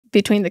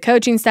between the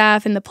coaching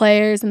staff and the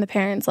players and the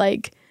parents,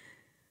 like,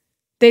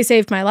 they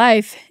saved my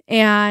life,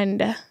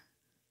 and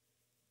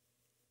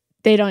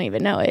they don't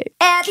even know it.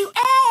 Have you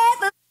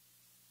ever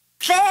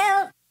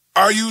felt?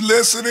 Are you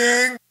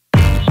listening?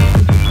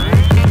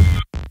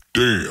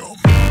 Damn.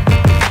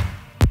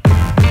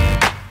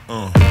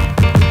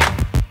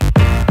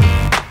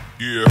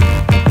 Yeah.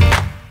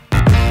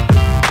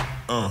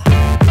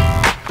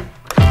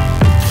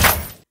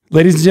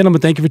 Ladies and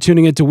gentlemen, thank you for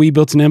tuning in to We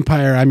Built an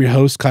Empire. I'm your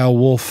host, Kyle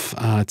Wolff.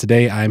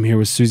 Today, I'm here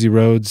with Suzie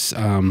Rhodes.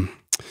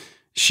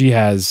 She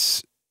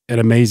has an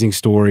amazing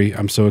story.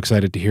 I'm so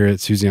excited to hear it.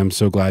 Suzie, I'm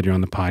so glad you're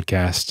on the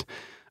podcast.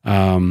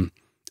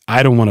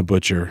 I don't want to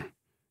butcher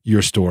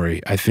your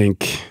story. I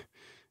think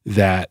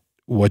that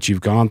what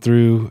you've gone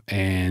through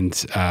and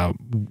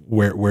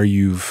where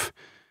you've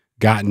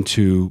gotten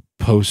to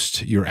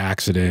post your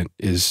accident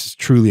is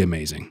truly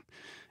amazing.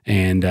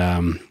 And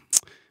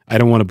I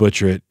don't want to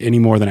butcher it any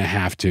more than I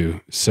have to.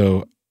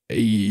 So,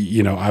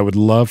 I would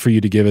love for you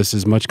to give us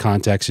as much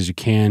context as you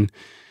can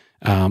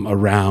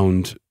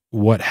around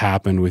what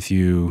happened with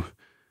you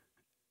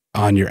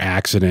on your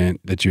accident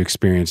that you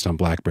experienced on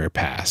Black Bear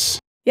Pass.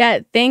 Yeah,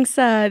 thanks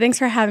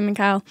for having me,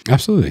 Kyle.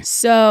 Absolutely.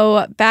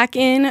 So back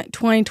in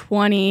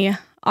 2020,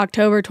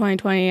 October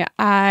 2020,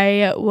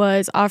 I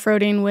was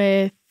off-roading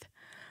with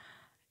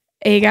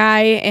a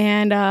guy,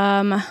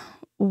 and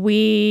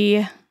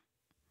we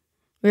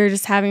were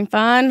just having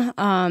fun.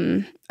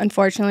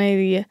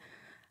 Unfortunately,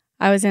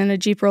 I was in a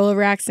Jeep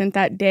rollover accident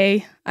that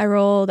day. I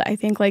rolled, I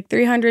think, like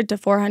 300 to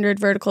 400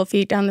 vertical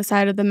feet down the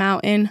side of the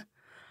mountain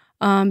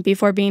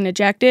before being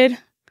ejected.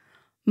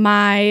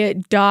 My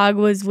dog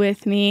was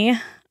with me,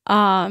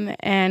 and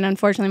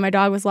unfortunately, my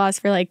dog was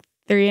lost for like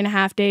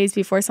 3.5 days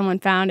before someone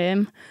found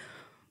him.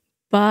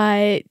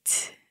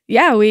 But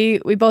yeah, we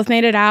both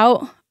made it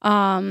out.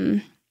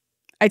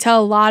 I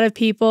tell a lot of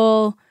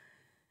people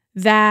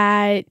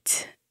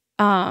that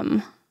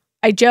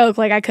I joke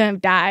like I couldn't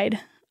have died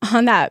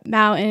on that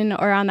mountain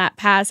or on that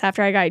pass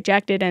after I got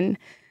ejected, and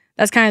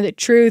that's kind of the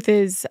truth.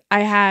 Is I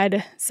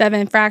had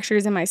 7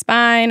 fractures in my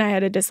spine, I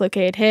had a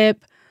dislocated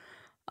hip,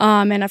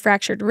 and a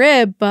fractured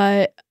rib,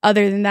 but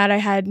other than that, I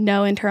had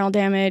no internal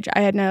damage.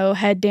 I had no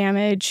head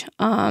damage.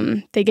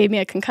 They gave me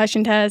a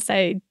concussion test.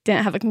 I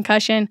didn't have a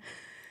concussion.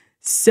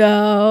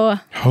 So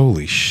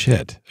holy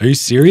shit. Are you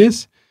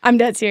serious? I'm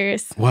dead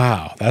serious.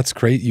 Wow, that's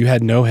great. You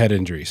had no head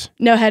injuries.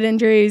 No head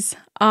injuries.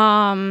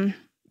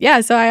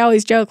 Yeah, so I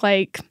always joke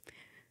like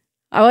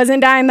I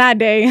wasn't dying that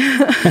day.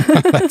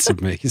 That's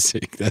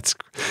amazing.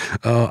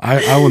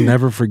 I will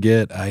never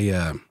forget.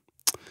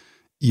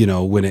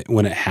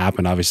 When it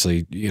happened,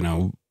 obviously,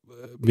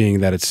 being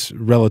that it's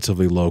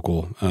relatively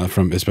local,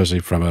 especially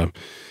from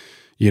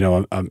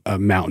a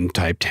mountain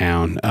type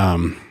town,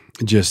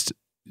 just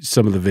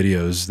some of the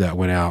videos that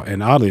went out.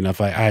 And oddly enough,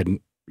 I had,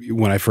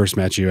 when I first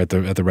met you at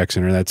the rec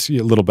center, that's a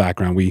little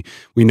background. We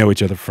know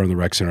each other from the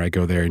rec center. I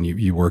go there and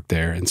you work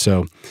there. And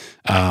so,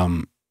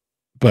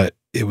 but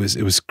it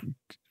was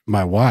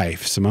my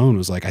wife, Simone,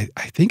 was like, I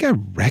think I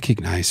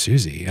recognize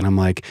Suzie. And I'm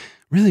like,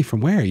 really,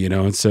 from where,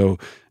 And so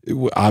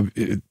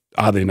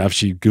oddly enough,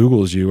 she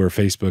Googles you or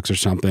Facebooks or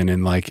something.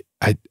 And like,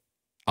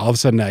 all of a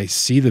sudden I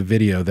see the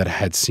video that I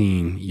had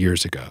seen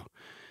years ago.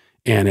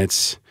 And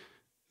it's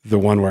the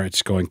one where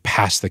it's going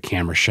past the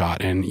camera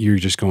shot and you're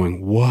just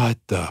going, what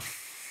the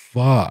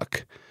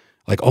fuck?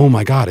 Like, oh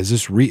my God, is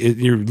this real?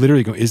 You're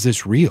literally going, is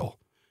this real?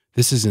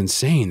 This is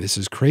insane. This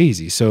is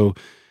crazy. So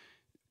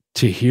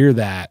to hear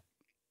that,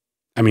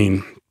 I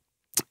mean,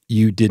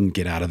 you didn't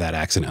get out of that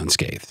accident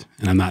unscathed.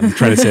 And I'm not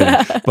trying to say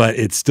that, but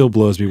it still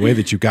blows me away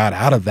that you got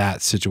out of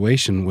that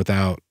situation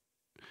without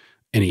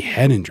any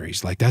head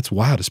injuries. Like, that's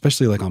wild,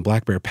 especially like on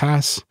Black Bear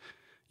Pass.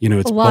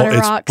 It's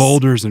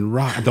boulders and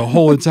rocks. The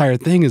whole entire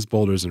thing is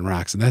boulders and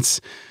rocks. And that's,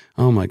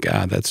 oh my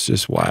God, that's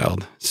just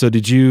wild. So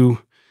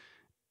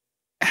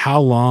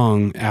how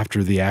long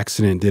after the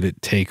accident did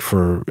it take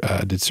for,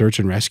 did search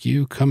and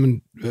rescue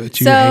come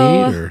to your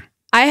aid? Or?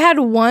 I had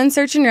one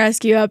search and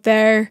rescue up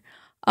there.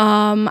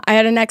 I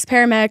had an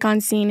ex-paramedic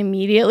on scene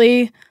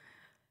immediately.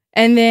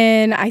 And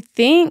then I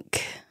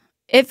think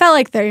it felt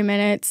like 30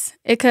 minutes.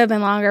 It could have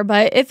been longer,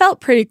 but it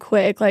felt pretty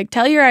quick. Like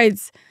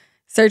Telluride's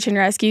search and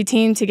rescue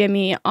team to get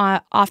me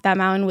off that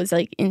mountain was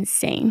like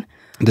insane.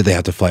 Did they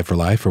have to flight for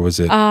life or was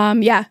it?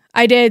 Yeah,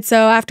 I did.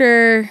 So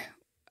after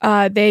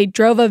they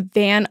drove a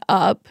van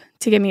up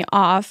to get me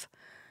off,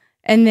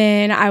 and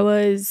then I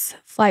was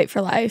flight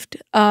for life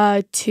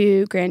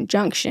to Grand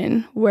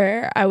Junction,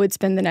 where I would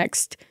spend the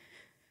next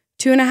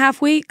 2.5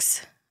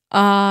 weeks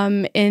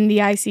in the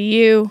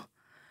ICU.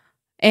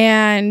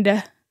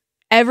 And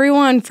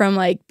everyone from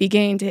like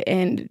beginning to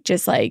end,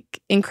 just like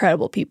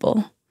incredible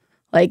people.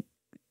 Like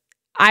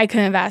I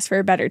couldn't have asked for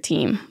a better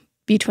team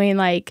between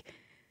like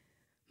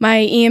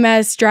my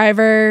EMS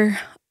driver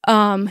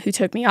who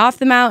took me off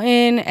the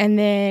mountain, and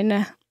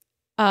then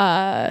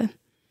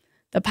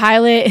the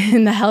pilot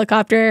in the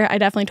helicopter. I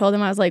definitely told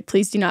him, I was like,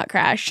 please do not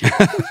crash.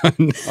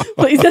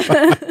 Please.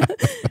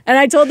 And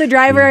I told the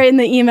driver in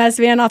the EMS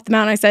van off the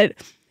mountain, I said,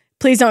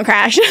 please don't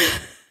crash.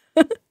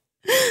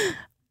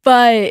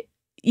 But,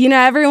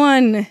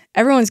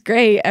 everyone's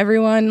great.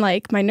 Everyone,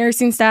 like my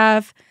nursing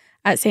staff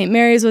at St.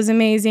 Mary's was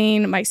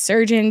amazing. My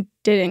surgeon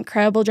did an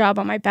incredible job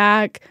on my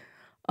back.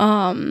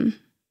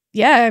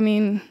 Yeah,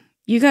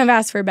 you couldn't have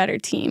asked for a better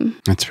team.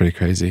 That's pretty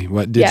crazy.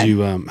 What did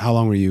you, how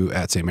long were you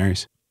at St.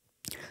 Mary's?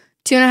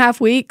 2.5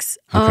 weeks.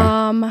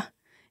 Okay.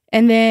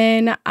 And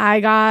then I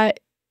got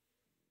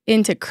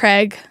into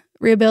Craig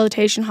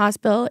Rehabilitation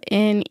Hospital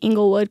in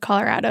Inglewood,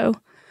 Colorado.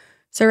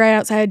 So right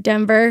outside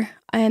Denver.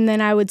 And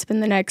then I would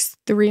spend the next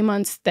 3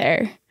 months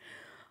there.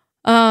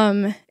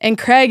 And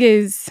Craig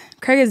is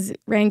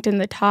ranked in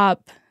the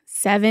top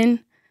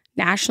 7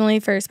 nationally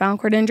for spinal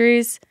cord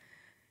injuries.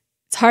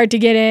 It's hard to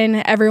get in.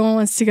 Everyone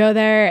wants to go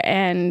there,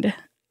 and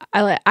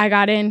I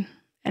got in,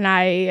 and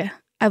I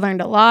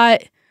learned a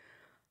lot.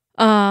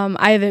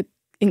 I have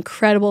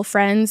incredible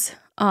friends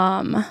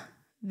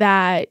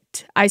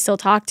that I still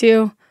talk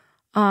to.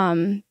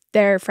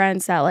 They're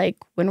friends that, like,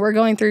 when we're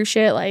going through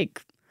shit,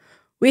 like,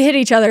 we hit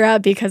each other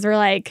up because we're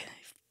like,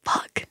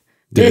 fuck,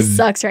 this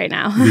sucks right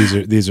now.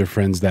 These are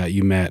friends that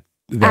you met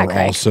that were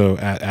also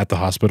at the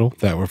hospital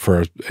that were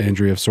for an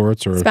injury of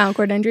sorts, or spinal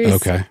cord injuries.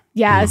 Okay.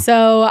 Yeah.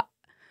 So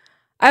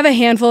I have a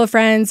handful of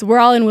friends. We're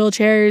all in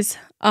wheelchairs,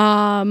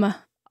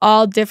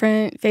 all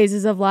different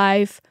phases of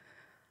life,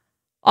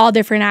 all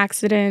different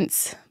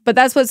accidents. But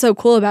that's what's so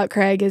cool about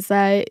Craig is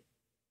that,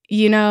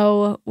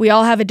 we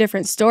all have a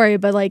different story,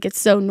 but like it's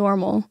so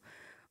normal.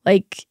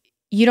 Like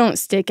you don't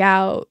stick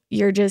out.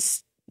 You're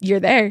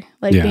there.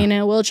 Like being in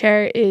a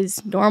wheelchair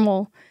is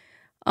normal.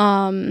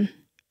 And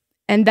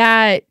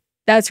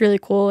that's really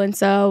cool. And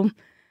so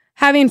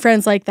having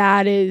friends like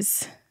that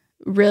is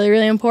really,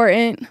 really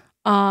important.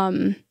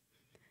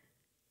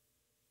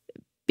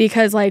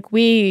 Because like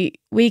we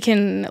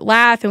can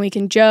laugh and we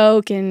can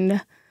joke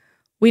and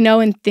we know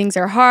when things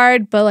are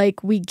hard, but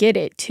like we get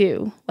it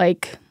too.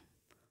 Like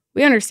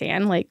we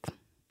understand, like,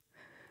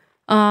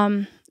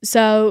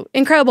 so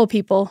incredible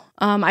people.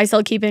 I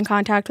still keep in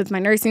contact with my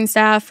nursing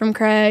staff from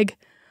Craig.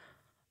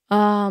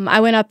 I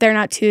went up there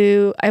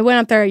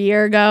a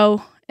year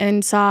ago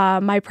and saw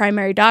my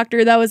primary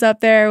doctor that was up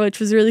there, which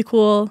was really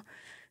cool.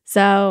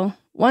 So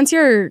once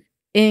you're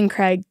in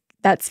Craig,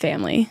 that's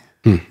family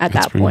at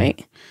that point.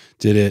 Nice.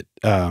 Did it,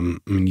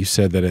 you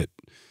said that it,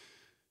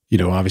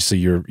 obviously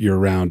you're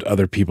around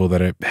other people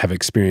that have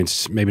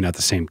experienced maybe not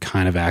the same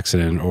kind of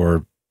accident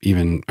or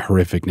even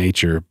horrific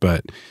nature,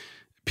 but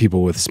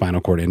people with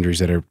spinal cord injuries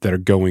that are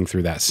going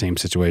through that same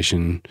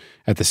situation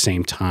at the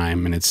same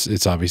time. And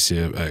it's obviously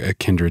a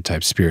kindred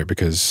type spirit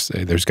because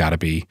there's got to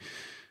be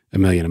a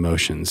million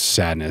emotions,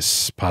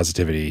 sadness,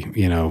 positivity,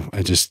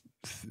 just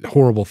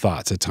horrible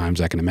thoughts at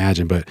times I can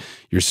imagine, but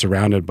you're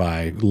surrounded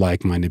by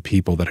like-minded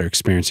people that are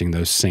experiencing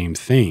those same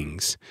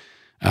things.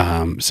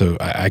 So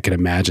I can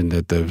imagine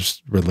that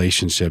those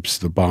relationships,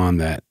 the bond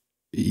that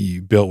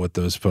you built with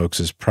those folks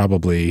is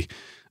probably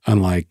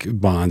unlike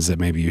bonds that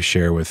maybe you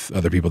share with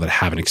other people that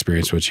haven't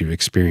experienced what you've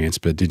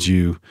experienced. But did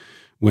you,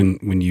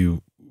 when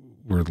you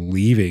were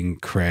leaving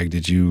Craig,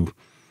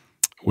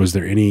 was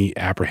there any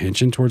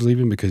apprehension towards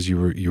leaving because you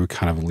were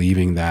kind of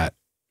leaving that,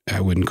 I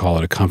wouldn't call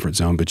it a comfort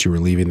zone, but you were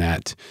leaving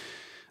that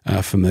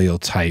familial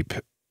type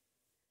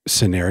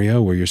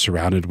scenario where you're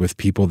surrounded with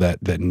people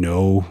that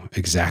know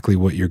exactly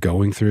what you're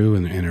going through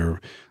and are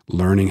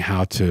learning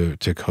how to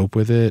cope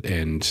with it?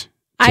 And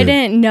I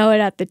didn't know it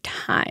at the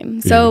time.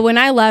 So when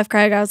I left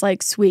Craig, I was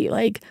like, sweet,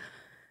 like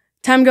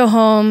time to go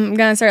home. I'm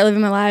going to start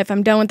living my life.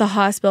 I'm done with the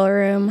hospital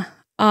room.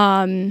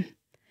 And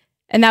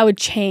that would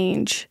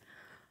change.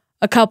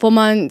 A couple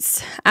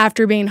months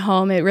after being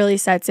home, it really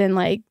sets in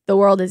like the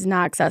world is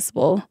not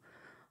accessible.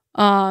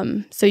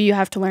 So you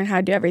have to learn how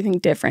to do everything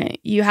different.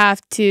 You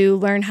have to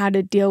learn how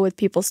to deal with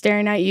people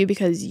staring at you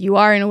because you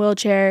are in a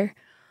wheelchair.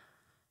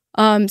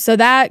 So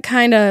that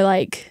kind of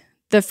like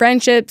the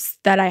friendships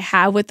that I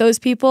have with those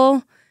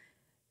people,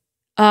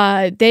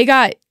 they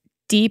got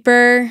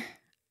deeper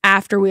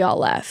after we all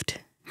left.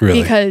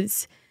 Really?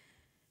 Because,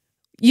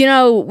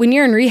 when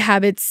you're in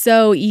rehab, it's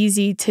so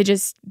easy to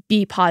just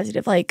be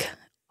positive. Like,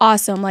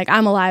 awesome. Like,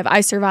 I'm alive.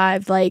 I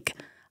survived. Like,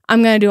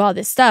 I'm going to do all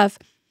this stuff.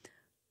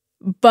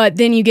 But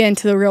then you get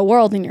into the real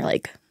world and you're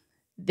like,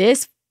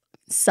 this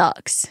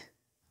sucks.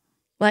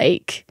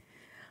 Like,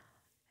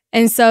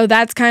 and so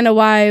that's kind of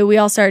why we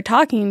all started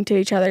talking to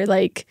each other.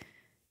 Like,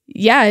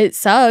 yeah, it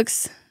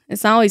sucks.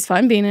 It's not always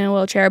fun being in a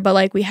wheelchair, but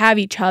like we have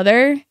each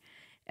other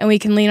and we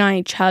can lean on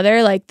each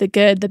other, like the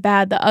good, the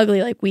bad, the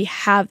ugly, like we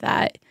have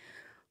that.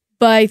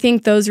 But I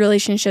think those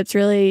relationships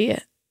really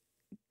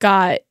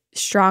got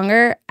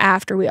stronger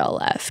after we all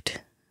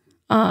left.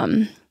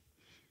 And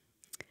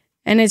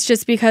it's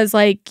just because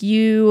like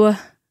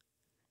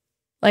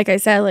I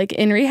said, like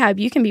in rehab,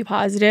 you can be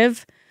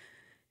positive.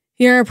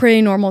 You're in a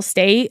pretty normal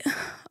state.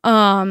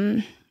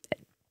 And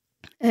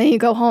then you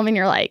go home and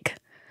you're like,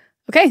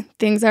 okay,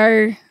 things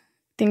are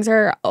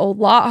a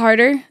lot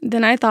harder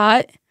than I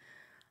thought.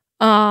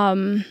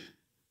 And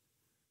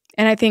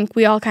I think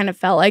we all kind of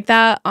felt like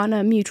that on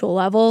a mutual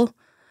level.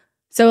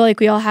 So like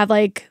we all have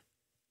like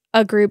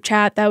a group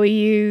chat that we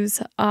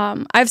use.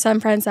 I have some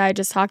friends that I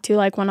just talk to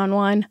like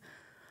one-on-one.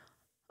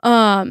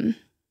 But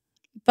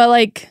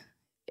like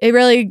it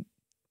really,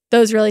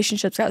 those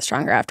relationships got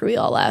stronger after we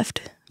all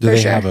left. Do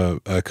they have a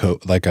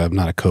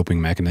not a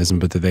coping mechanism,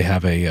 but do they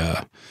have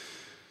a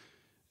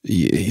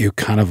you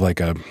kind of like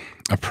a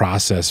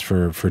process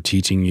for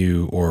teaching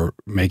you or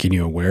making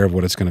you aware of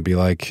what it's going to be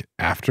like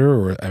after?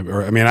 Or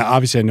I mean,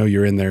 obviously I know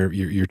you're in there,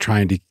 you're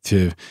trying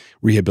to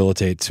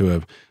rehabilitate to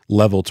a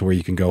level to where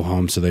you can go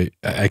home. So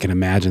I can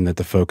imagine that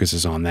the focus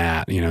is on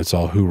that, you know, it's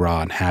all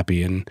hoorah and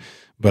happy.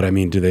 But I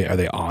mean, are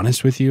they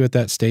honest with you at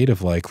that state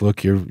of like,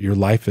 look, your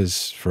life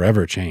is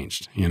forever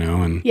changed, you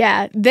know? And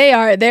yeah, they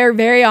are. They're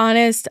very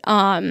honest,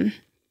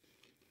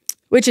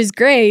 which is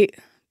great.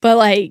 But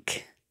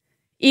like,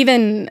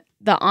 even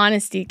the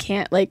honesty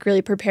can't like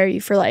really prepare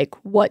you for like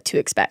what to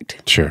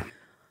expect. Sure.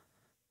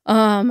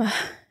 And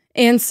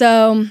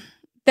so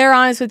they're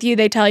honest with you.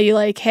 They tell you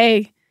like,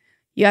 hey,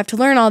 you have to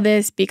learn all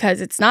this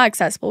because it's not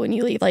accessible when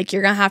you leave. Like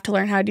you're going to have to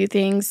learn how to do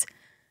things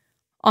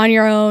on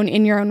your own,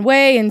 in your own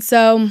way. And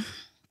so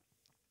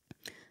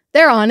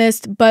they're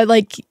honest, but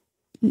like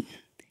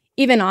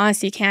even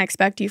honesty can't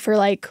expect you for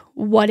like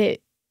what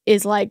it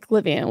is like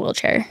living in a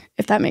wheelchair,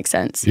 if that makes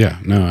sense. Yeah,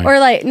 no. Or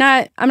like I'm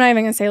not even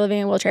going to say living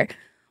in a wheelchair.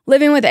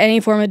 Living with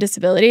any form of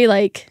disability,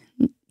 like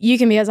you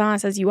can be as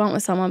honest as you want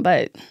with someone,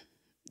 but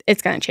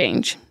it's going to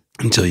change.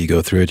 Until you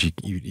go through it,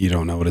 you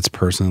don't know what it's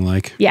personally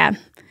like. Yeah.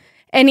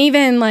 And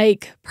even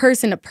like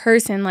person to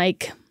person,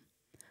 like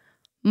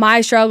my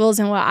struggles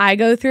and what I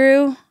go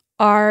through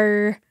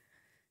are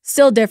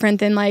still different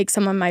than like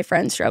some of my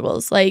friends'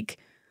 struggles. Like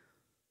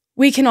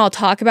we can all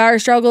talk about our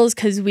struggles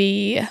because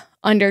we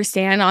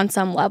understand on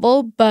some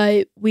level,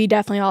 but we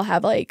definitely all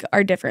have like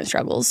our different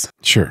struggles.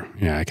 Sure.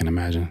 Yeah, I can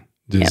imagine.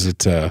 Do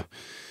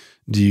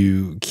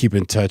you keep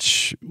in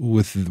touch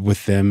with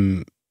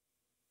them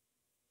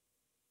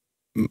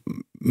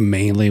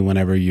mainly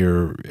whenever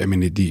I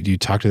mean, do you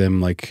talk to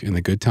them like in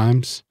the good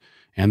times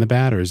and the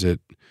bad, or is it?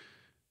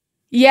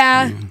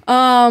 Yeah.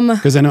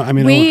 Because I know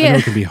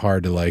it can be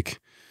hard to like,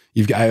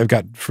 I've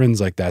got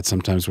friends like that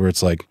sometimes where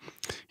it's like,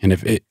 and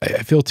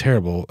I feel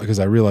terrible because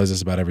I realize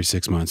this about every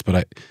 6 months,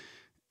 but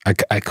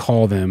I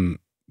call them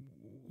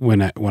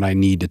when I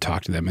need to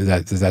talk to them. And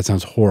that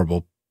sounds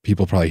horrible.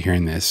 People probably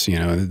hearing this, you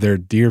know, they're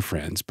dear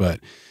friends,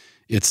 but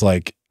it's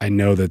like, I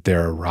know that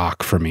they're a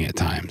rock for me at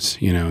times,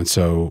 you know? And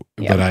so,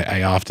 but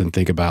I often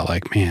think about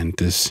like, man,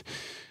 does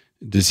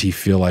he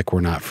feel like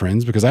we're not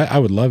friends? Because I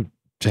would love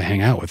to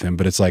hang out with him,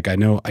 but it's like, I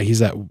know he's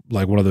that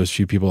like one of those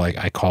few people like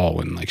I call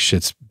when like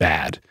shit's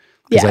bad.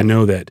 Because I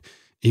know that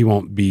he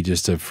won't be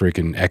just a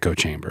freaking echo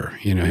chamber.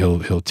 You know,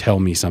 he'll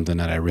tell me something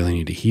that I really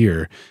need to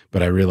hear.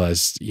 But I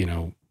realized, you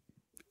know,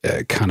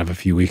 kind of a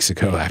few weeks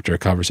ago after a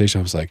conversation,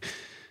 I was like,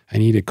 I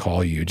need to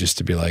call you just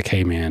to be like,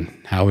 hey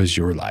man, how is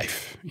your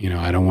life? You know,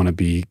 I don't want to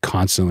be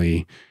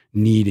constantly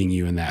needing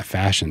you in that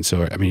fashion.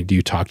 So, I mean, do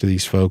you talk to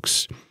these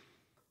folks?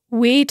 I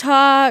would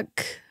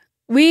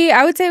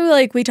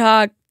say we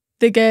talk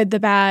the good, the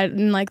bad,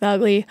 and like the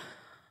ugly.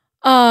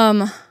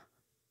 I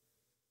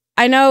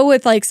know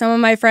with like some of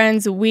my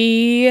friends,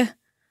 we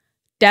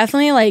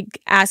definitely like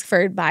ask for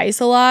advice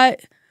a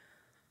lot.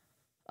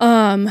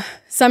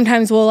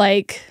 Sometimes we'll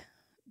like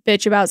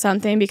bitch about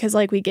something because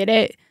like we get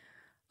it.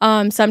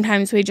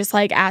 Sometimes we just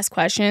like ask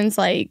questions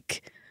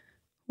like,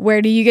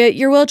 where do you get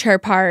your wheelchair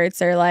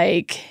parts? Or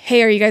like,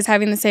 hey, are you guys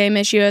having the same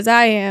issue as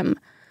I am?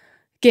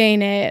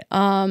 Getting it.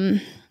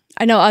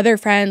 I know other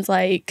friends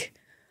like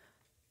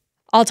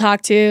I'll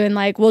talk to and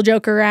like we'll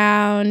joke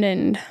around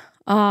and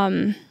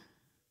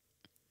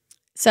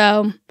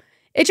so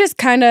it just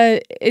kind of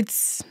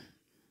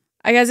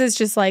I guess it's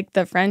just like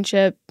the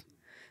friendship.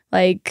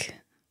 Like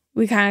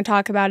we kind of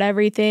talk about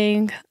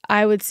everything.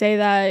 I would say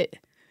that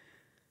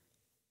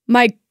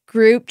my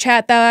group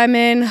chat that I'm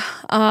in,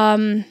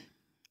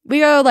 we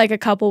go like a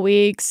couple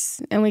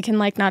weeks and we can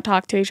like not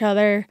talk to each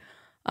other.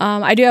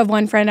 I do have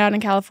one friend out in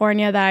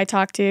California that I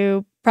talk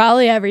to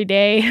probably every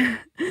day.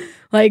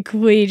 Like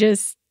we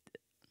just,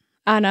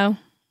 I don't know,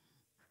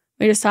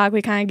 we just talk,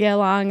 we kind of get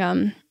along,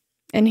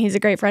 and he's a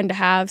great friend to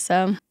have,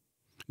 so.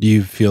 Do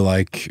you feel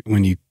like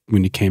when you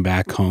came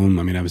back home,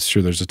 I mean, I'm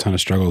sure there's a ton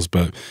of struggles,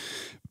 but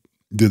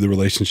did the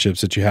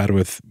relationships that you had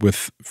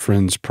with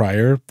friends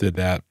prior, did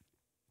that,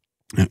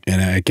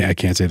 and I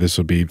can't say this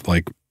would be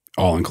like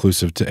all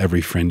inclusive to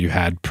every friend you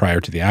had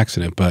prior to the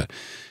accident, but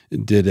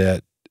did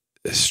it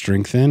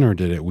strengthen or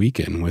did it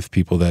weaken with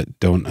people that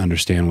don't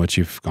understand what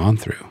you've gone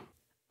through?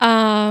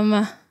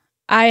 I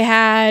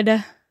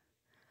had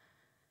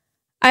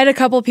a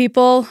couple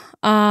people,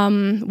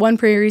 one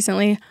pretty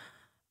recently.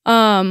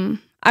 I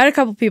had a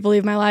couple people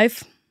leave my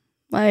life.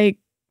 Like,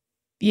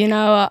 you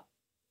know,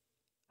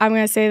 I'm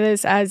going to say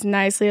this as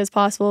nicely as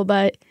possible,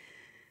 but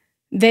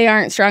they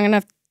aren't strong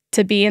enough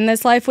to be in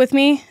this life with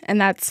me,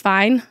 and that's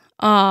fine.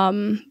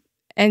 And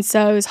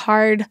so it was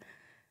hard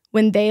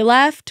when they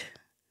left.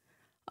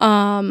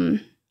 But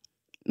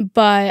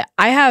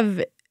I have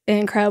an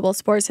incredible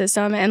support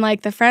system, and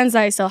like the friends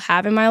that I still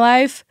have in my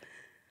life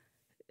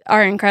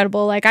are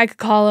incredible. Like I could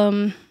call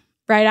them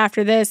right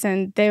after this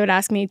and they would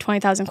ask me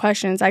 20,000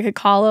 questions. I could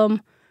call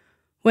them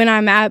when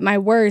I'm at my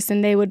worst,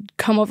 and they would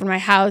come over to my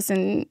house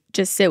and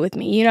just sit with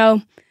me, you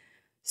know?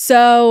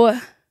 So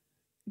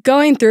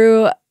going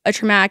through a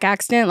traumatic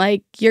accident,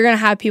 like, you're going to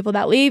have people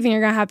that leave and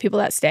you're going to have people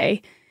that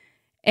stay.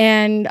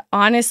 And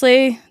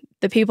honestly,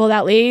 the people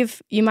that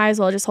leave, you might as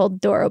well just hold the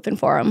door open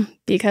for them,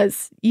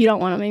 because you don't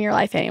want them in your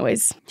life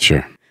anyways.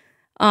 Sure.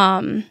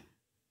 And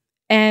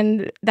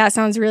that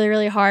sounds really,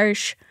 really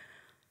harsh,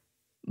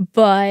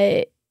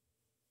 but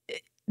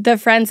the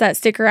friends that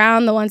stick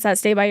around, the ones that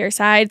stay by your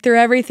side through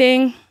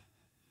everything,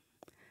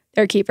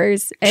 they're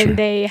keepers, and Sure.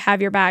 they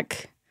have your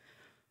back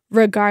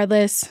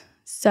regardless.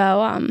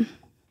 So, I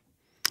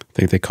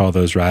think they call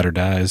those ride or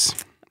dies.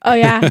 oh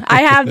yeah,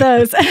 I have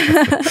those.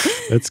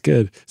 That's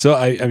good. So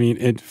I mean,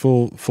 in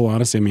full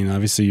honesty, I mean,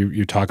 obviously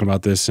you're talking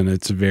about this, and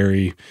it's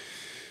very,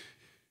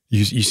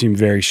 you seem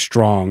very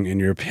strong in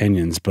your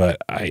opinions, but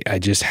I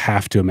just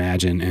have to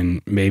imagine,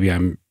 and maybe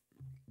I'm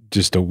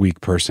just a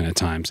weak person at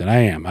times, and I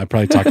am. I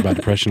probably talk about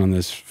depression on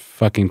this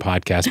fucking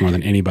podcast more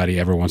than anybody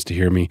ever wants to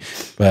hear me,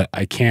 but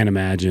I can't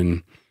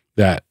imagine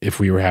that if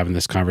we were having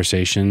this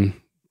conversation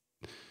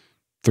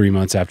 3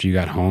 months after you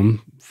got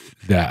home,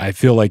 that I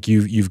feel like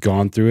you've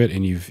gone through it,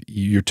 and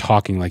you're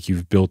talking like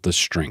you've built the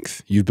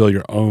strength. You've built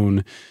your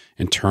own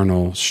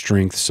internal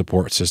strength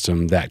support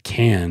system that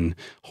can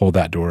hold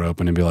that door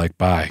open and be like,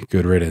 bye,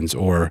 good riddance,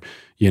 or,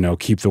 you know,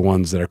 keep the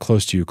ones that are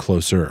close to you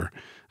closer.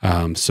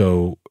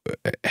 So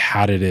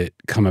how did it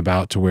come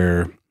about to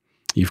where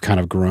you've kind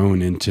of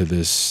grown into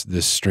this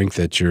strength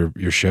that you're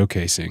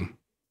showcasing?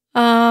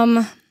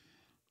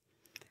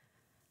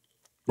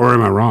 Or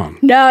am I wrong?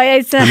 No,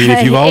 it's. I mean,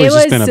 if you've always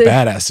just been a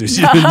badass,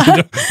 Suzie,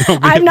 don't be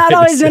I've not afraid to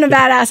always say been a it.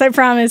 badass. I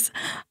promise.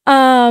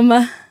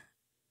 On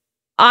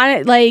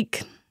it,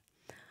 like,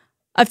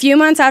 a few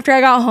months after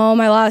I got home,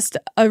 I lost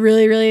a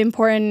really, really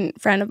important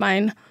friend of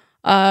mine.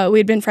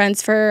 We'd been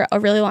friends for a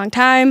really long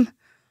time.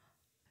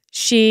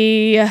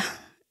 She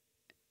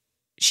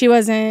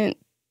wasn't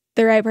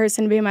the right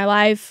person to be in my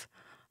life,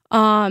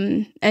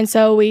 and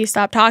so we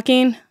stopped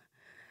talking.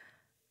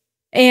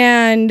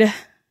 And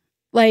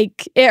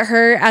like, it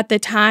hurt at the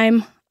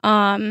time,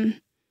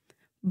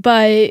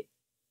 but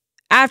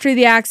after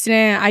the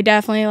accident, I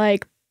definitely,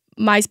 like,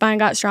 my spine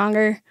got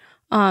stronger.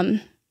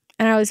 And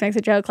I always make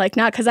the joke, like,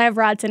 not because I have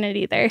rods in it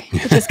either.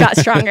 It just got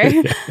stronger.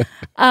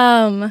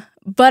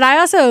 But I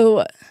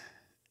also,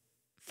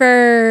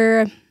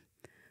 for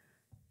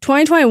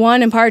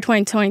 2021 and part of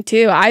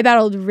 2022, I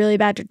battled really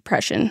bad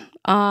depression.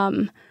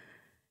 And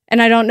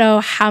I don't know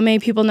how many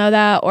people know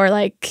that, or,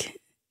 like,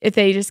 if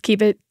they just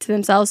keep it to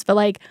themselves, but,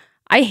 like,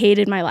 I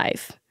hated my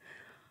life.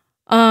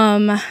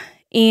 And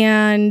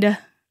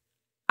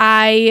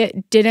I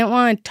didn't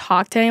want to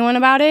talk to anyone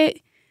about it,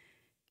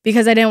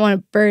 because I didn't want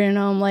to burden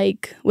them,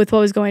 like, with what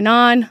was going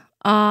on.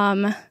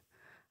 I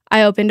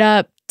opened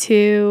up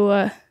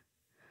to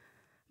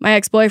my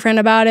ex-boyfriend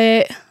about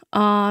it,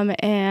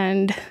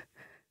 and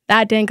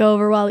that didn't go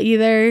over well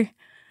either.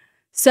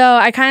 So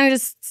I kind of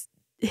just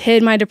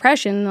hid my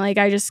depression. Like,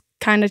 I just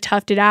kind of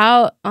toughed it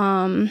out.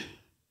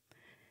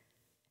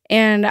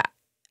 And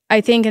I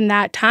think in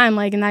that time,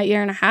 like, in that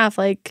year and a half,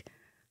 like,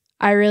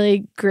 I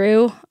really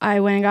grew. I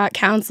went and got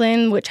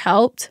counseling, which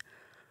helped.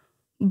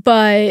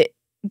 But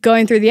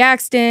going through the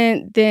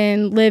accident,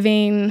 then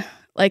living,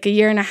 like, a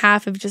year and a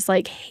half of just,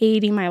 like,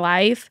 hating my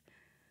life,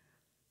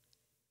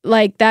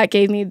 like, that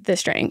gave me the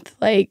strength.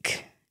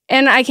 Like,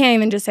 and I can't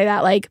even just say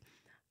that. Like,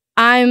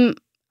 I'm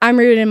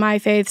rooted in my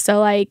faith. So,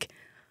 like,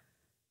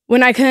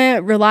 when I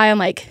couldn't rely on,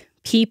 like,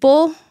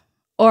 people,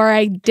 or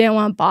I didn't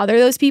want to bother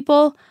those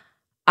people,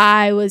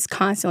 I was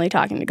constantly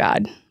talking to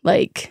God.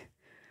 Like,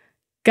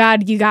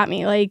 God, you got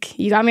me. Like,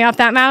 you got me off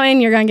that mountain.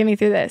 You're going to get me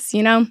through this,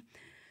 you know?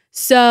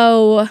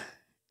 So,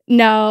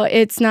 no,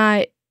 it's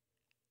not.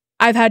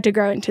 I've had to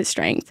grow into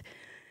strength.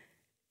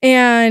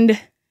 And,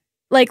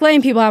 like,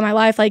 letting people out of my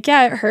life, like,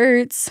 yeah, it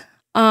hurts.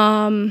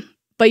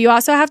 But you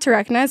also have to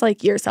recognize,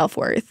 like, your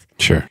self-worth.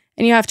 Sure.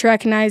 And you have to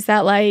recognize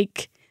that,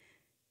 like,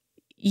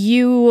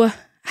 you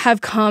have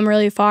come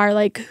really far,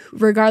 like,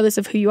 regardless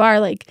of who you are.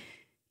 Like,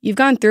 you've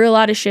gone through a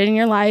lot of shit in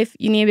your life.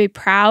 You need to be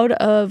proud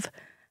of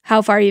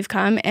how far you've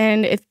come.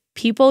 And if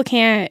people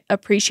can't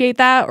appreciate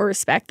that or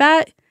respect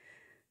that,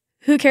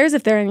 who cares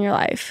if they're in your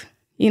life,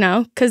 you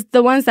know? Because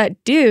the ones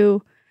that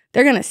do,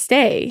 they're going to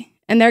stay,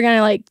 and they're going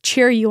to, like,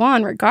 cheer you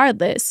on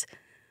regardless.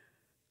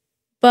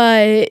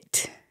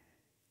 But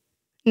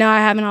no, I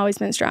haven't always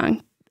been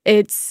strong.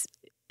 It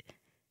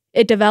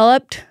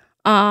developed.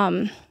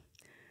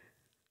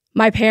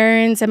 My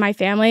parents and my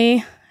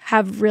family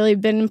have really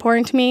been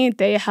important to me.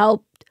 They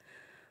helped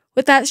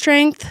with that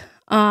strength.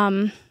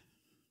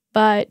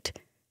 But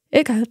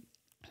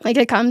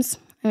it comes.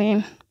 I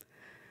mean,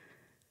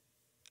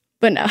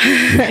 but no,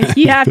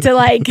 you have to,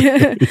 like,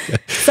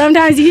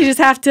 sometimes you just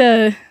have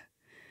to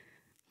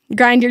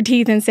grind your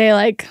teeth and say,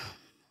 like,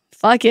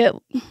 fuck it.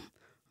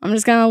 I'm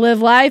just going to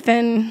live life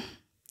and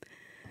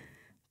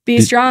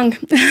be strong.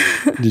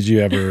 Did you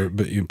ever,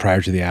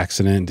 prior to the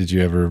accident, did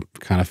you ever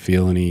kind of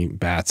feel any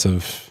bats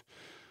of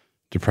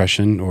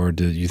depression, or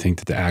did you think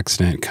that the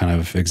accident kind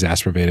of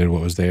exacerbated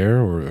what was there,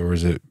 or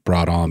was it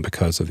brought on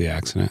because of the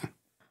accident?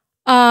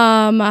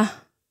 I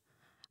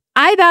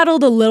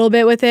battled a little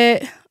bit with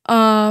it.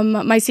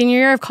 My senior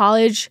year of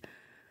college,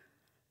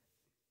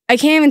 I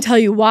can't even tell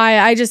you why.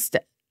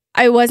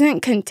 I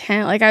wasn't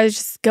content. Like, I was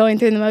just going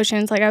through the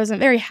motions. Like, I wasn't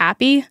very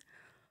happy.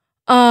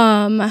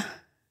 And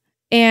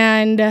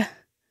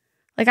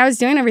like, I was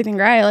doing everything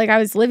right. Like, I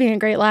was living a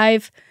great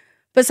life,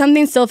 but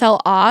something still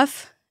felt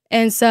off.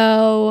 And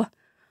so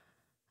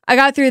I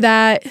got through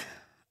that.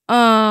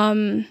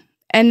 And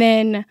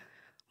then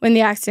when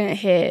the accident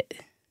hit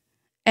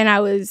and I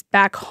was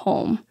back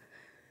home,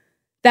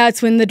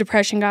 that's when the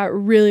depression got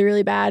really,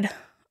 really bad.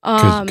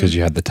 Because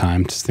you had the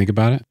time to think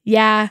about it?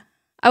 Yeah.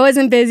 I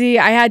wasn't busy.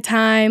 I had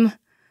time.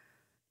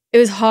 It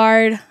was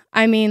hard.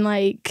 I mean,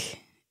 like,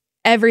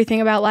 everything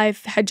about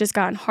life had just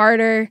gotten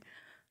harder.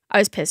 I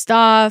was pissed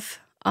off.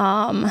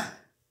 I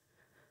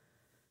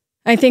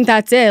think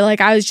that's it.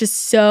 Like, I was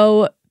just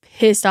so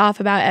pissed off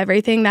about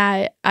everything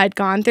that I'd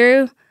gone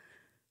through.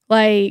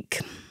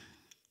 Like,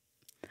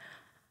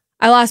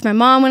 I lost my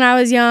mom when I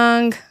was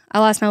young. I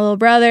lost my little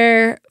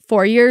brother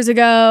 4 years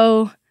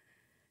ago.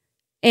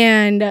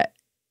 And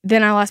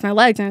then I lost my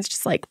legs, and it's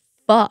just like,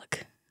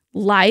 fuck.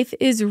 Life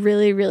is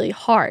really, really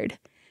hard.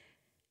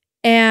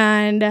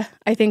 And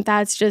I think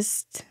that's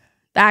just,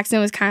 the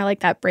accident was kind of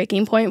like that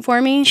breaking point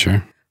for me.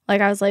 Sure.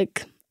 Like, I was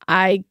like,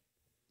 I'm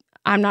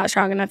not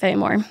strong enough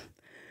anymore.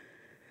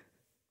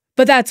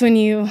 But that's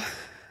when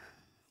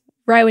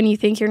right when you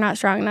think you're not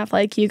strong enough,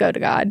 like, you go to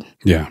God.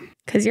 Yeah.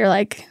 Because you're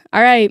like,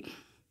 all right,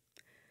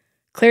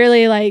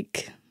 clearly,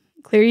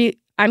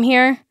 I'm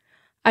here.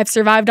 I've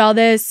survived all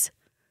this.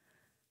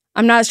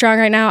 I'm not strong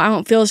right now. I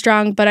don't feel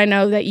strong, but I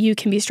know that you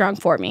can be strong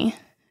for me.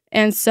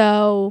 And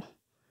so,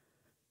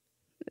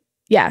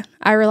 yeah,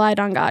 I relied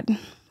on God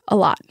a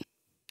lot.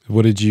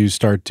 What did you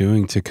start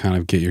doing to kind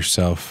of get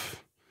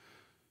yourself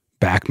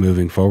back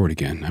moving forward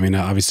again? I mean,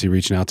 obviously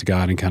reaching out to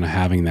God and kind of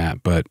having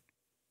that, but,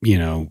 you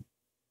know,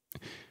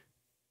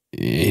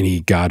 any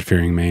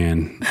God-fearing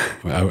man,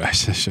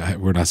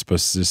 we're not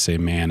supposed to just say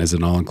man as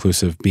an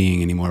all-inclusive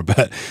being anymore,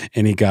 but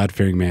any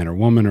God-fearing man or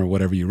woman or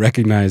whatever you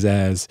recognize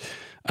as,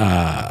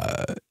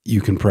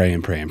 you can pray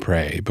and pray and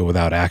pray, but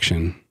without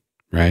action,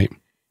 right?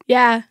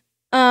 Yeah.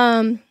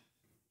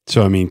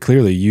 So, I mean,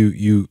 clearly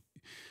he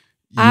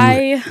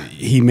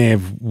may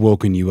have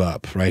woken you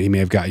up, right? He may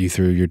have got you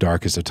through your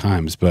darkest of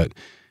times, but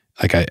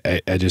like,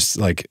 I just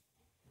like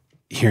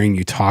hearing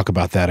you talk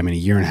about that. I mean, a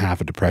year and a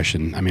half of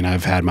depression. I mean,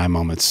 I've had my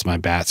moments, my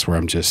bats where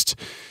I'm just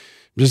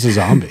a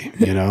zombie,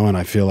 you know, and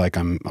I feel like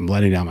I'm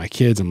letting down my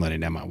kids. I'm letting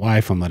down my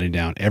wife. I'm letting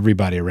down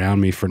everybody around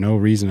me for no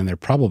reason. And they're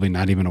probably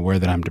not even aware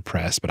that I'm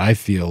depressed, but I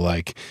feel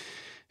like,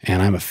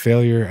 and I'm a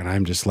failure, and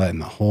I'm just letting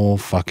the whole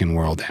fucking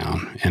world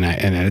down. And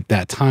at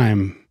that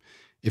time,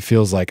 it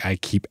feels like I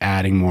keep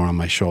adding more on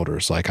my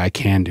shoulders. Like, I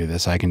can do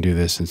this. I can do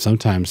this. And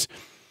sometimes,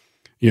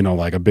 you know,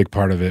 like, a big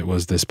part of it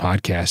was this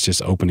podcast,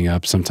 just opening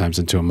up sometimes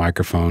into a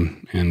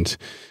microphone and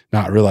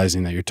not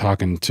realizing that you're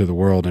talking to the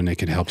world and it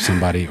can help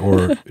somebody,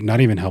 or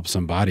not even help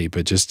somebody,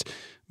 but just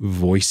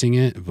voicing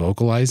it,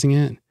 vocalizing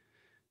it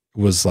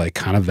was like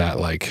kind of that,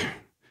 like,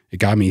 it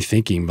got me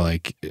thinking,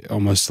 like,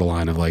 almost the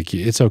line of like,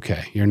 it's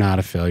okay. You're not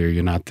a failure.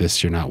 You're not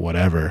this, you're not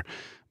whatever.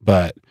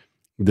 But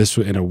this,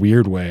 in a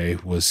weird way,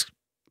 was,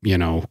 you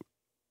know,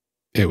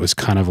 it was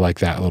kind of like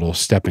that little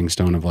stepping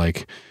stone of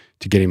like,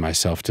 to getting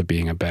myself to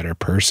being a better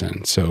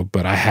person. So,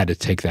 but I had to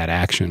take that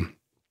action.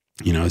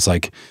 You know, it's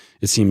like,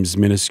 it seems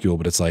minuscule,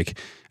 but it's like,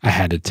 I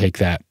had to take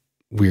that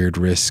weird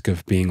risk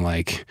of being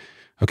like,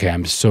 okay,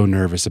 I'm so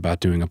nervous about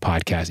doing a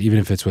podcast, even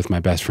if it's with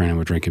my best friend and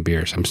we're drinking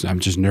beers. I'm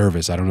just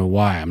nervous. I don't know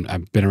why.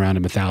 I've been around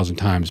him 1,000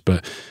 times,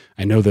 but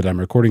I know that I'm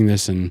recording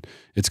this and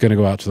it's going to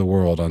go out to the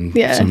world on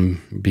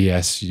some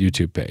BS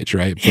YouTube page,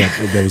 right?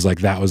 But there was like,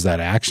 that was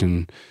that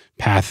action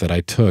path that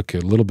I took, a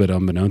little bit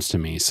unbeknownst to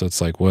me. So it's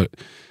like, what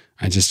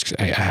I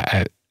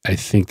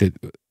think that,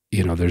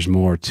 you know, there's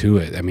more to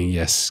it. I mean,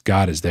 yes,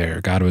 God is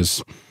there. God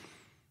was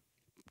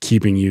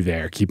keeping you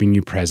there, keeping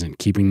you present,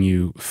 keeping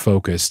you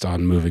focused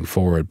on moving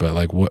forward. But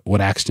like,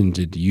 what action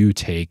did you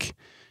take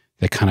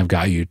that kind of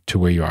got you to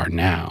where you are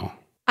now?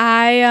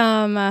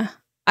 I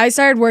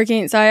started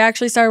working. So I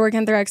actually started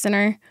working at the rec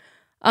center.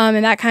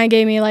 And that kind of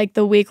gave me like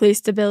the weekly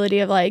stability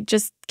of like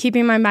just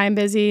keeping my mind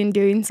busy and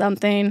doing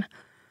something.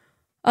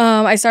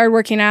 I started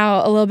working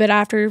out a little bit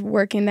after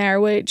working there,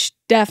 which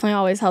definitely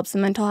always helps the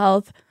mental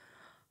health.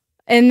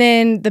 And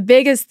then the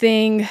biggest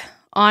thing,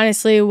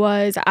 honestly,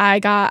 was I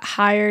got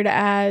hired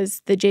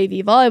as the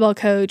JV volleyball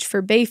coach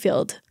for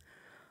Bayfield.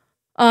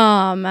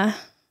 And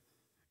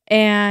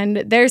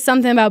there's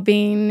something about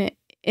being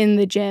in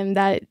the gym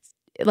that,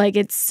 like,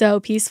 it's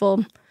so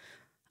peaceful.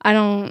 I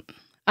don't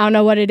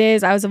know what it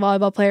is. I was a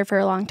volleyball player for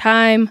a long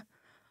time.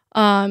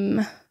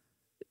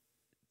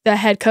 The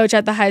head coach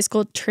at the high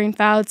school, Trine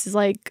Fouts, is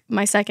like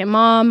my second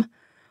mom,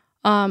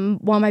 one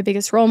of my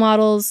biggest role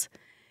models.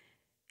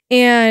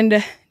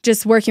 And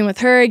just working with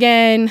her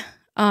again,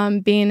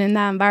 being in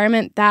that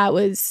environment, that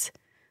was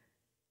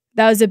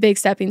a big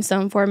stepping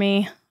stone for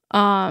me.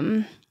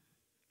 And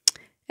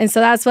so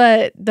that's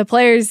what the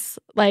players,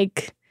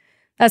 like,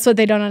 that's what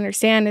they don't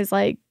understand is,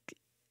 like,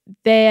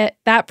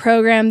 that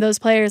program, those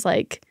players,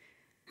 like,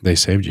 they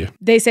saved you.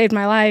 They saved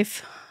my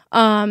life.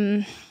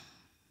 And,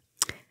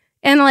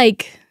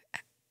 like,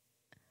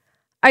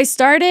 I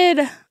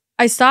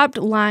stopped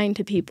lying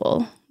to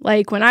people.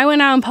 Like, when I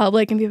went out in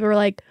public and people were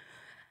like,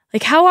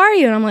 how are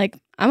you? And I'm like,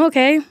 I'm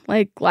okay.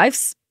 Like,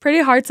 life's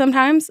pretty hard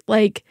sometimes.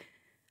 Like,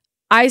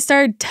 I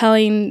started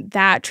telling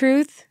that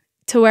truth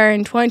to where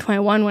in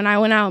 2021, when I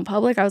went out in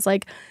public, I was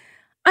like,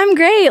 I'm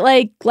great.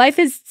 Like, life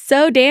is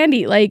so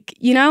dandy. Like,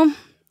 you know,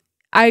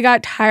 I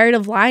got tired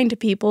of lying to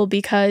people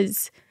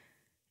because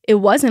it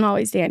wasn't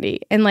always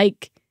dandy. And,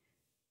 like,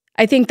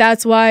 I think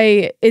that's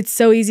why it's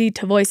so easy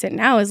to voice it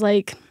now is,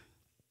 like,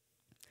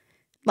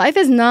 life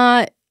is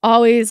not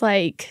always,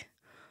 like,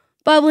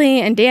 bubbly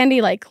and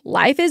dandy. Like,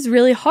 life is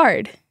really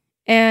hard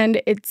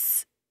and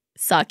it's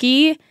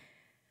sucky,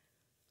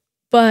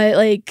 but,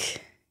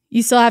 like,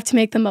 you still have to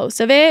make the most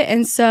of it.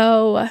 And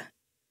so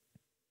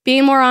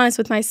being more honest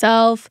with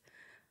myself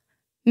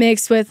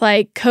mixed with,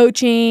 like,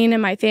 coaching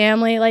and my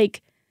family,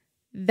 like,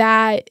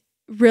 that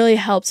really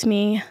helped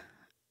me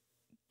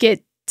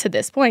get to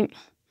this point.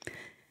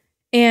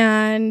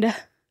 And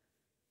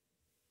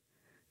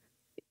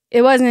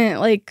it wasn't,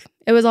 like,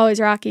 it was always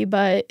rocky,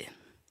 but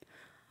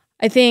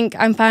I think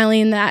I'm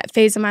finally in that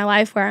phase of my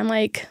life where I'm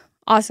like,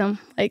 awesome.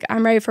 Like,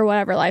 I'm ready for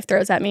whatever life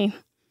throws at me.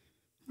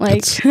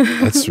 Like,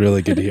 that's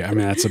really good to hear. I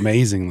mean, that's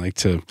amazing. Like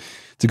to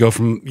go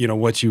from, you know,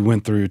 what you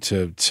went through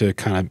to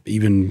kind of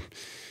even,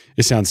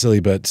 it sounds silly,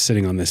 but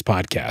sitting on this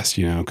podcast,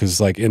 you know, cause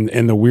like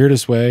in the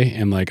weirdest way.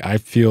 And like, I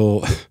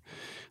feel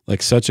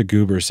like such a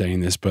goober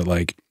saying this, but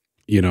like,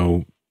 you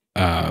know,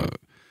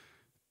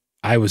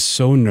 I was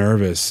so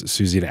nervous,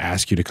 Suzie, to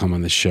ask you to come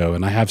on the show.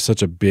 And I have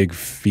such a big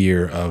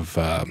fear of,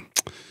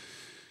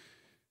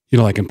 you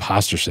know, like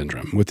imposter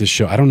syndrome with this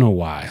show. I don't know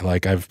why.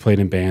 Like, I've played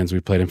in bands,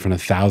 we've played in front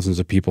of thousands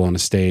of people on a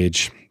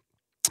stage,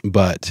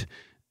 but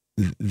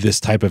this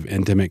type of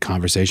intimate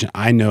conversation,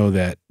 I know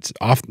that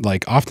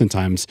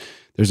oftentimes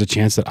there's a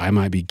chance that I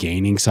might be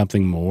gaining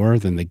something more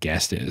than the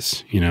guest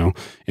is, you know,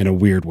 in a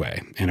weird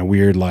way, in a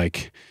weird,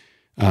 like,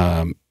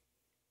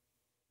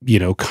 you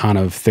know, kind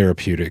of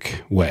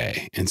therapeutic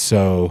way. And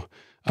so,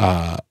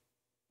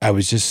 I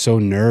was just so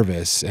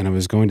nervous, and I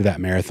was going to that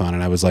marathon,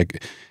 and I was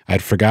like, I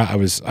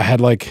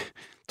had like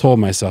told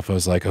myself, I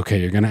was like,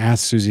 okay, you're going to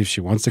ask Suzie if she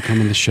wants to come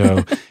on the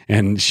show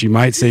and she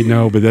might say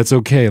no, but that's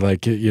okay.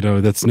 Like, you know,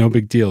 that's no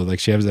big deal.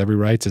 Like, she has every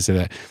right to say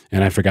that.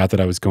 And I forgot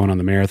that I was going on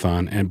the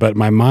marathon. But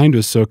my mind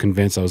was so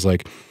convinced. I was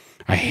like,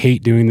 I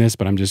hate doing this,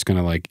 but I'm just going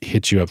to like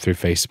hit you up through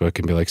Facebook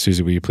and be like,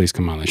 Suzie, will you please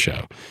come on the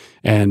show?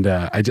 And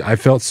I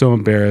felt so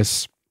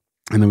embarrassed.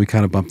 And then we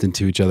kind of bumped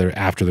into each other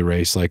after the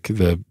race, like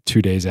the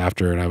 2 days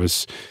after. And I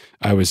was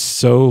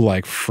so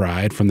like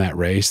fried from that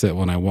race that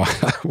when I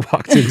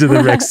walked into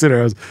the rec center,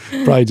 I was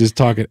probably just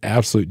talking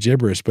absolute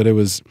gibberish. But it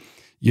was,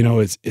 you know,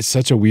 it's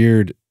such a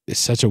weird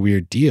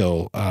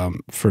deal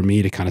for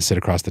me to kind of sit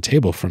across the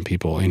table from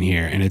people in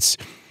here. And it's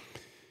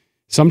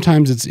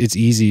sometimes it's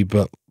easy,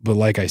 but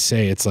like I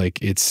say, it's like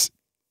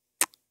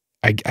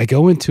I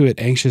go into it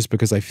anxious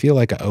because I feel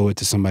like I owe it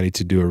to somebody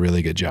to do a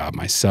really good job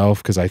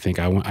myself. Because I think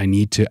I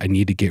need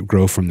to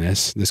grow from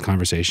this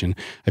conversation.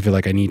 I feel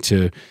like I need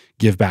to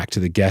give back to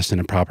the guest in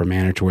a proper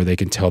manner to where they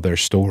can tell their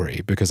story.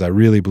 Because I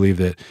really believe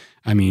that,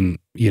 I mean,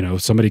 you know,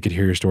 somebody could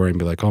hear your story and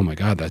be like, oh my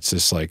God, that's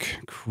this like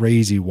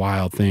crazy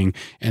wild thing.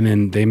 And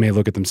then they may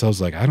look at themselves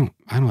like, I don't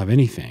have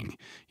anything,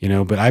 you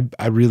know. But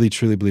I really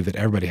truly believe that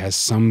everybody has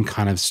some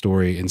kind of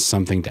story and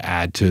something to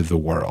add to the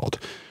world.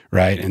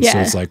 Right. And so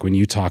it's like when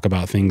you talk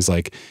about things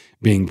like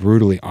being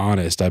brutally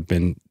honest, I've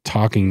been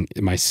talking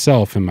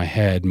myself in my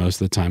head most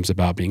of the times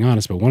about being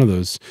honest. But one of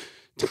those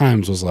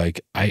times was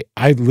like, I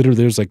literally,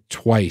 there's like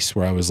twice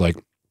where I was like,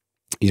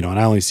 you know,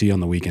 and I only see you on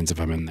the weekends if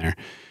I'm in there.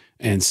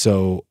 And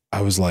so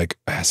I was like,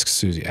 ask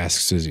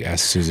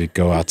Suzie,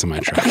 go out to my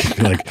truck. And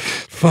be like,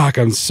 fuck,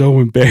 I'm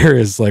so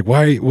embarrassed. Like,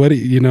 why, what,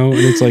 you know?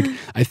 And it's like,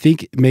 I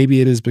think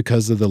maybe it is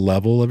because of the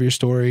level of your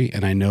story.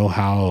 And I know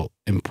how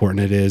important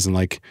it is. And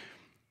like,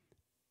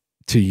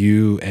 to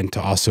you and to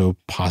also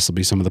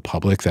possibly some of the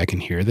public that can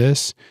hear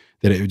this,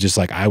 that it was just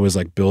like I was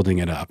like building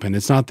it up. And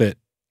it's not that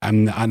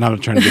I'm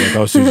not trying to be like,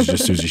 oh, Susie's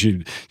just Suzie. She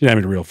didn't have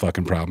any real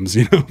fucking problems,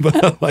 you know.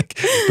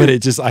 but it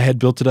just, I had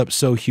built it up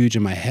so huge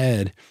in my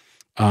head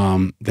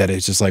that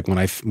it's just like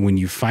when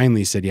you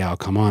finally said, yeah, I'll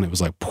come on, it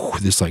was like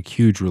this like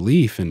huge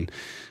relief. And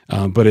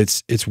but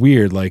it's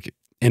weird, like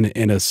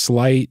in a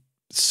slight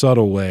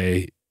subtle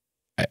way,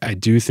 I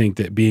do think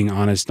that being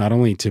honest, not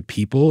only to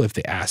people if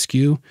they ask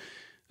you.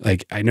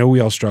 Like, I know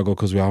we all struggle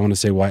because we all want to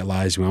say white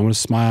lies. We all want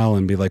to smile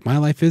and be like, my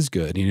life is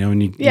good, you know, and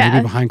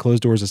maybe behind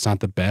closed doors, it's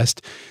not the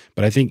best.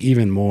 But I think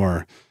even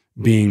more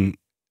being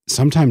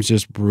sometimes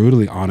just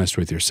brutally honest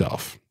with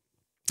yourself,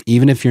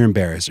 even if you're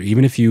embarrassed or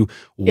even if you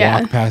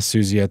walk past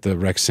Suzie at the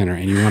rec center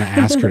and you want to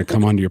ask her to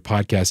come onto your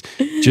podcast,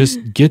 just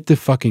get the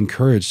fucking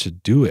courage to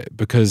do it,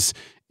 because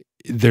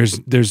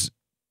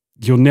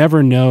you'll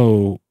never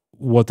know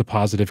what the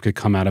positive could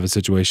come out of a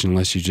situation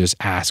unless you just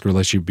ask or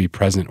unless you be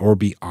present or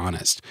be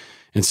honest.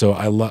 And so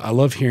I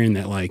love hearing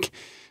that, like,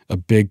 a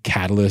big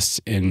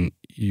catalyst in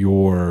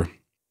your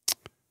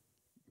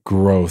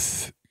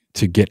growth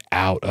to get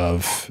out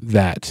of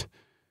that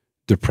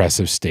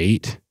depressive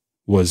state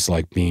was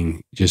like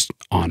being just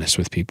honest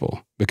with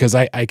people, because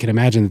I can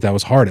imagine that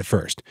was hard at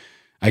first.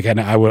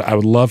 I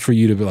would love for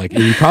you to be like,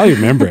 and you probably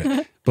remember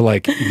it, but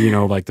like, you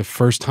know, like the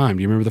first time,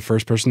 do you remember the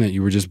first person that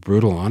you were just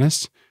brutal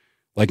honest?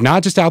 Like,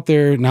 not just out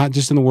there, not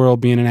just in the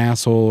world being an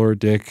asshole or a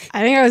dick.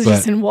 I think I was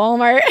just in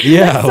Walmart.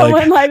 Yeah.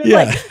 Someone like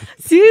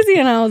Suzie,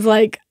 and I was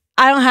like,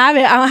 I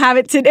don't have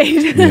it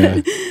today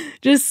to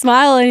just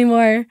smile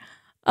anymore.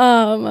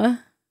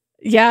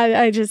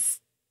 Yeah,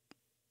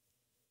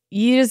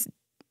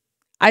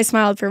 I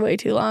smiled for way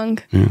too long.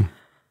 Yeah.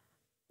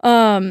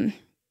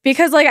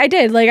 Because like I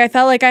did, like I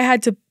felt like I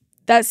had to,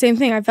 that same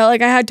thing. I felt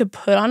like I had to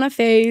put on a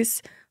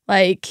face.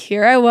 Like,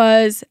 here I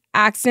was,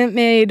 accident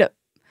made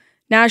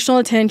national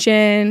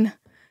attention.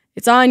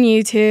 It's on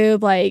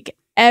YouTube. Like,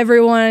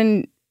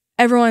 everyone's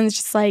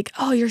just like,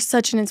 oh, you're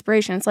such an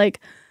inspiration. It's like,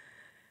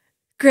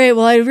 great.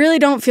 Well, I really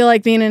don't feel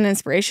like being an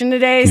inspiration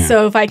today. Yeah.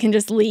 So if I can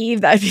just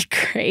leave, that'd be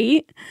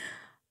great.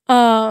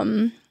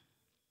 Yeah.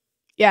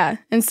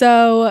 And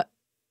so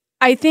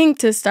I think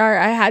to start,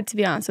 I had to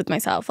be honest with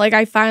myself. Like,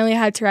 I finally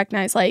had to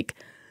recognize, like,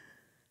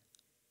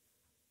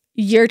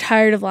 you're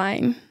tired of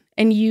lying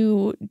and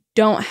you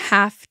don't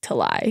have to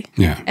lie.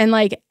 Yeah. And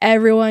like,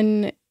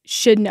 everyone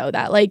should know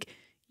that. Like,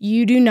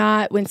 you do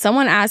not, when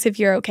someone asks if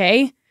you're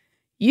okay,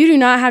 you do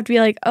not have to be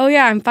like, oh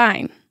yeah, I'm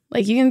fine.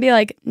 Like, you can be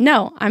like,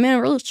 no, I'm in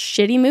a real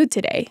shitty mood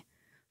today.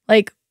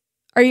 Like,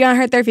 are you gonna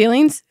hurt their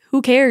feelings?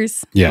 Who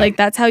cares? Yeah. Like,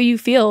 that's how you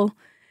feel.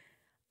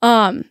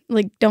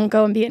 Like, don't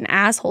go and be an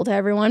asshole to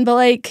everyone. But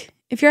like,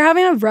 if you're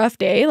having a rough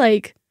day,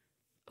 like,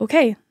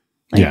 okay.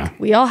 Like,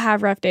 we all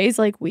have rough days.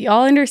 Like, we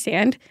all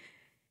understand.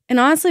 And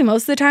honestly,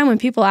 most of the time when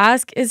people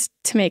ask is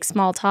to make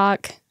small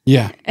talk.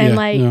 Yeah. And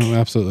no,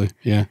 absolutely.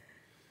 Yeah.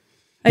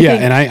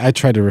 And I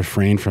try to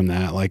refrain from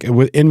that. Like,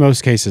 in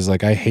most cases,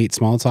 like, I hate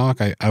small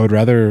talk. I would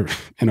rather,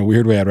 in a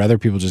weird way, I'd rather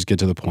people just get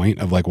to the point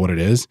of like what it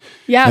is.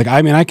 Yeah. Like,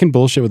 I mean, I can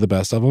bullshit with the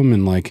best of them.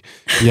 And like,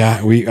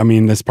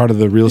 that's part of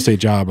the real estate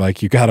job.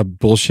 Like, you got to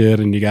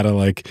bullshit and you got to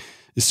like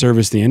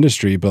service the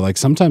industry. But like,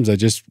 sometimes I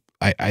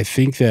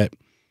think that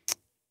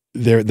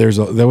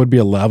there would be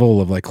a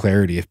level of like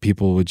clarity if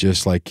people would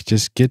just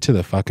get to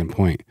the fucking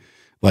point.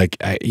 Like,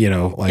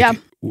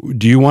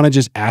 do you want to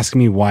just ask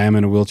me why I'm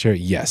in a wheelchair?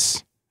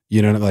 Yes.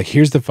 You know, like,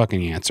 here's the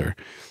fucking answer.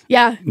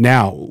 Yeah.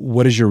 Now,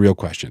 what is your real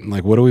question?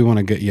 Like, what do we want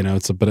to get, you know,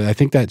 but I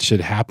think that should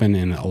happen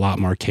in a lot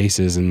more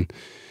cases. And,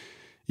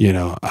 you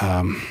know,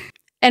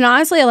 and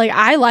honestly, like,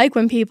 I like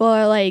when people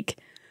are like,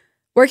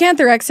 working at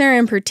the rec center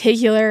in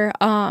particular,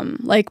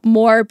 like,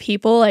 more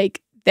people,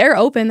 like, they're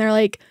open. They're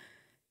like,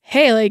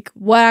 hey, like,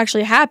 what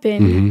actually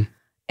happened? Mm-hmm.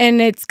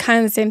 And it's kind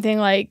of the same thing.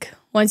 Like,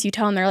 once you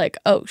tell them, they're like,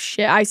 oh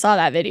shit, I saw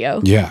that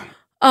video. Yeah.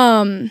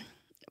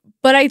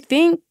 But I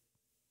think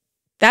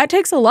that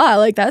takes a lot.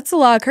 Like, that's a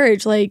lot of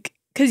courage. Like,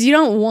 because you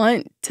don't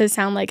want to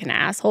sound like an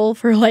asshole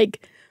for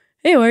like,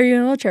 hey, why are you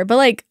in a wheelchair? But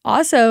like,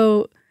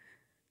 also,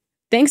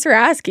 thanks for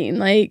asking.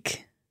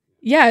 Like,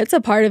 yeah, it's a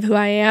part of who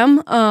I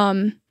am.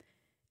 And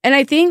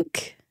I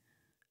think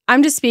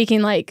I'm just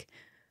speaking like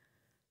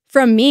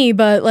from me,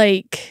 but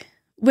like,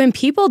 when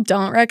people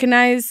don't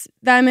recognize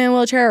that I'm in a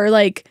wheelchair, or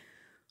like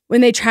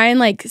when they try and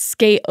like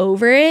skate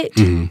over it,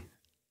 mm-hmm.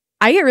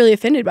 I get really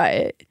offended by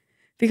it.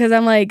 Because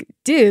I'm like,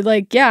 dude,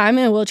 like, yeah, I'm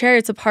in a wheelchair.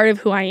 It's a part of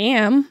who I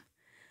am.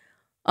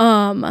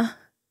 And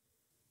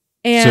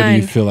so do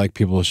you feel like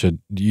people should,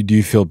 do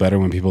you feel better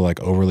when people like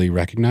overly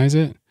recognize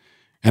it?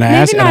 And I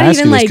ask you this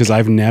because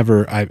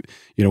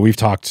we've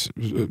talked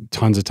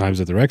tons of times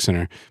at the rec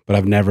center, but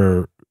I've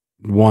never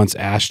once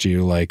asked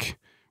you like,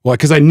 well,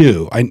 because I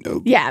knew,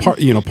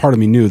 part of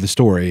me knew the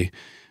story.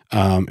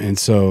 And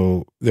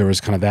so there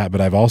was kind of that,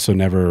 but I've also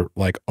never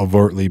like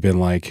overtly been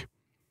like,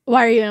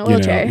 why are you in a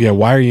wheelchair?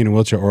 Why are you in a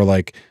wheelchair? Or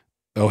like,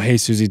 oh, hey,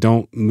 Suzie,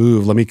 don't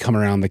move. Let me come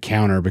around the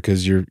counter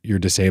because you're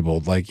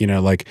disabled. Like, you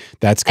know, like,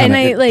 that's kind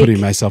of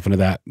putting myself into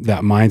that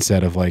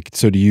mindset of like,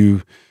 so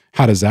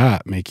how does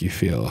that make you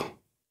feel?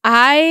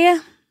 I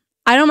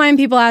don't mind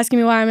people asking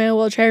me why I'm in a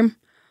wheelchair.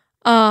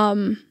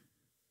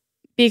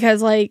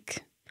 Because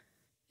like,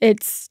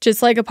 it's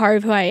just like a part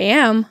of who I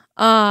am.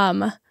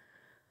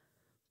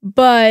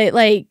 But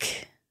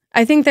like,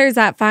 I think there's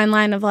that fine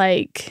line of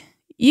like,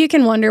 you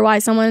can wonder why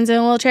someone's in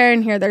a wheelchair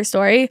and hear their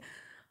story.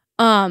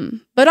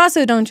 But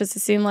also don't just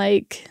assume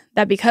like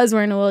that because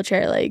we're in a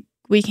wheelchair, like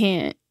we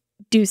can't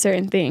do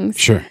certain things.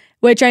 Sure.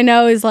 Which I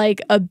know is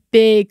like a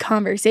big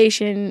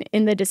conversation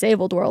in the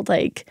disabled world.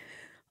 Like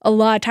a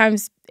lot of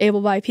times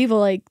able-bodied people,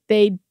 like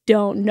they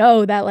don't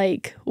know that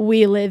like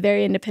we live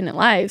very independent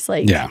lives.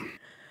 Like, yeah.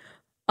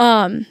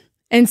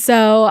 And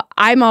so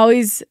I'm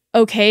always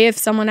okay if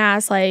someone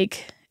asks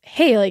like,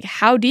 hey, like,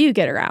 how do you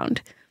get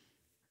around?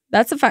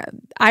 That's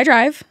I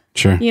drive.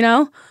 Sure. You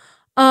know?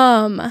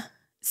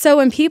 So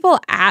when people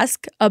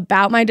ask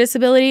about my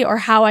disability or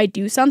how I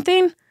do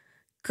something,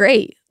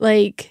 great.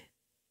 Like,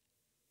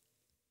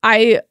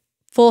 I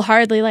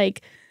full-heartedly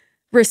like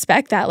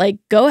respect that. Like,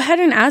 go ahead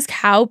and ask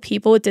how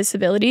people with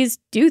disabilities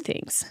do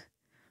things,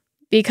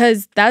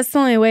 because that's the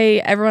only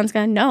way everyone's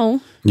gonna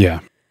know.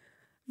 Yeah.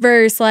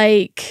 Versus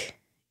like,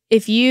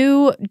 if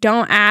you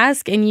don't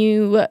ask and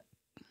you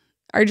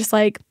are just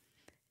like,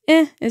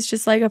 it's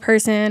just like a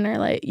person, or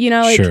like, you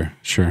know, like,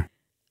 Sure.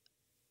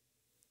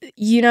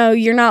 you know,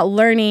 you're not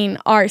learning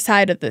our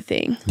side of the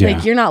thing. Yeah.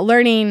 Like, you're not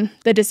learning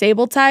the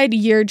disabled side.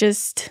 You're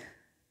just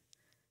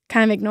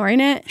kind of ignoring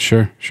it.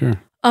 Sure.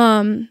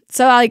 So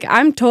like,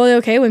 I'm totally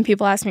okay when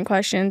people ask me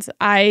questions.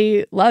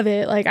 I love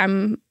it. Like,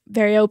 I'm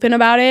very open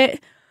about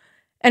it.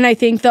 And I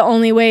think the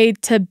only way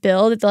to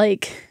build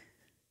like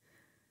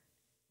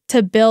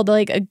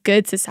a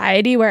good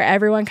society where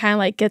everyone kind of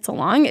like gets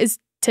along is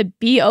to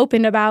be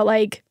open about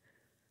like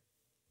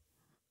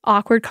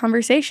awkward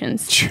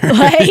conversations. Sure.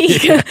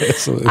 Like, Yeah,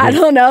 absolutely. I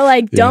don't know,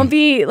 like, don't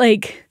be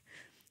like,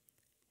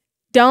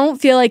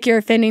 don't feel like you're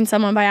offending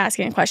someone by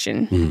asking a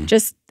question.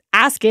 Just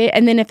ask it.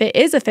 And then if it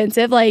is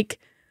offensive, like,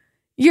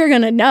 you're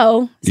going to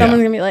know.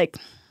 Someone's going to be like,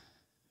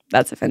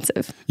 that's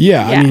offensive.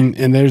 Yeah. I mean,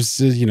 and there's,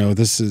 you know,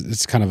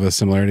 it's kind of a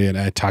similarity. And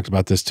I talked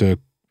about this to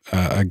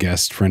a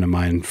guest friend of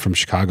mine from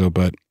Chicago,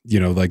 but, you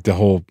know, like the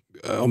whole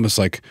almost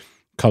like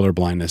color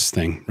blindness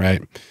thing,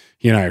 right?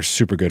 He and I are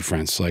super good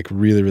friends, like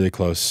really, really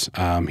close.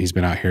 He's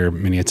been out here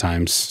many a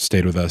times,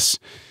 stayed with us.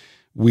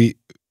 We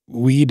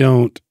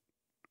don't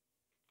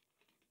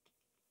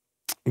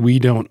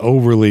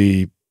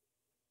overly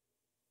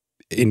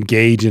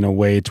engage in a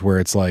way to where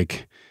it's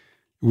like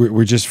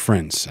we're just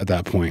friends at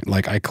that point.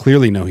 Like, I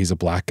clearly know he's a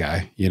black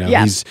guy. You know,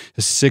 he's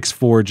a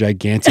 6'4"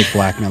 gigantic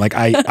black man. Like,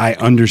 I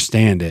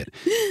understand it.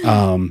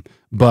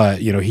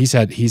 But you know, he's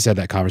had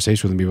that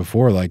conversation with me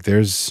before. Like,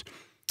 there's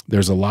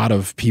a lot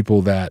of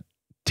people that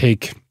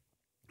take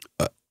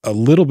a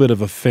little bit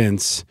of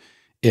offense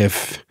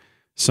if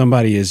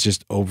somebody is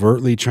just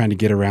overtly trying to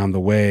get around the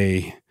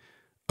way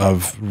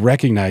of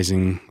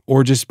recognizing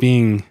or just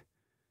being,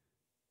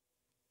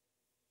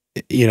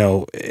 you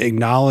know,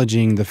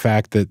 acknowledging the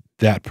fact that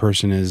that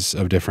person is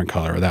of different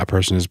color or that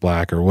person is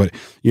black or what,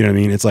 you know what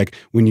I mean? It's like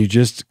when you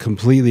just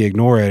completely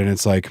ignore it and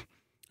it's like,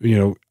 you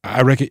know,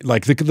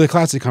 like the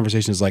classic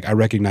conversation is like, I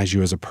recognize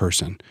you as a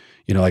person,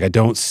 you know, like I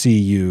don't see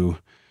you,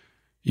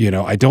 you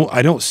know, I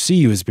don't see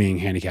you as being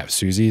handicapped,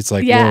 Suzie. It's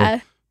like,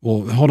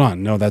 well, hold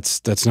on. No,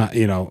 that's not,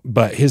 you know,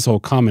 but his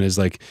whole comment is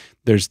like,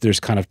 there's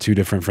kind of two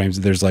different frames.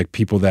 There's like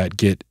people that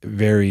get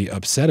very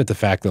upset at the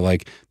fact that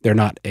like, they're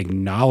not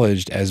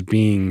acknowledged as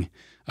being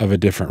of a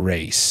different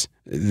race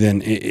than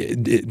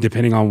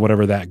depending on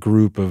whatever that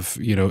group of,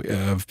 you know,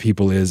 of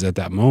people is at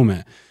that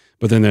moment.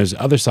 But then there's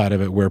the other side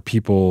of it where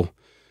people,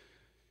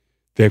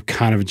 they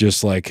kind of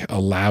just like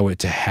allow it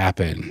to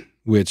happen,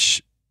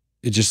 which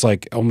it just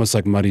like almost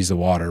like muddies the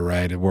water,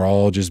 right? We're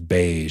all just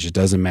beige. It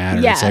doesn't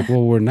matter. Yeah. It's like,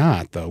 well, we're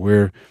not though.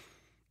 We're,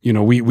 you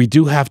know, we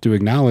do have to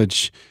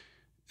acknowledge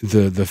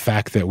the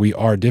fact that we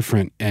are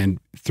different, and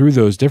through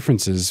those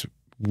differences,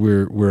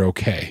 we're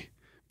okay.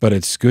 But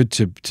it's good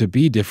to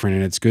be different,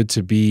 and it's good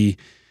to be,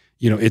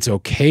 you know, it's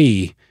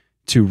okay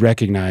to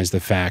recognize the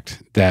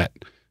fact that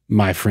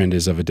my friend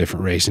is of a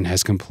different race and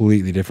has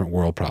completely different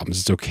world problems.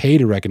 It's okay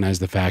to recognize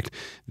the fact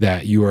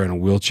that you are in a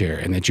wheelchair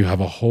and that you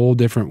have a whole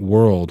different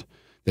world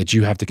that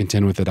you have to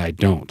contend with that I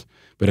don't.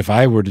 But if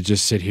I were to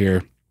just sit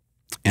here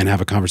and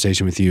have a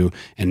conversation with you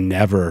and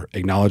never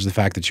acknowledge the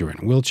fact that you're in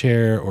a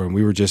wheelchair, or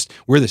we're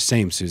the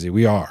same, Suzie.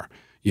 We are,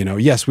 you know,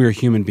 yes, we are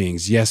human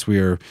beings. Yes, we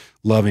are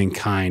loving,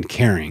 kind,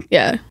 caring.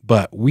 Yeah.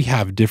 But we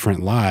have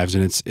different lives,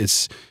 and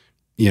it's,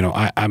 you know,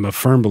 I'm a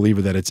firm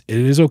believer that it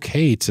is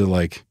okay to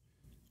like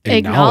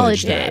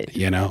acknowledge that,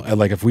 you know,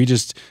 like if we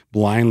just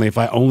blindly, if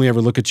I only ever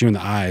look at you in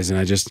the eyes and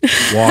I just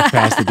walk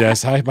past the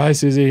desk, hi, bye,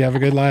 Suzie, have a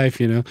good life,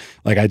 you know,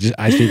 like I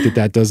think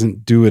that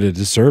doesn't do it a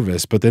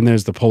disservice. But then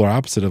there's the polar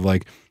opposite of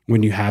like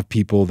when you have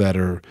people that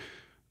are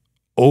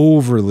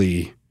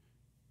overly,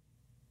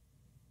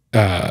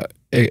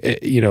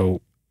 you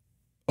know,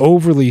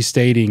 overly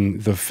stating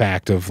the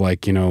fact of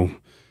like, you know,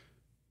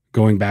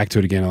 going back to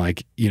it again,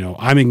 like, you know,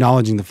 I'm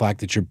acknowledging the fact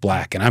that you're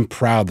black and I'm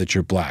proud that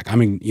you're black. I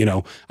mean, you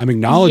know, I'm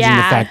acknowledging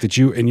the fact that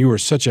you are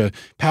such a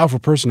powerful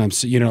person.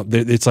 You know,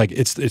 it's like,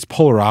 it's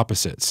polar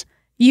opposites.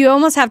 You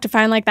almost have to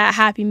find like that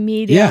happy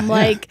medium.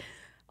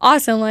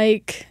 Awesome.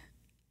 Like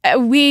I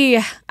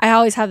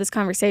always have this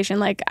conversation,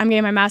 like I'm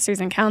getting my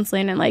master's in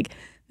counseling, and like,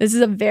 this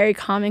is a very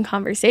common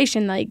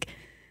conversation, like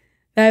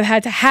that I've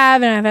had to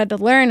have and I've had to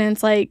learn. And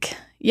it's like,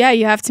 yeah,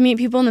 you have to meet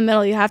people in the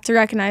middle. You have to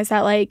recognize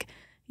that like,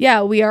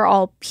 yeah, we are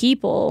all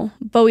people,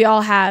 but we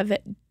all have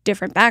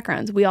different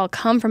backgrounds. We all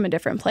come from a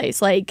different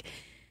place. Like,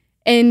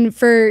 and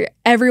for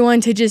everyone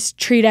to just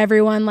treat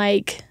everyone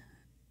like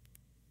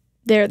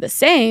they're the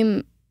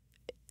same,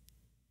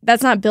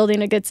 that's not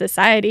building a good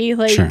society,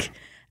 like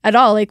at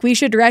all. Like, we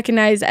should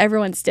recognize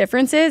everyone's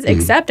differences,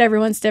 accept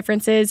everyone's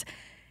differences,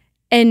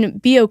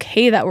 and be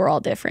okay that we're all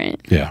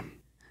different. Yeah.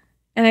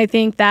 And I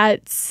think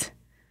that's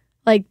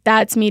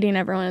meeting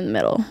everyone in the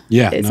middle.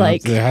 Yeah. It's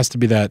like, there has to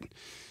be that.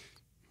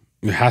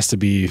 It has to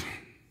be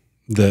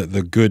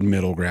the good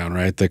middle ground,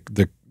 right?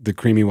 the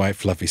creamy white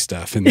fluffy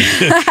stuff and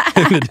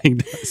the ding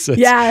dong. So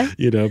Yeah.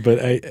 you know, but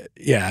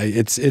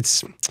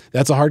it's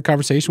that's a hard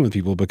conversation with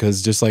people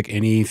because just like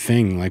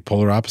anything, like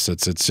polar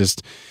opposites, it's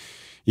just,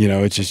 you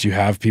know, it's just you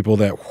have people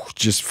that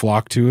just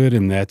flock to it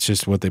and that's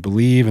just what they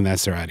believe and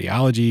that's their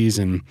ideologies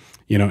and,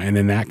 you know, and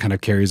then that kind of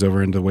carries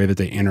over into the way that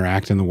they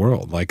interact in the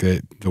world, like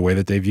the way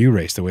that they view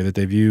race, the way that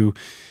they view,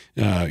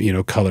 you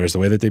know, colors, the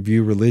way that they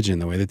view religion,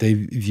 the way that they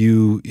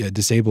view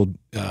disabled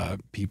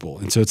people.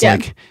 And so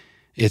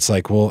it's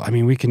like, well, I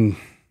mean, we can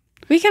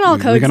all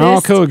coexist. We can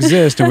all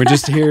coexist and we're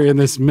just here in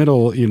this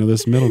middle, you know,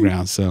 this middle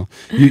ground. So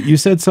you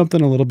said something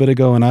a little bit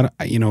ago and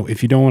you know,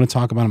 if you don't want to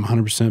talk about them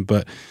 100%,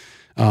 but,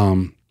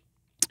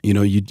 you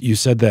know, you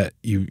said that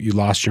you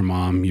lost your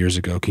mom years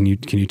ago. Can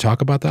you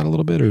talk about that a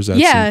little bit, or is that?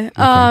 Yeah.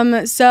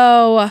 Okay.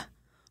 So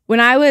when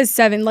I was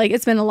 7, like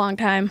it's been a long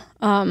time.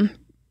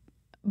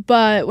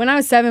 But when I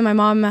was 7, my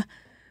mom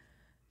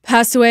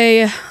passed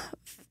away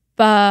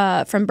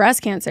from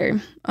breast cancer.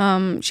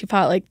 She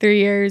fought like 3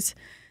 years,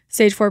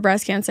 stage 4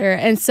 breast cancer,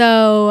 and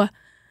so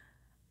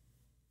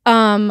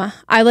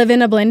I live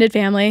in a blended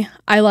family.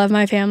 I love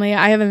my family.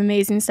 I have an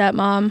amazing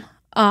stepmom.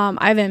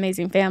 I have an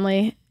amazing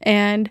family,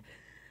 and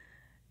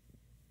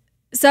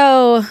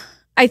so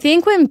I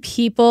think when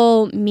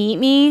people meet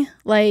me,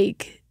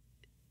 like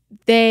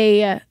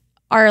they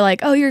are like,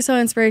 "Oh, you're so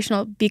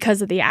inspirational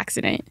because of the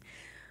accident."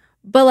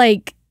 But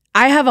like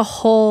I have a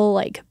whole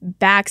like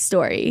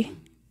backstory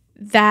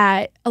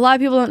that a lot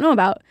of people don't know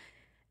about.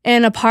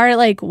 And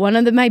like one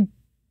of my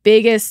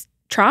biggest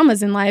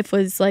traumas in life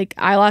was like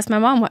I lost my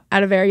mom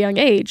at a very young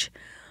age.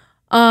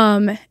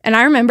 And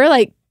I remember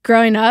like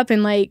growing up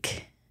and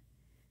like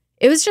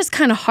it was just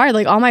kind of hard.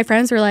 Like all my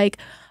friends were like,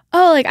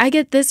 "Oh, like I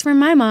get this from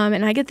my mom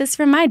and I get this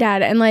from my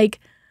dad." And like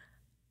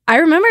I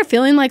remember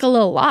feeling like a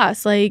little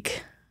lost,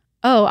 like,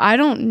 "Oh, I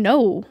don't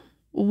know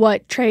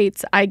what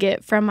traits I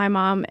get from my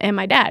mom and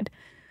my dad."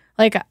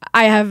 Like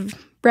I have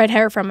red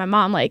hair from my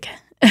mom, like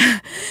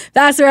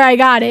that's where I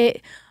got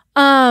it.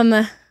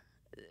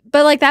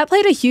 But like that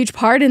played a huge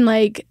part in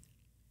like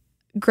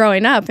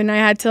growing up, and I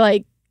had to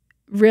like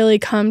really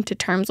come to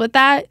terms with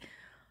that.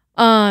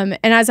 And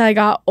as I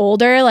got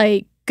older,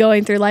 like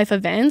going through life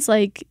events,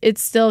 like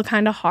it's still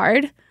kind of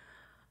hard.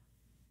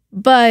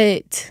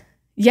 But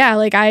yeah,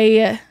 like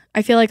I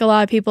feel like a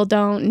lot of people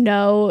don't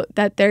know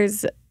that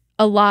there's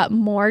a lot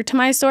more to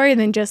my story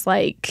than just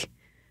like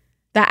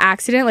the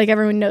accident. Like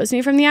everyone knows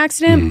me from the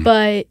accident,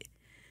 but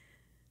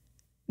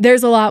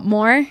there's a lot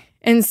more.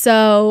 And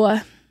so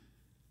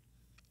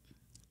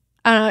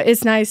I don't know,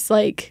 it's nice,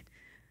 like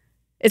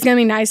it's gonna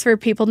be nice for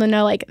people to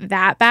know like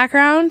that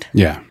background.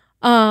 Yeah.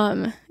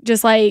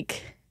 Just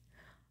like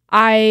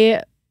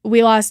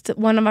we lost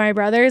one of my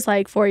brothers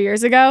like 4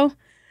 years ago.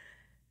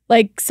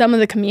 Like some of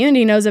the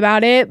community knows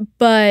about it,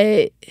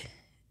 but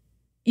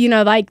you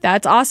know, like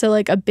that's also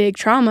like a big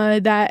trauma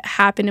that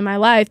happened in my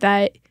life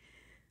that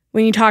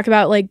when you talk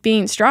about like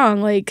being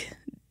strong, like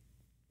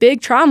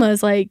big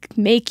traumas like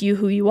make you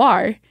who you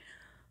are.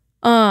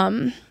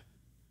 And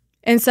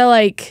so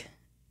like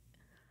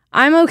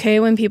I'm okay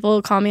when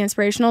people call me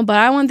inspirational, but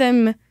I want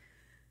them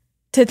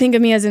to think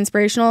of me as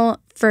inspirational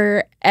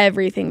for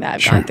everything that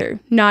I've gone through,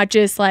 not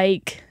just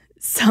like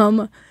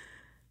some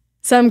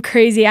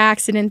crazy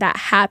accident that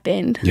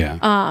happened. Yeah.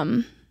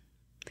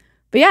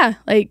 But yeah,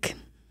 like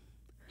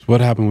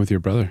what happened with your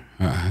brother?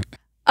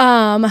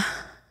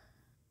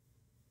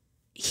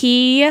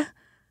 He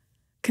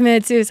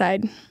committed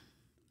suicide.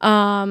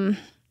 And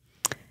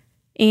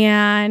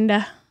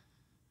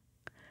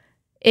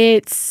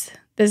this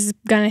is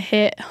gonna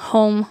hit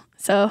home,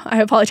 so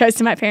I apologize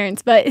to my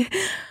parents, but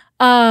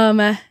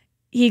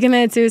he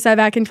committed suicide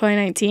back in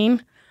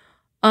 2019.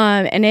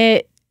 And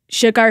it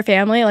shook our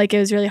family. Like it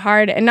was really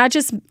hard, and not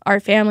just our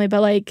family,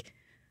 but like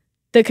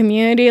the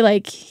community.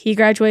 Like he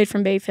graduated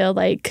from Bayfield,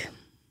 like,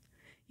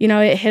 you know,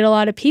 it hit a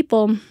lot of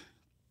people.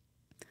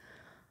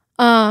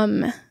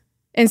 And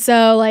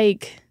so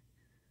like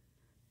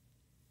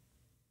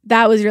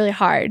that was really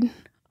hard.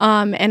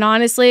 And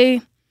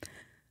honestly,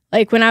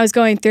 like when I was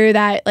going through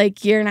that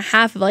like year and a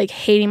half of like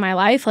hating my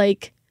life,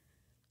 like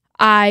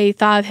I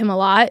thought of him a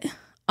lot.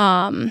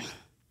 And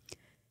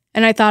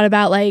I thought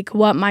about like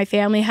what my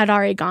family had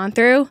already gone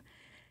through.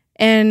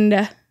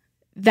 And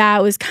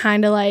that was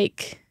kind of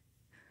like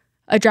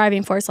a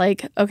driving force.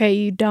 Like, okay,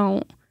 you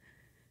don't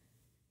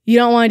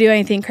want to do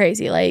anything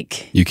crazy.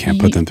 Like you can't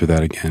put them through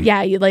that again. Yeah.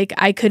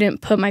 I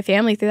couldn't put my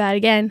family through that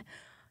again.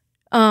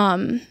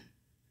 And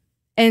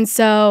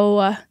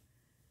so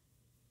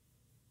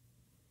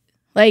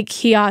like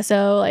he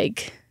also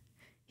like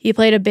he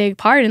played a big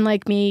part in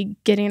like me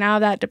getting out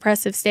of that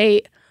depressive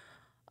state.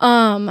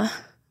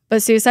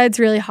 But suicide's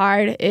really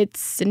hard.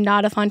 It's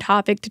not a fun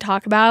topic to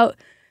talk about.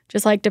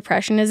 Just like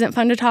depression isn't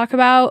fun to talk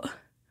about.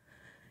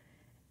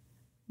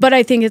 But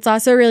I think it's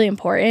also really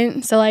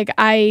important. So like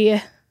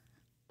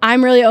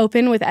I'm really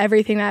open with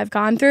everything that I've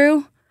gone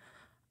through.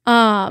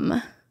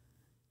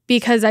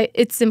 Because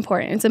it's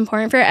important. It's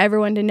important for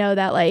everyone to know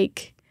that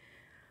like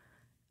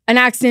an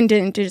accident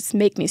didn't just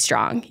make me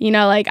strong. You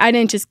know, like I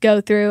didn't just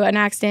go through an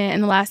accident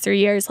in the last 3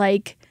 years.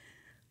 Like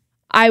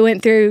I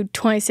went through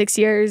 26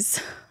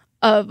 years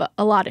of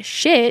a lot of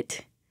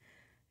shit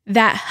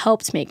that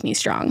helped make me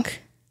strong.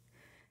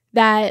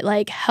 That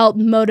like helped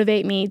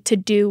motivate me to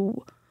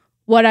do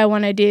what I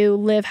want to do,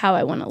 live how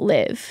I want to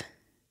live.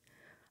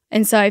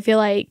 And so I feel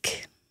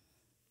like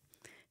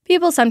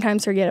people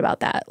sometimes forget about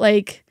that.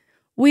 Like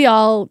we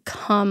all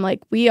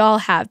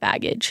have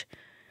baggage,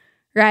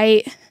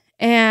 right?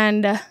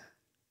 And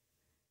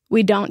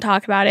we don't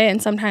talk about it.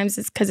 And sometimes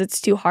it's because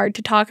it's too hard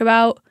to talk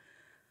about.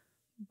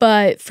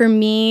 But for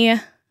me,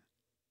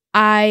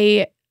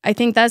 I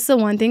think that's the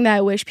one thing that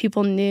I wish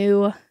people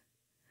knew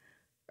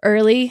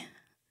early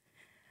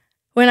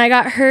when I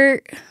got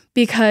hurt,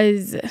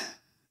 because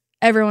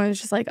everyone was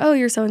just like, oh,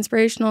 you're so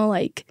inspirational.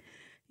 Like,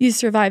 you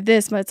survived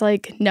this. But it's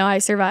like, no, I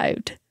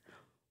survived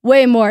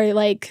way more.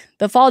 Like,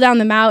 the fall down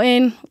the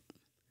mountain,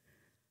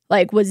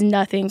 like, was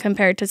nothing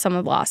compared to some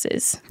of the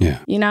losses. Yeah.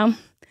 You know?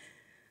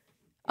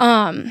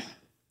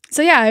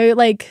 So, yeah,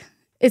 like,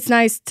 it's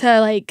nice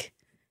to, like,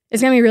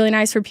 it's going to be really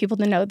nice for people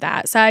to know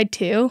that side,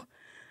 too.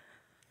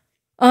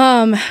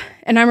 And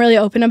I'm really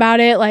open about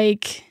it.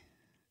 Like,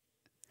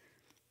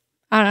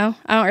 I don't know.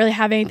 I don't really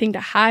have anything to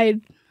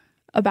hide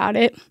about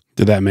it.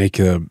 Did that make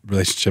the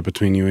relationship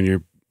between you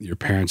and your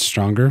parents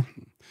stronger?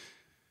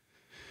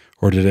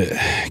 Or did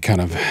it kind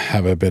of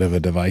have a bit of a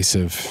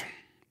divisive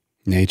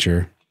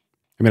nature?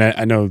 I mean,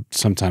 I know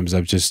sometimes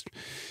I've just,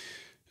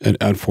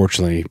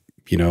 unfortunately,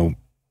 you know,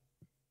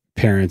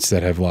 parents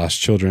that have lost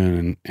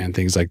children and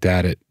things like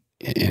that,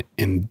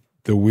 in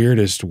the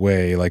weirdest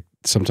way, like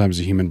sometimes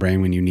the human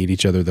brain, when you need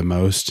each other the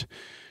most,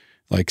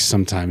 like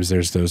sometimes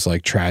there's those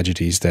like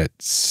tragedies that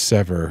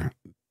sever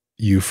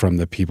you from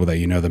the people that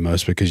you know the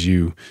most, because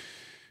you're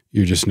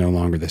just no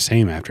longer the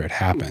same after it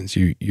happens.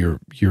 You're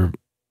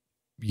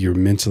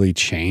mentally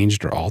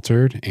changed or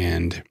altered.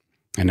 And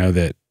I know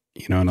that,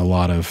 you know, in a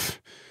lot of,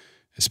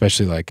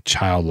 especially like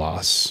child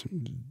loss,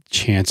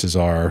 chances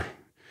are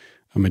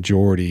a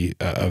majority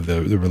of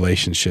the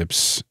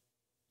relationships,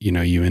 you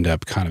know, you end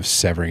up kind of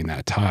severing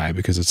that tie,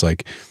 because it's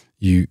like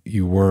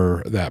you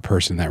were that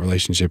person, that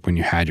relationship when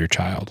you had your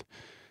child.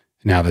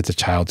 Now that the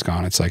child's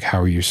gone, it's like,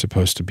 how are you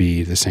supposed to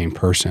be the same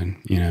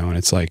person, you know? And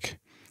it's like,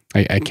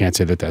 I can't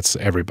say that that's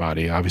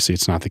everybody. Obviously,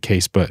 it's not the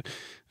case, but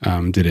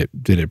did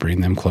it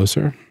bring them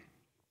closer?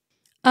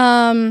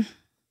 I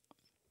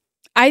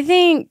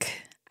think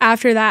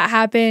after that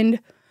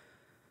happened,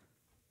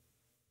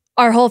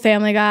 our whole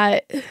family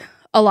got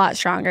a lot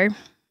stronger.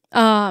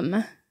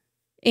 And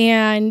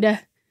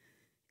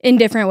in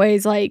different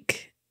ways,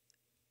 like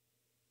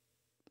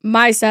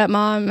my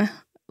stepmom,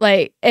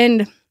 like,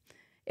 and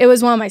it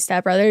was one of my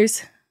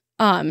stepbrothers.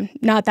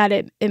 Not that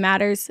it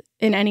matters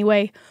in any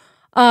way.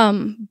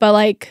 But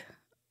like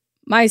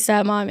my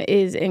stepmom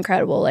is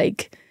incredible.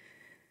 Like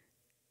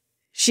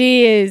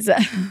she is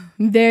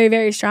very,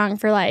 very strong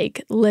for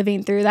like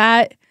living through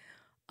that.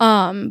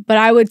 But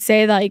I would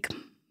say like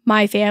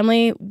my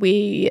family,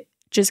 we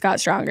just got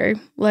stronger.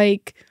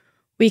 Like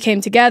we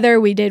came together,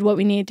 we did what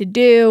we needed to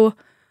do.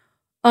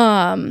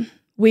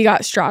 We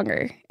got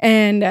stronger.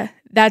 And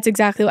that's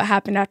exactly what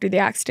happened after the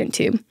accident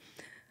too.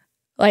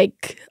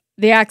 Like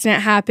the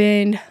accident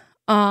happened,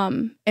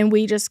 and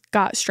we just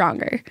got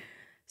stronger.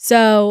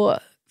 So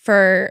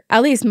for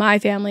at least my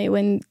family,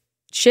 when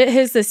shit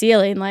hits the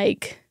ceiling,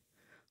 like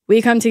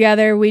we come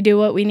together, we do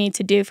what we need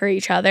to do for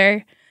each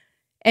other,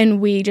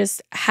 and we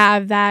just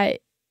have that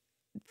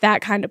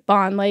kind of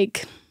bond.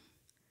 Like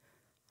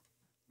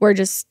we're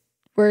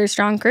a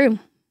strong crew,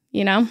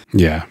 you know?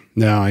 Yeah.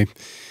 No,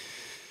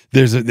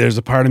 there's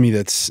a part of me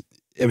that's,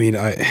 I mean,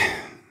 I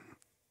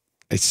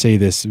say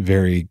this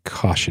very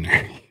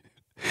cautionary.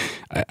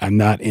 I'm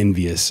not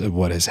envious of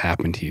what has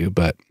happened to you,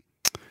 but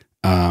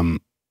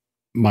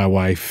my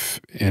wife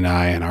and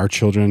I and our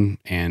children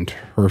and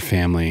her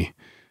family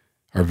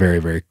are very,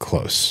 very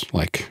close,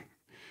 like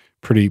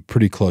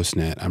pretty close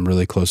knit. I'm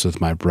really close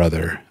with my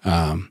brother,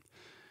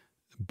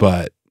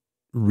 but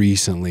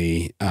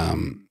recently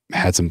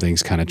had some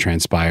things kind of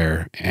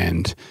transpire,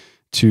 and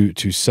to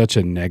such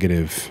a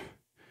negative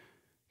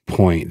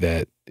point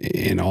that,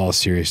 in all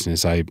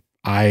seriousness, I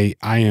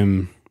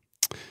am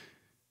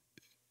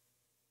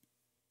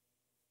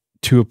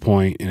to a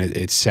point, and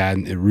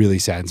it really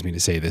saddens me to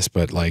say this,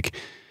 but like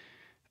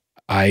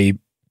I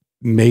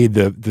made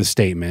the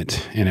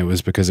statement, and it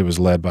was because it was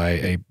led by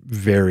a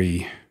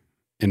very,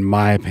 in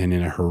my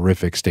opinion, a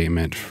horrific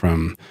statement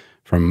from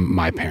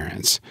my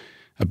parents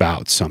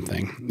about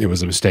something. It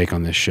was a mistake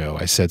on this show.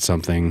 I said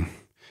something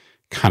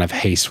kind of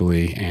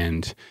hastily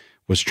and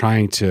was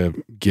trying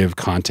to give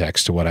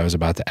context to what I was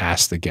about to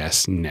ask the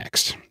guests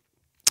next.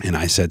 And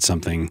I said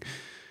something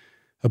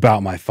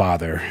about my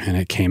father, and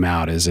it came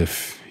out as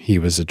if he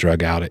was a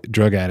drug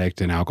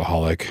addict and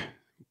alcoholic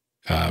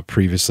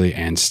previously,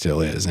 and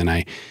still is.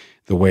 And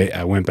the way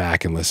I went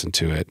back and listened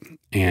to it,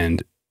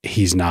 and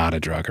he's not a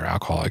drug or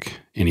alcoholic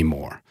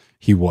anymore.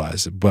 He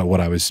was. But what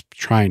I was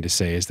trying to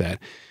say is that,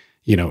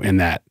 you know, in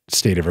that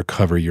state of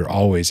recovery, you're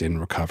always in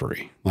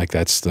recovery. Like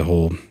that's the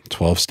whole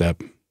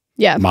 12-step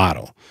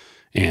model.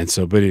 And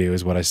so, but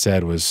anyways, what I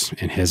said was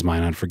in his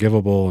mind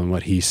unforgivable, and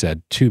what he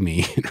said to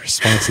me in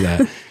response to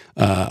that,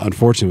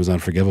 unfortunately, was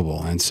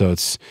unforgivable. And so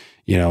it's,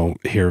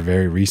 here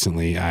very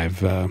recently,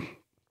 I've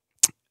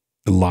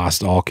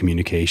lost all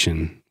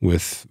communication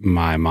with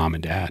my mom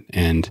and dad,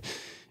 and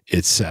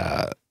it's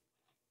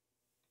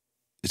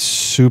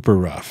super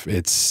rough.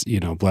 It's,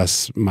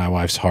 bless my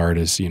wife's heart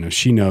is,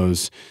 she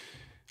knows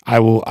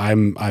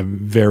I'm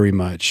very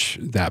much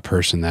that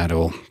person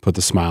that'll put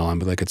the smile on,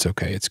 but like, it's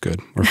okay. It's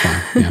good. We're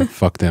fine. Yeah.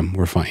 Fuck them.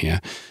 We're fine. Yeah.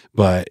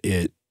 But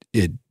it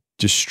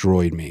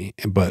destroyed me.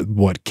 But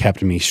what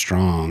kept me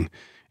strong,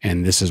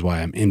 and this is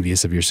why I'm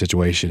envious of your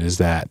situation, is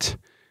that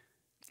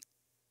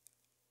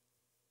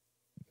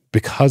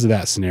because of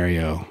that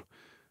scenario,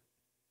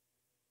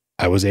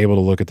 I was able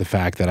to look at the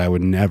fact that I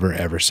would never,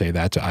 ever say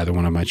that to either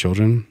one of my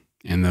children.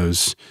 And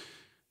those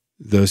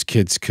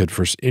kids could,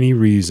 for any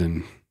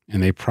reason,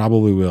 and they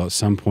probably will at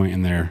some point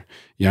in their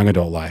young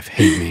adult life,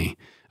 hate me.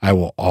 I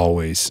will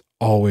always,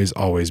 always,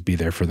 always be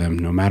there for them,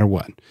 no matter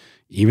what.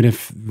 Even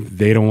if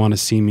they don't want to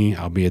see me,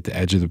 I'll be at the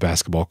edge of the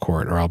basketball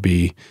court, or I'll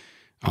be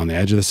on the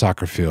edge of the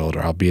soccer field,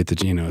 or I'll be at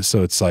the,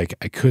 so it's like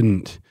I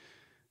couldn't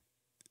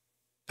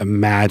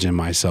imagine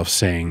myself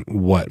saying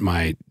what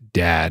my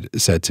dad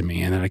said to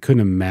me. And then I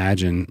couldn't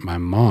imagine my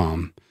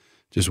mom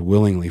just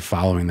willingly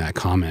following that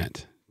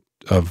comment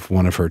of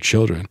one of her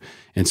children.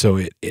 And so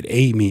it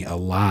ate me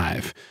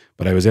alive,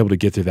 but I was able to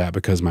get through that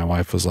because my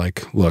wife was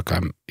like, look,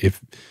 I'm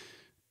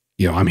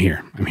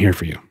here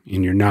for you.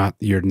 And you're not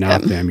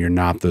them. You're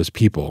not those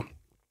people.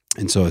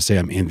 And so I say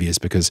I'm envious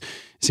because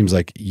it seems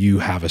like you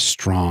have a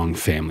strong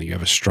family. You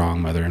have a strong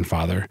mother and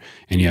father,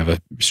 and you have a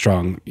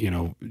strong,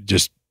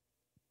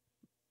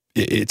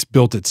 it's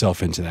built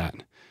itself into that.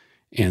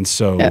 And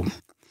so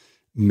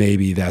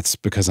maybe that's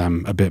because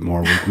I'm a bit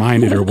more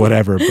weak-minded or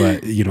whatever,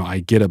 but I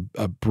get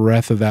a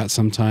breath of that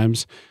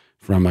sometimes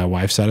from my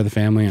wife's side of the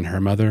family and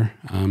her mother.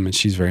 And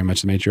she's very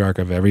much the matriarch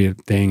of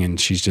everything. And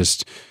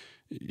she's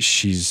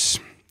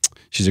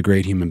a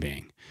great human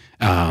being.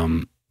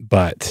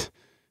 But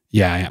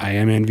yeah, I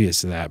am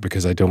envious of that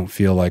because I don't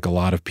feel like a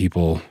lot of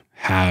people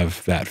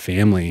have that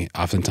family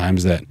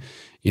oftentimes that,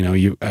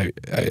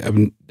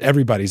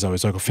 everybody's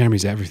always like, oh,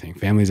 family's everything.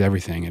 Family's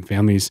everything. And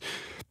family's,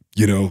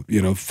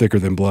 thicker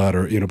than blood,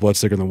 or, blood's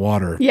thicker than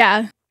water.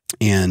 Yeah.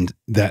 And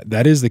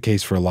that is the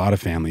case for a lot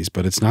of families,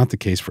 but it's not the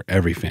case for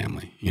every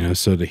family,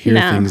 so to hear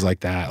things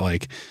like that,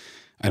 like,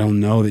 I don't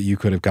know that you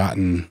could have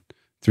gotten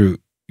through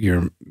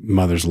your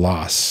mother's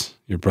loss,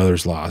 your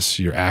brother's loss,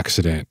 your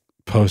accident,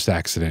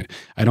 post-accident.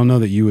 I don't know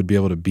that you would be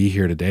able to be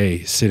here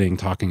today sitting,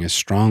 talking as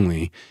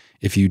strongly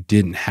if you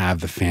didn't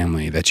have the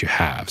family that you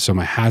have. So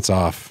my hat's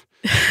off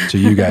to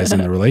you guys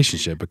in the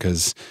relationship,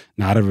 because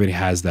not everybody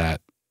has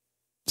that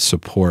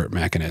support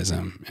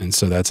mechanism. And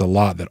so that's a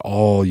lot that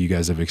all you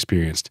guys have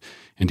experienced.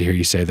 And to hear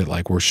you say that,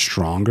 like, we're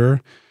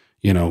stronger,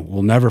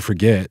 we'll never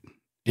forget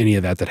any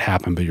of that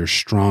happened, but you're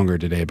stronger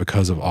today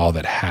because of all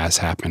that has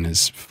happened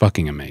is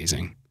fucking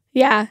amazing.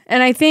 Yeah.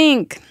 And I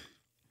think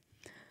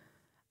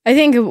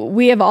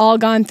we have all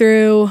gone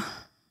through,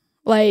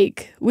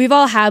 like, we've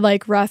all had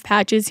like rough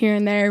patches here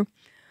and there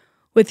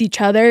with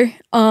each other.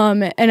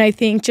 And I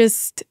think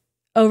just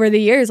over the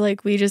years,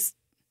 like, we just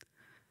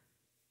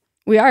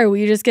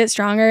get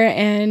stronger.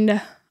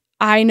 And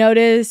I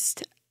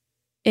noticed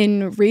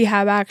in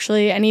rehab,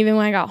 actually, and even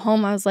when I got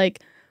home, I was like,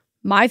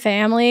 my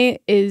family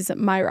is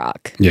my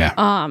rock.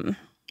 Yeah.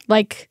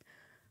 Like,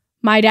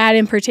 my dad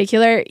in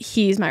particular,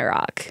 he's my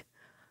rock.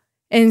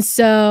 And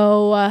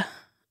so,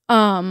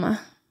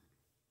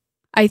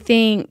 I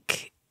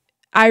think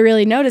I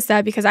really noticed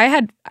that because I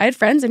had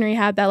friends in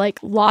rehab that, like,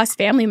 lost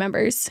family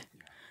members,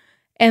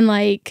 and,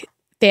 like,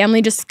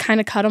 family just kind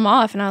of cut them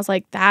off. And I was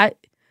like, that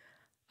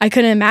I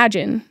couldn't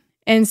imagine.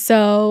 And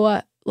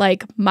so,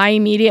 like, my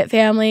immediate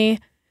family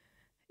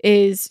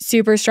is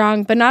super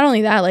strong. But not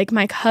only that, like,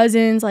 my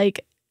cousins,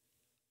 like,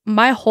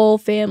 my whole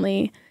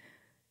family,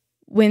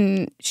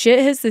 when shit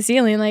hits the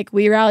ceiling, like,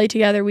 we rally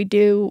together. We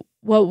do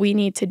what we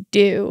need to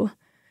do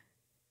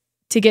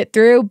to get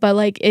through. But,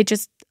 like, it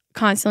just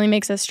constantly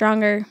makes us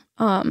stronger.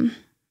 But,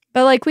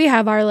 like, we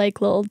have our,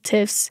 like, little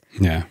tiffs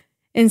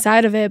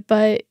inside of it.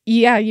 But,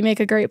 yeah, you make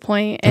a great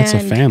point. That's a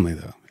family,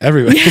 though.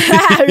 Everyone.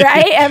 Yeah,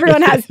 right?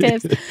 Everyone has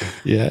tips.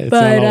 Yeah, it's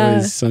not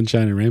always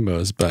sunshine and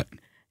rainbows, but.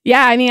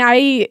 Yeah, I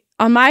mean,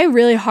 on my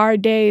really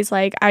hard days,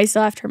 like, I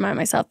still have to remind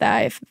myself that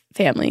I have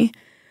family.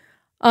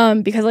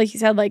 Because, like you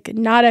said, like,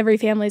 not every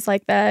family's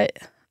like that.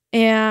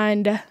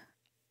 And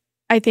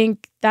I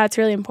think that's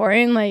really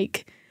important.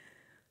 Like,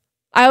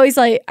 I always,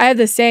 like, I have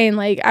the saying,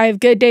 like, I have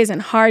good days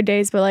and hard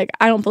days, but, like,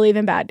 I don't believe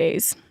in bad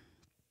days.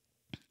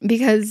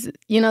 Because,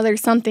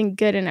 there's something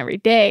good in every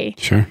day.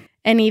 Sure.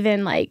 And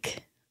even,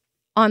 like,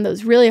 on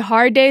those really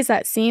hard days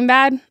that seem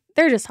bad,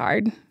 they're just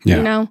hard,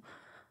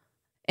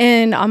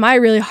 And on my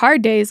really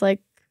hard days, like,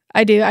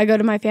 I go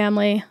to my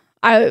family.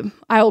 I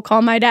will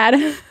call my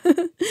dad.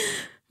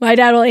 My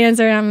dad will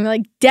answer, and I'm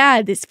like,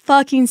 Dad, this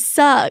fucking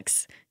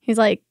sucks. He's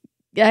like,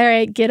 all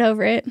right, get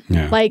over it.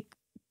 Yeah. Like,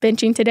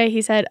 benching today,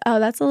 he said, oh,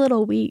 that's a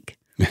little weak.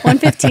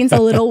 115's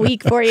a little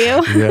weak for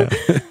you. Yeah.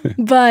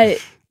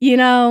 But, you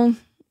know,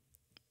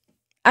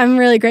 I'm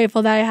really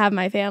grateful that I have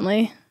my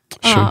family.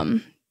 Sure.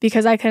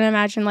 Because I couldn't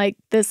imagine like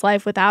this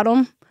life without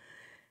them.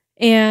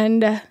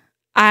 And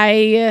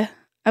I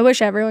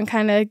wish everyone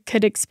kind of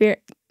could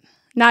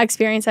not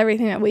experience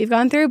everything that we've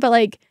gone through, but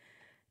like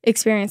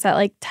experience that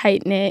like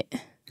tight knit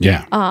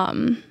Yeah.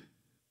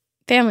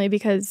 family,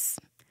 because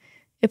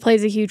it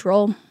plays a huge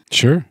role.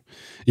 Sure.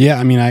 Yeah.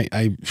 I mean,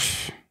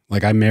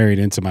 I married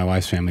into my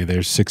wife's family.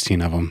 There's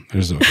 16 of them.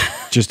 There's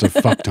just a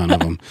fuck ton of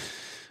them.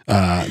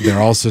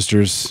 They're all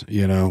sisters.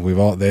 You know, we've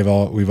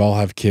all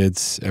have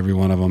kids, every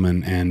one of them.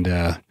 And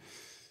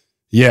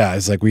yeah,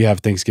 it's like we have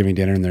Thanksgiving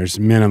dinner and there's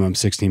minimum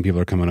 16 people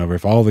are coming over.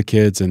 If all the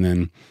kids, and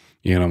then,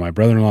 you know, my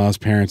brother-in-law's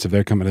parents, if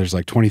they're coming, there's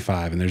like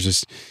 25, and there's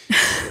just,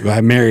 I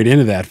married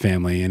into that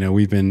family. You know,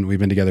 we've been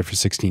together for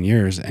 16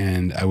 years,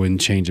 and I wouldn't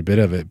change a bit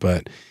of it.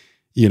 But,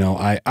 you know,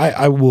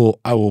 I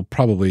will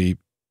probably,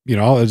 you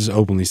know, I'll just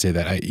openly say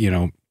that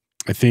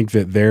I think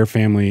that their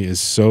family is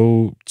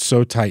so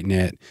tight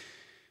knit.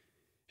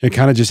 It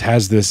kind of just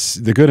has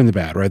the good and the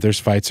bad, right? There's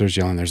fights, there's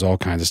yelling, there's all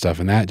kinds of stuff,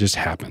 and that just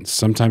happens.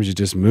 Sometimes you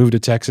just move to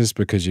Texas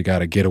because you got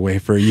to get away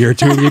for a year or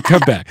two and you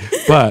come back.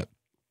 But,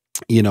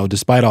 you know,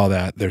 despite all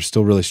that, they're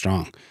still really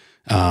strong.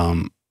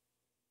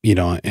 You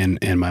know,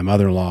 and my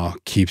mother-in-law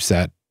keeps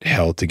that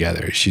held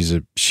together. She's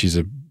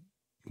a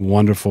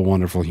wonderful,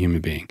 wonderful human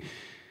being.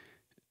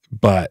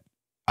 But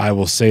I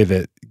will say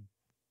that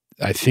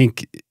I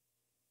think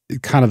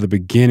kind of the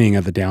beginning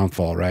of the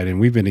downfall, right? And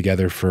we've been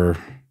together for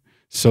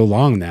so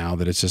long now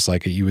that it's just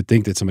like you would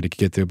think that somebody could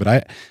get through.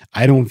 But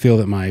I don't feel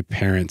that my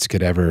parents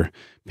could ever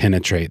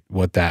penetrate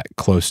what that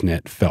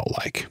close-knit felt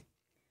like,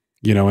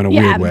 you know, in a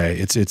weird way.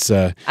 It's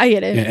I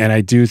get it. And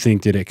I do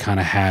think that it kind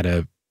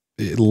of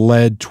it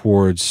led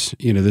towards,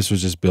 you know, this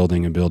was just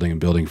building and building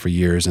and building for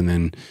years. And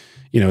then,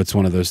 you know, it's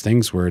one of those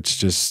things where it's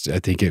just, I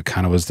think it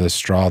kind of was the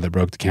straw that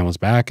broke the camel's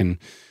back. And,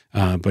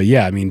 but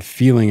yeah, I mean,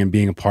 feeling and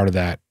being a part of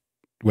that,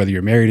 whether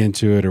you're married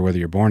into it or whether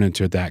you're born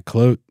into it, that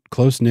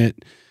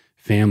close-knit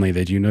family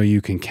that you know you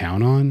can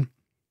count on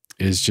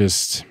is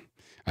just,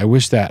 I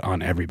wish that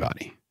on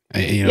everybody,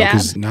 you know,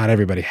 because not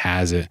everybody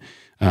has it.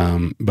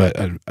 But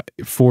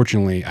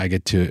fortunately I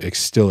get to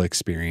still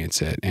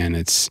experience it, and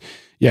it's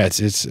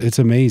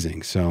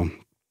amazing. So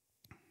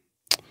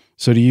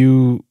do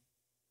you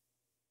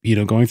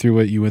know, going through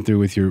what you went through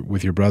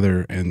with your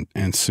brother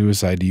and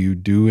suicide, do you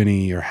do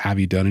any, or have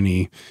you done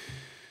any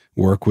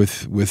work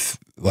with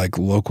like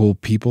local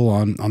people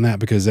on that?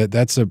 Because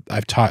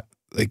I've taught,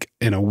 like,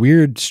 in a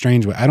weird,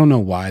 strange way. I don't know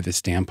why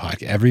this damn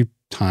podcast, every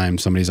time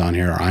somebody's on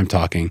here or I'm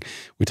talking,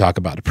 we talk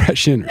about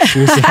depression or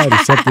suicide or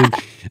something.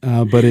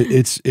 But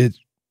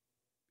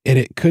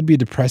it could be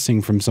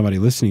depressing from somebody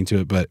listening to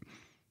it, but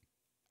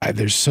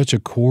there's such a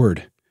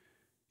chord,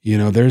 you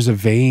know, there's a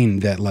vein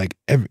that like,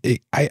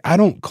 I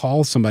don't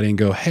call somebody and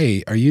go,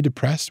 hey, are you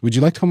depressed? Would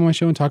you like to come on my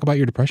show and talk about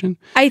your depression?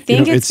 I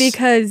think, you know, it's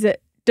because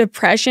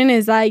depression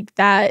is like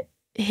that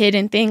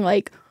hidden thing.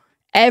 Like,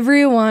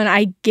 everyone,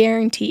 I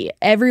guarantee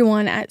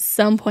everyone at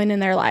some point in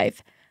their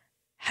life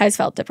has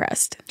felt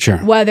depressed. Sure.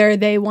 Whether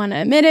they want to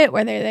admit it,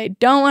 whether they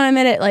don't want to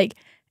admit it, like,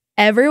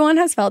 everyone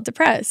has felt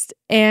depressed.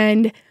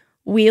 And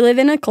we live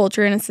in a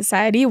culture, in a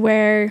society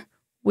where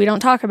we don't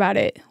talk about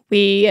it.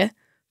 We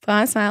put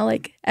on a smile,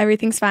 like,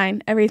 everything's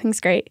fine, everything's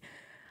great.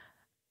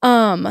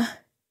 And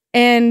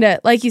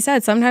like you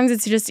said, sometimes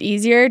it's just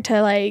easier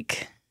to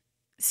like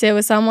sit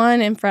with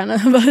someone in front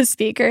of a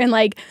speaker and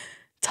like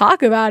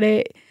talk about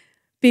it,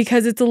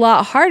 because it's a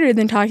lot harder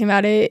than talking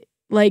about it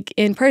like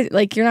in person.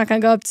 Like, you're not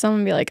gonna go up to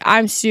someone and be like,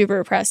 I'm super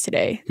depressed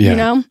today, you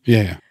know?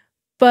 Yeah.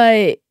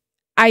 But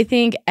I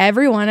think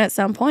everyone at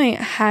some point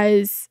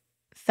has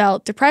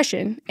felt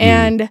depression,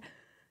 and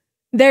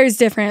there's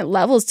different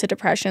levels to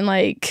depression.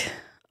 Like,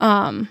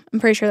 I'm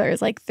pretty sure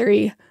there's like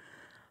 3,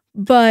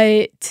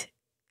 but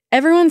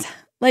everyone's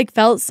like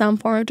felt some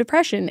form of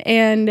depression,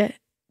 and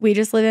we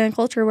just live in a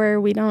culture where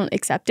we don't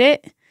accept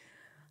it.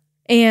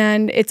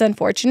 And it's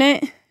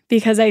unfortunate,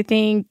 because I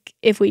think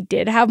if we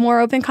did have more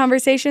open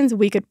conversations,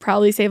 we could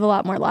probably save a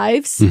lot more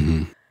lives.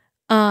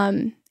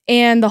 Mm-hmm.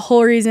 And the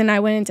whole reason I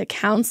went into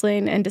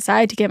counseling and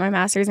decided to get my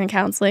master's in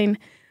counseling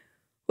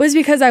was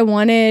because I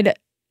wanted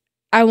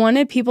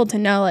people to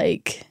know,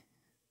 like,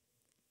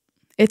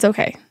 it's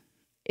okay.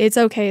 It's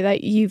okay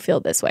that you feel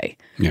this way.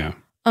 Yeah.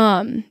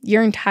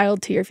 You're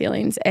entitled to your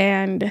feelings,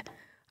 and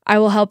I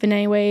will help in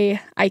any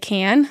way I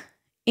can.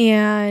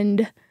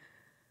 And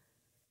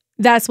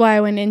that's why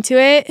I went into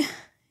it.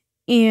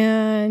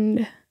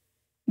 And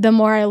the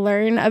more I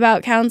learn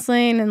about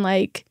counseling and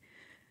like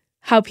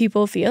how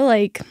people feel,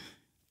 like,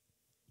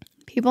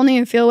 people need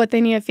to feel what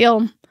they need to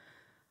feel.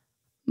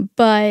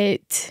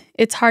 But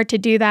it's hard to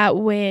do that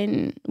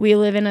when we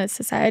live in a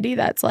society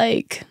that's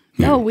like,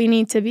 no, we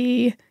need to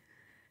be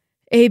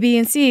A, B,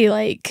 and C.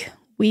 Like,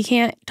 we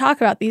can't talk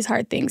about these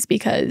hard things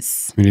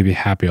because we need to be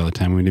happy all the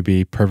time. We need to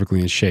be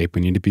perfectly in shape.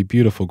 We need to be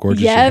beautiful,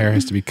 gorgeous. Your hair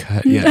has to be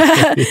cut.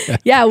 Yeah.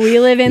 Yeah, we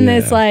live in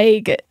this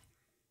like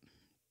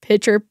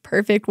picture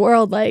perfect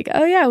world. Like,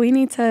 oh yeah, we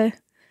need to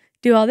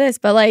do all this.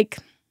 But like,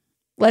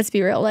 let's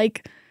be real,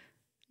 like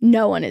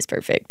no one is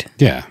perfect.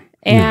 Yeah.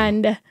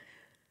 And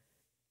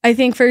I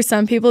think for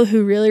some people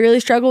who really, really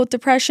struggle with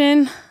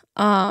depression,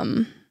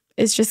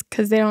 it's just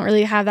because they don't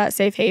really have that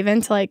safe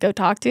haven to like go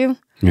talk to.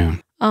 Yeah.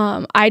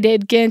 I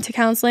did get into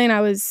counseling.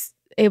 I was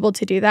able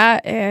to do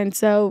that. And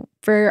so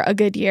for a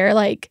good year,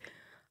 like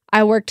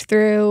I worked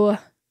through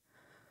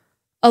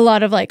a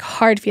lot of like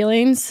hard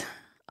feelings.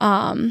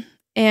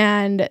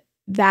 And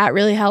that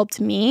really helped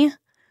me.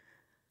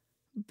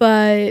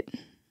 But,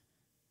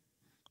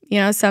 you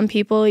know, some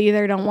people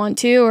either don't want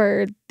to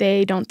or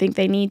they don't think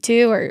they need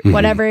to or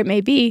whatever it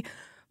may be.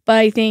 But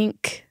I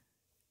think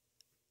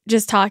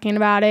just talking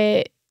about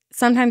it,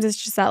 sometimes it's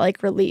just that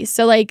like release.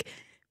 So like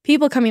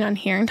people coming on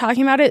here and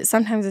talking about it,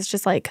 sometimes it's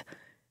just like,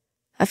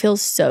 that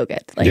feels so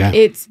good. Like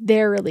it's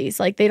their release.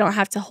 Like they don't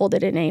have to hold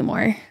it in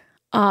anymore.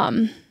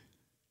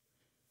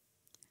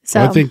 So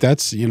well, I think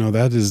that's, you know,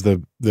 that is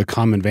the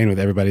common vein with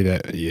everybody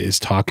that is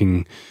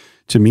talking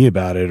to me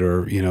about it,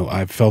 or, you know,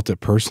 I've felt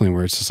it personally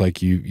where it's just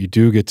like you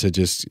do get to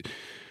just,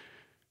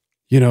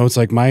 you know, it's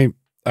like I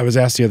was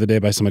asked the other day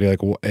by somebody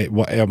like,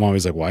 I'm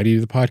always like, why do you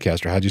do the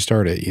podcast or how'd you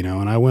start it? You know,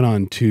 and I went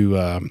on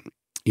to,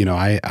 you know,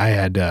 I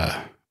had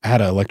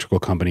an electrical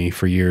company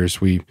for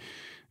years.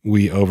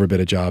 We overbid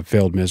a job,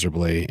 failed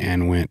miserably,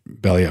 and went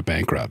belly up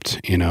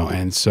bankrupt, you know,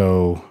 and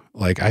so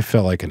like I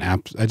felt like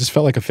I just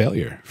felt like a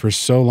failure for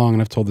so long,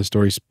 and I've told the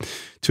stories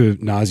to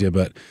nausea,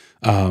 but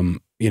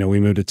you know,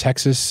 we moved to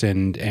Texas,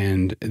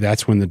 and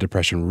that's when the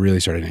depression really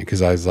started in,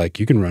 because I was like,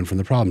 you can run from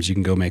the problems, you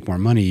can go make more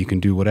money, you can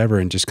do whatever,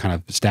 and just kind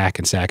of stack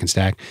and stack and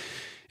stack.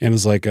 And it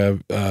was like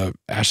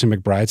Ashley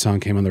McBride song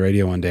came on the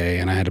radio one day,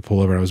 and I had to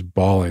pull over, and I was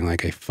bawling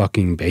like a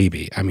fucking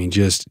baby. I mean,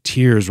 just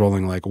tears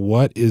rolling, like,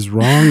 what is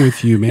wrong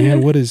with you,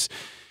 man? What is,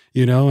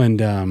 you know, and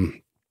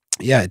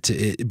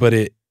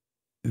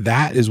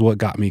that is what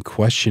got me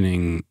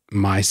questioning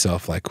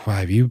myself, like, well,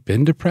 have you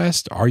been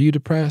depressed? Are you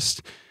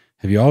depressed?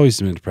 Have you always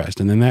been depressed?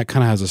 And then that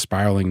kind of has a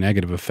spiraling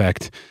negative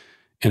effect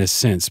in a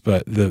sense.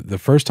 But the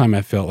first time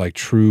I felt like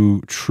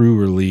true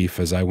relief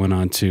as I went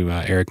on to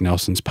Eric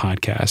Nelson's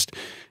podcast.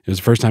 It was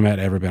the first time I had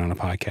ever been on a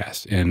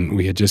podcast. And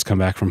we had just come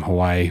back from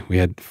Hawaii. We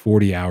had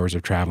 40 hours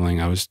of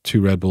traveling. I was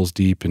 2 Red Bulls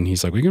deep, and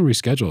he's like, we can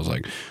reschedule. I was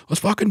like, let's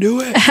fucking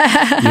do it.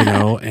 You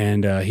know,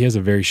 and he has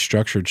a very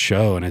structured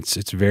show, and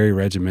it's very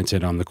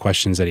regimented on the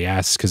questions that he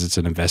asks, because it's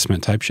an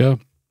investment type show.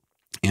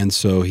 And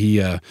so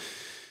he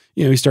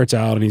you know, he starts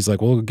out and he's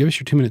like, well, give us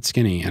your 2-minute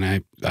skinny.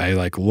 And I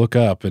like look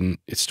up, and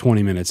it's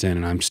 20 minutes in,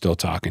 and I'm still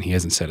talking. He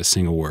hasn't said a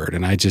single word.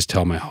 And I just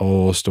tell my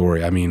whole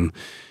story. I mean,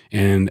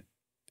 and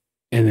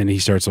then he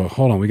starts, well,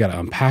 hold on, we got to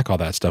unpack all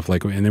that stuff.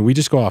 Like, and then we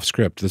just go off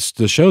script.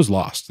 The show's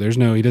lost.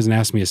 He doesn't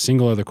ask me a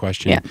single other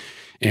question. Yeah.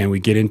 And we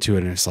get into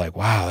it, and it's like,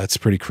 wow, that's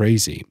pretty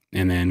crazy.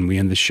 And then we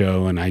end the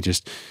show, and I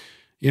just,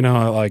 you know,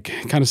 I like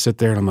kind of sit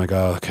there, and I'm like,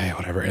 oh, okay,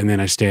 whatever. And then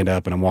I stand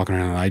up, and I'm walking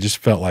around, and I just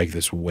felt like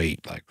this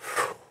weight, like,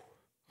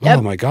 oh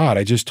my God,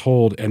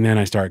 and then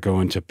I start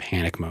going to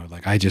panic mode.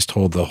 Like, I just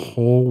told the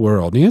whole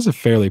world, and he has a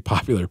fairly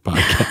popular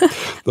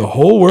podcast, the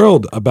whole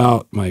world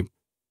about my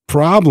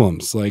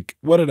problems. Like,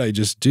 what did I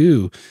just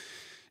do?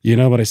 You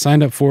know, but I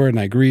signed up for it, and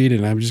I agreed,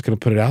 and I'm just going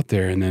to put it out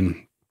there. And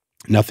then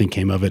nothing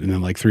came of it. And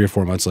then like 3 or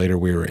 4 months later,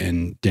 we were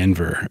in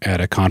Denver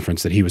at a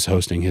conference that he was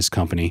hosting, his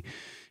company.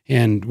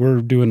 And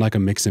we're doing like a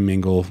mix and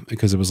mingle,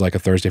 because it was like a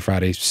Thursday,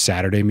 Friday,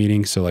 Saturday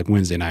meeting. So like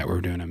Wednesday night, we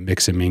were doing a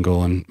mix and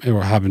mingle, and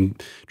we're having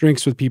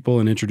drinks with people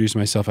and introducing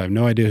myself. I have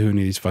no idea who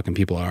any of these fucking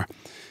people are.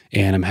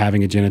 And I'm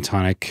having a gin and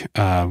tonic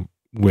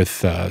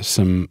with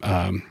some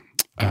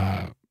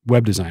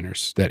web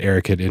designers that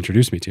Eric had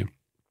introduced me to.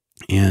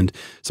 And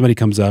somebody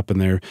comes up, and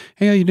they're,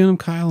 hey, how you doing? I'm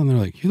Kyle. And they're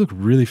like, you look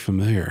really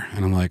familiar.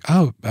 And I'm like,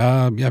 oh,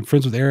 yeah, I'm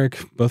friends with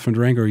Eric, both from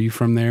Durango. Are you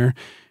from there?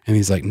 And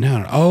he's like,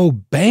 no. Oh,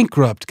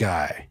 bankrupt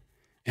guy.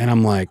 And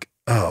I'm like,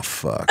 oh,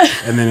 fuck.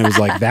 And then it was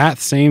like that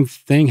same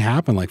thing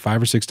happened like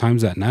 5 or 6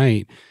 times that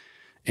night.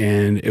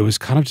 And it was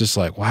kind of just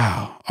like,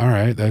 wow, all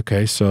right,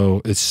 okay.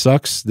 So it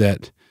sucks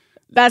that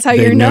that's how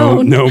you're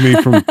known. know me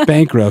from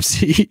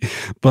bankruptcy.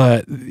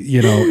 But,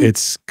 you know,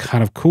 it's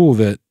kind of cool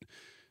that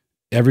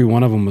every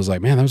one of them was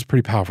like, man, that was a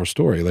pretty powerful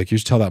story. Like, you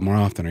should tell that more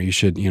often, or you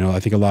should, you know, I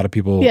think a lot of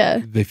people,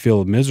 they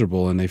feel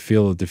miserable and they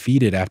feel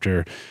defeated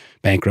after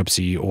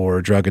bankruptcy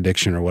or drug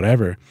addiction or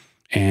whatever.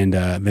 And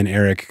then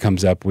Eric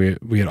comes up.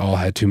 We had all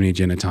had too many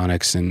gin and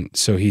tonics, and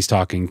so he's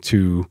talking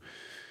to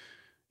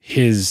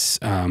his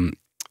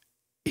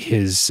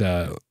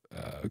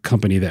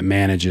company that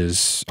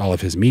manages all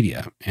of his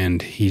media,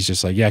 and he's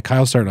just like, "Yeah,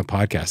 Kyle's starting a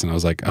podcast." And I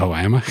was like, "Oh,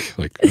 am I?"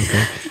 Like,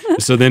 okay.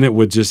 So then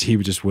he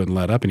just wouldn't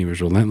let up, and he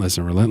was relentless.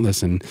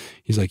 And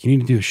he's like, "You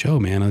need to do a show,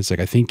 man." I was like,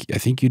 "I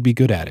think you'd be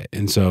good at it."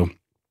 And so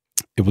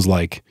it was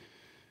like,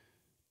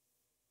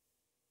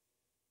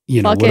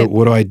 you know,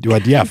 what do I do?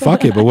 Yeah,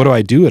 fuck it. But what do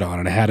I do it on?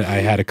 And I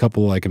had a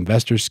couple like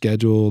investors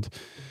scheduled,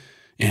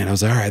 and I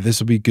was like, all right, this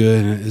will be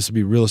good. And this will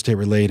be real estate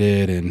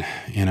related. And,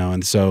 you know,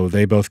 and so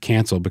they both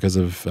canceled because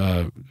of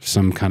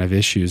some kind of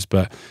issues.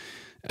 But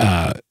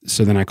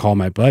so then I called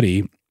my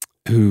buddy,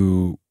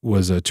 who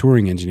was a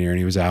touring engineer, and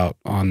he was out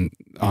on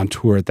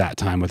tour at that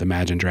time with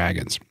Imagine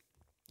Dragons.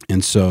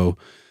 And so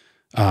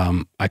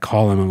I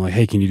call him. I'm like,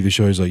 hey, can you do the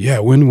show? He's like, yeah,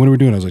 when are we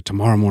doing it? I was like,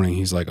 tomorrow morning.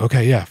 He's like,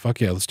 okay, yeah, fuck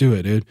yeah, let's do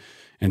it, dude.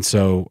 And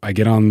so I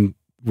get on,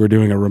 we're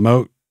doing a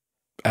remote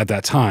at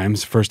that time,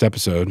 it's the first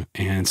episode.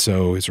 And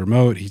so it's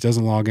remote. He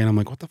doesn't log in. I'm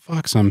like, what the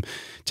fuck? So I'm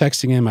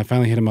texting him. I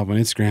finally hit him up on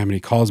Instagram and he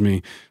calls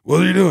me,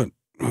 what are you doing?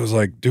 I was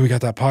like, dude, we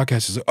got that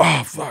podcast. He's like,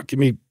 oh, fuck, give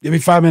me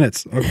 5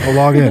 minutes. I'll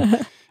log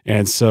in.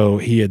 And so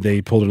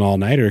they pulled an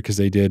all-nighter because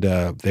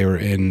they were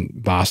in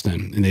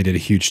Boston and they did a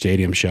huge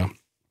stadium show.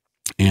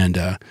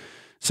 And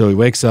so he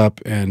wakes up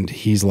and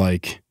he's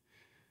like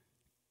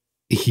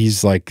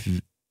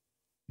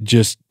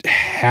just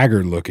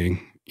haggard looking,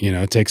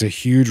 takes a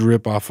huge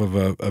rip off of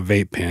a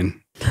vape pen.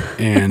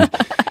 And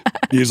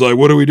he's like,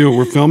 what are we doing?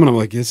 We're filming. I'm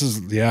like,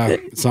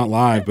 it's not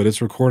live, but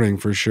it's recording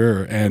for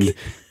sure. And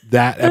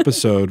that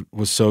episode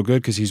was so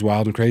good because he's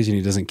wild and crazy and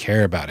he doesn't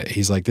care about it.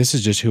 He's like, this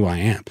is just who I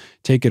am.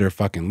 Take it or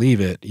fucking leave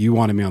it. You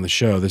wanted me on the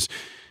show.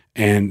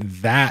 And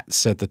that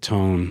set the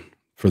tone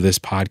for this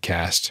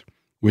podcast,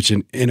 which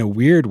in a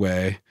weird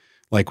way,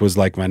 was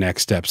like my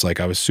next steps.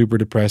 Like I was super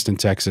depressed in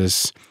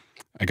Texas.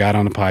 I got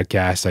on a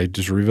podcast. I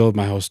just revealed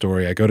my whole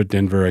story. I go to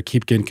Denver. I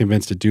keep getting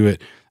convinced to do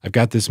it. I've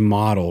got this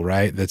model,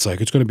 right? That's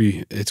like, it's going to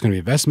be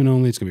investment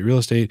only. It's going to be real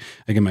estate.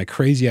 I get my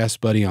crazy ass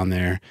buddy on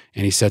there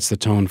and he sets the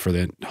tone for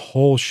the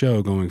whole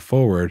show going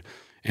forward.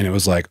 And it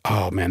was like,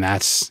 oh man,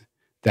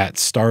 that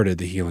started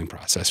the healing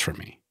process for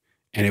me.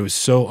 And it was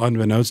so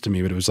unbeknownst to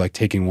me, but it was like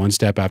taking one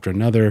step after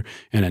another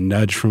and a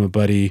nudge from a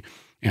buddy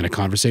and a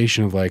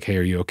conversation of like, hey,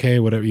 are you okay?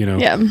 Whatever,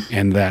 Yeah.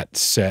 And that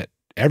set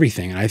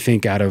everything. And I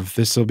think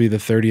this will be the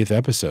 30th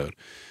episode.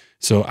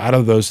 So out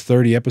of those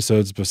 30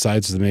 episodes,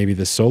 besides maybe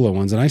the solo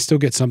ones, and I still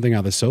get something out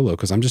of the solo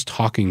because I'm just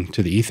talking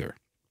to the ether,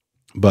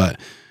 but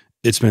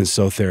it's been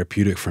so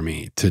therapeutic for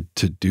me to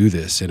do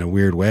this in a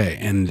weird way.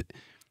 And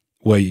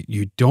what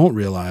you don't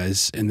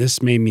realize, and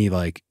this made me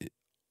like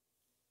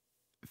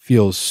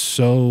feel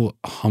so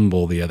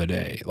humble the other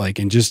day,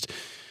 and just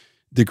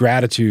the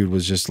gratitude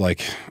was just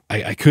like,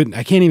 I can't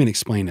even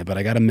explain it, but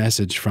I got a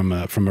message from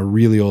a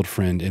really old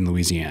friend in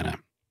Louisiana.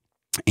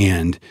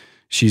 And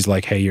she's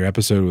like, hey, your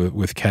episode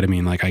with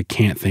ketamine, like, I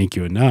can't thank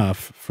you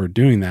enough for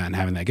doing that and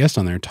having that guest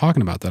on there and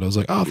talking about that. I was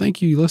like, oh,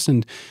 thank you. You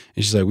listened.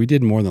 And she's like, we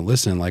did more than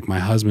listen. Like my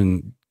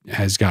husband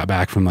has got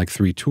back from like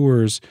 3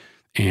 tours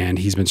and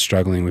he's been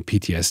struggling with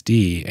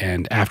PTSD.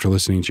 And after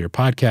listening to your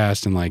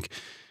podcast and like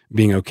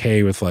being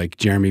okay with like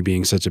Jeremy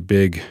being such a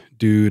big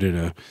dude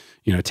and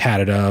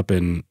tatted up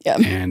and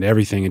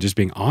everything and just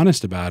being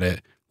honest about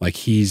it, like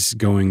he's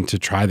going to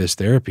try this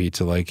therapy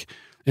to like,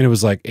 and it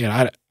was like,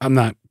 and I'm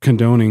not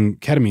condoning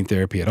ketamine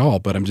therapy at all,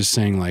 but I'm just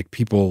saying like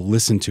people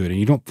listen to it and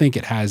you don't think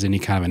it has any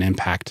kind of an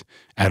impact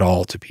at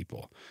all to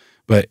people.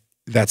 But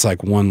that's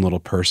like one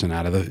little person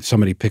out of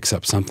somebody picks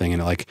up something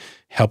and it like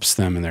helps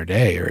them in their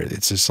day, or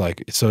it's just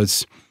like, so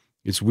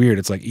it's weird.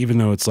 It's like, even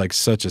though it's like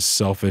such a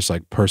selfish,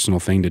 like personal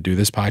thing to do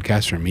this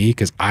podcast for me,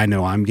 because I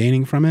know I'm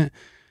gaining from it.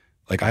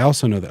 Like I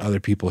also know that other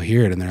people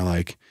hear it and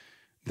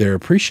they're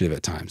appreciative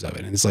at times of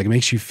it. And it's like, it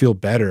makes you feel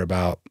better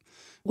about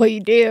what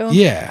you do.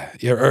 Yeah.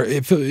 Or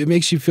it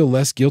makes you feel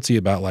less guilty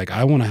about like,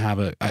 I want to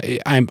have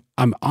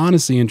I'm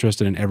honestly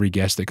interested in every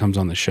guest that comes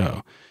on the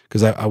show.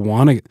 Cause I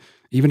want to,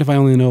 even if I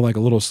only know like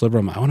a little sliver,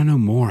 I want to know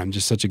more. I'm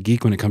just such a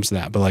geek when it comes to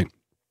that. But like,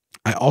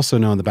 I also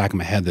know in the back of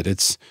my head that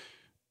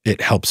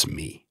it helps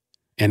me,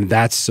 and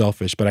that's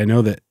selfish. But I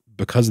know that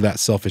because of that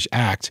selfish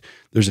act,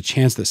 there's a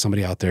chance that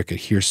somebody out there could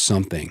hear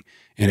something,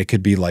 and it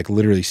could be like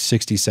literally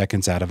 60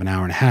 seconds out of an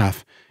hour and a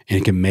half, and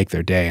it can make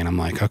their day. And I'm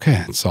like,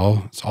 okay, it's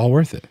all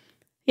worth it.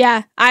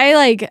 Yeah.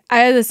 I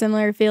had a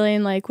similar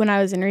feeling like when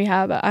I was in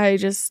rehab. I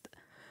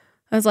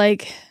was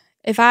like,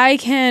 if I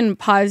can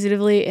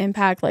positively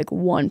impact like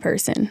one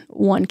person,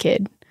 one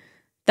kid,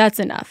 that's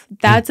enough.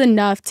 That's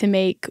enough to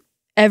make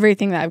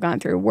everything that I've gone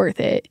through worth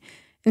it.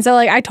 And so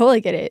like, I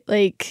totally get it.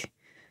 Like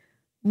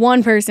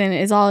one person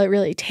is all it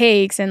really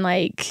takes. And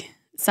like,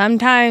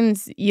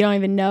 sometimes you don't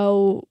even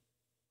know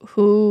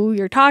who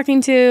you're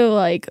talking to,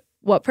 like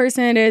what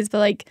person it is, but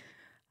like,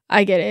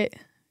 I get it.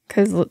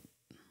 Cause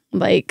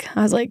like,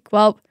 I was like,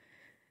 well,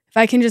 if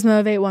I can just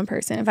motivate one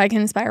person, if I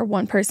can inspire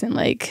one person,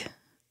 like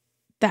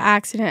the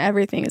accident,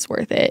 everything is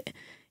worth it,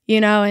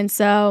 And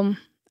so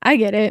I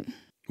get it.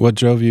 What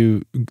drove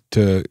you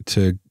to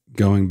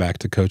going back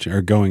to coaching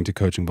or going to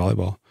coaching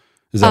volleyball?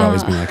 Has that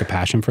always been like a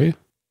passion for you?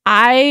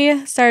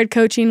 I started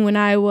coaching when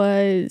I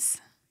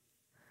was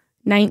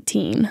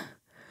 19.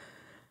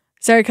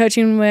 Started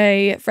coaching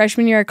my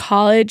freshman year of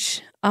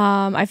college.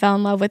 I fell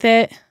in love with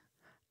it.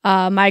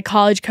 My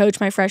college coach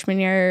my freshman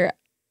year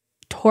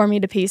tore me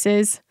to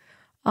pieces,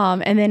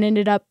 and then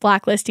ended up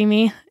blacklisting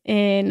me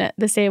in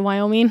the state of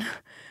Wyoming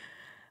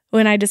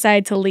when I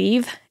decided to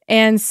leave.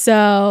 And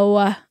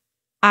so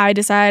I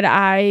decided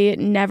I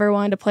never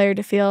wanted a player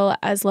to feel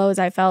as low as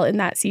I felt in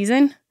that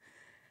season.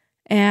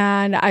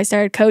 And I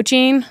started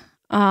coaching.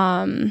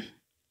 I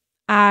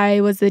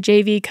was the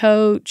JV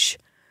coach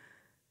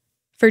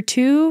for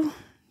two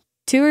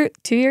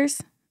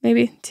years,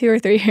 maybe 2 or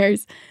 3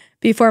 years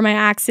before my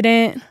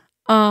accident.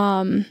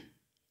 And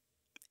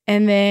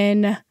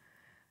then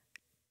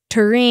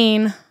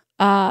Tareen,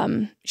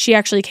 she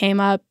actually came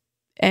up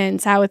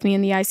and sat with me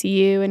in the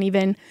ICU and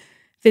even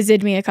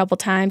visited me a couple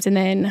times. And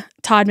then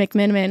Todd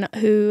McMiniman,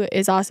 who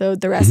is also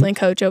the wrestling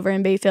coach over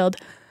in Bayfield,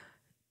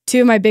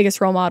 two of my biggest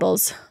role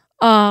models.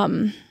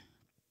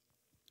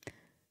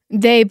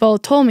 They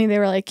both told me, they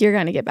were like, you're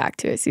going to get back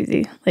to it,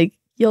 Suzie. Like,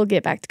 you'll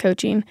get back to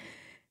coaching.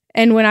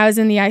 And when I was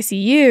in the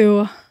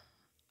ICU,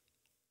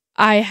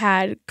 I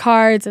had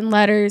cards and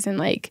letters, and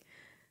like,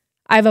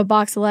 I have a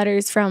box of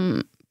letters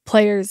from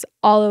players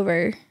all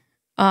over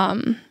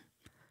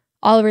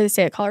the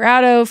state of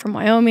Colorado, from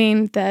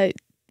Wyoming, that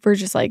were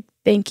just like,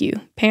 thank you,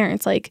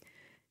 parents. Like,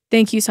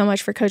 thank you so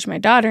much for coaching my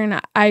daughter.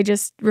 And I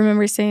just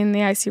remember sitting in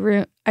the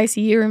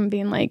ICU room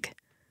being like,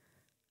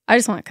 I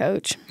just want to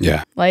coach.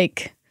 Yeah.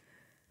 Like,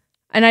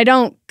 and I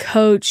don't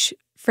coach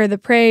for the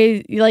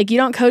praise. Like, you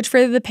don't coach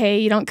for the pay.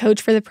 You don't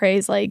coach for the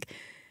praise. Like,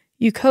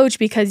 you coach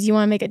because you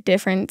want to make a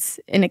difference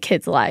in a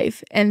kid's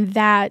life. And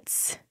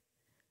that's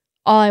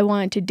all I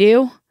wanted to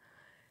do.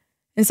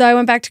 And so I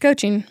went back to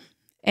coaching.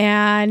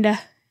 And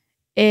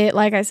it,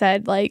 like I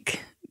said,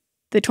 like,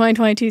 the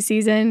 2022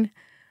 season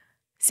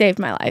saved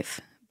my life.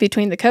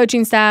 Between the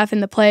coaching staff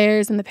and the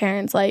players and the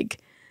parents,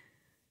 like,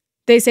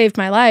 they saved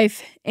my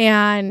life.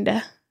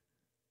 And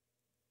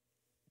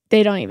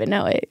they don't even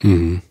know it.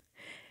 Mm-hmm.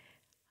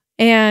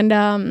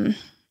 And,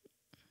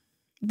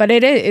 but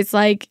it's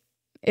like,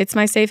 it's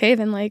my safe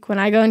haven. Like, when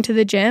I go into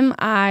the gym,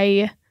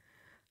 I'm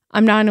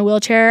not in a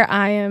wheelchair.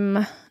 I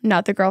am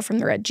not the girl from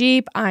the red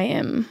Jeep.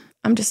 I'm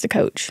just a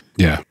coach.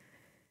 Yeah.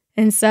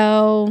 And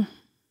so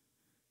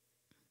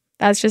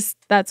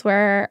that's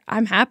where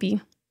I'm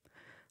happy.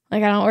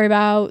 Like, I don't worry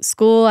about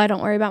school. I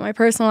don't worry about my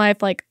personal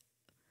life. Like,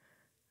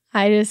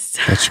 that's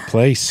your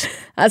place.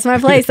 That's my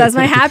place. That's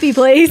my happy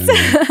place.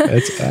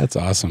 That's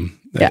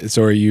awesome. Yeah.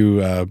 So are you,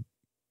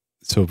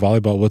 so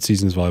volleyball, what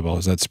season is volleyball?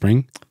 Is that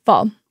spring?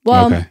 Fall.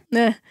 Well,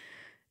 okay.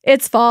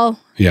 It's fall.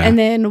 Yeah. And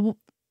then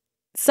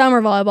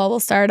summer volleyball will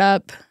start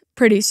up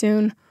pretty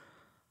soon.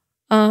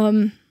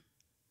 But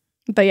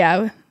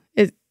yeah,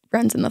 it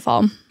runs in the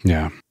fall.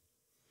 Yeah.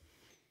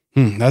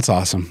 That's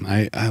awesome.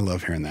 I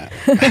love hearing that.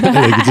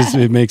 Like,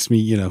 it makes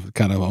me,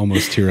 kind of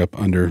almost tear up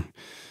under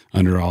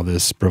all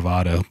this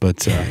bravado.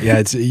 But yeah,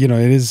 it's, it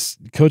is,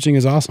 coaching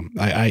is awesome.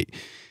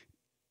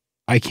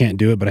 I can't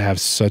do it, but I have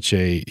such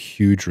a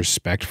huge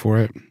respect for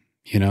it.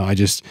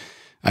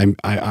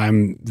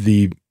 I'm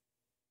the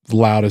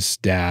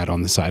loudest dad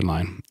on the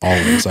sideline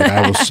always. Like,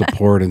 I will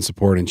support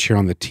and cheer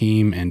on the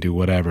team and do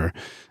whatever.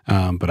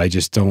 But I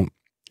just don't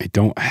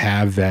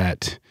have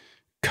that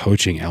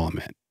coaching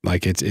element.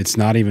 Like, it's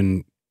not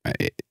even,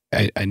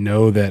 I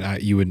know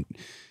that you would,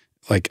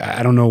 like,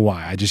 I don't know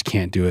why, I just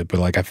can't do it. But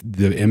like,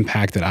 the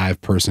impact that I've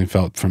personally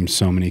felt from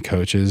so many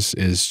coaches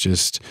is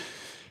just,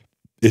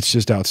 it's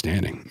just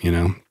outstanding,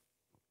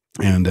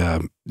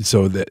 And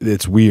so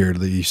it's weird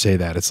that you say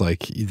that. It's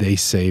like, they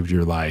saved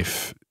your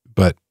life,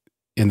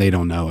 and they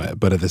don't know it.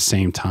 But at the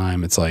same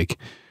time, it's like,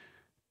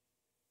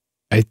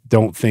 I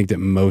don't think that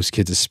most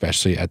kids,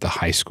 especially at the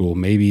high school,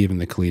 maybe even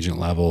the collegiate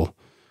level,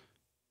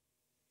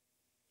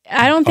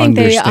 I don't think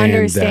they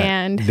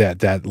understand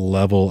that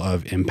level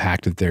of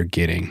impact that they're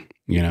getting,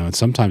 and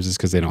sometimes it's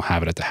because they don't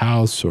have it at the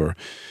house, or,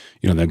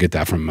 they'll get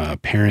that from a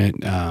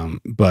parent.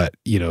 But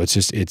it's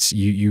just,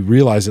 you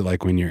realize it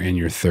like when you're in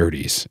your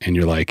 30s and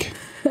you're like,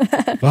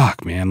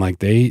 fuck, man, like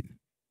they're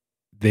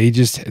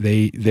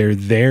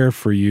there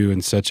for you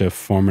in such a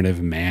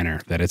formative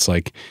manner that it's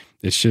like,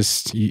 it's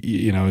just,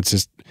 it's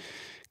just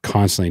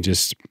constantly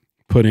just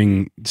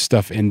putting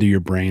stuff into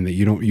your brain that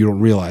you don't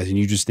realize. And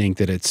you just think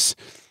that it's,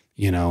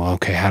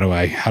 okay, how do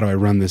I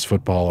run this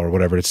football or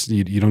whatever? It's,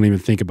 you don't even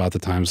think about the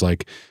times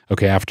like,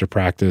 okay, after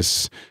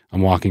practice,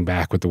 I'm walking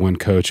back with the one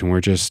coach and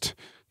we're just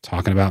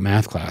talking about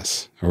math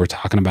class, or we're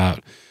talking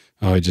about,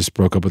 oh, I just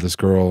broke up with this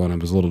girl and I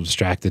was a little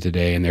distracted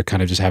today. And they're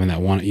kind of just having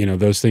that one,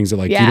 those things that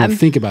like, you don't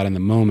think about in the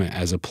moment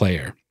as a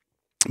player,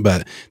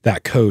 but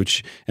that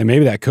coach, and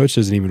maybe that coach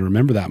doesn't even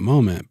remember that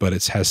moment, but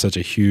it has such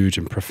a huge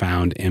and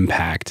profound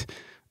impact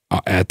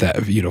at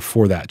that,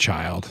 for that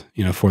child,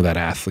 for that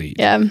athlete.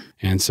 Yeah.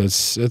 And so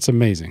it's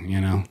amazing,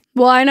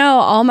 Well, I know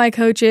all my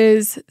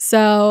coaches,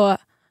 so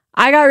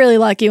I got really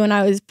lucky when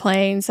I was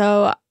playing.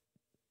 So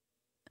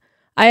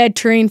I had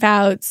Tareen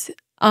Fouts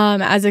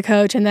as a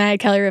coach, and then I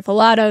had Kelly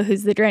Riffolato,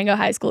 who's the Durango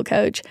High School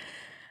coach,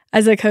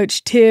 as a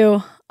coach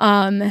too.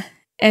 And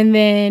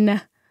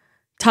then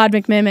Todd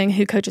McMiniman,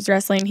 who coaches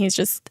wrestling, he's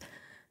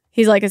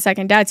like a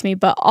second dad to me.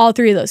 But all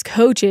three of those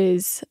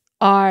coaches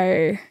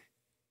are,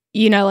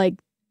 like,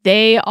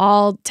 they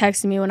all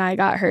texted me when I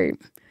got hurt,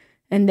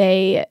 and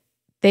they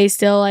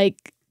still like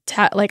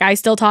I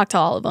still talk to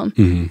all of them.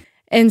 Mm-hmm.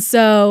 And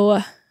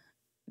so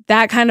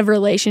that kind of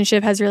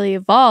relationship has really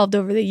evolved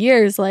over the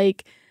years,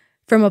 like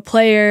from a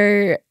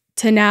player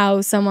to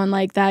now someone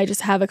like that I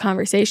just have a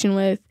conversation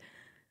with.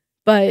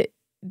 But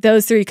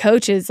those three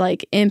coaches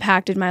like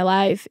impacted my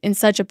life in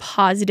such a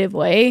positive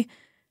way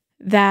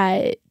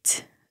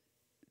that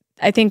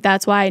I think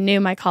that's why I knew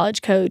my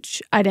college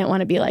coach, I didn't want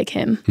to be like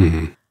him.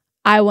 Mm-hmm.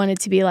 I wanted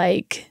to be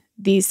like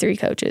these three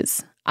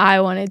coaches.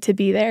 I wanted to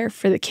be there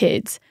for the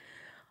kids.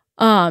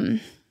 But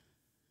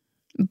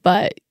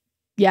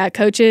yeah,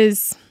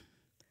 coaches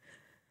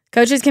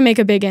can make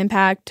a big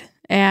impact,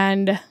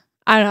 and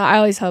I don't know, I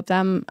always hope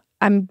that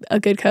I'm a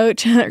good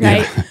coach, right?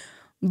 Yeah.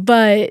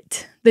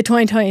 But the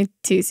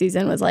 2022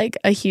 season was like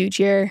a huge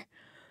year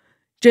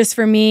just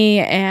for me,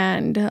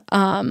 and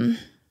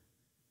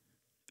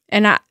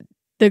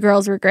the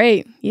girls were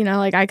great. You know,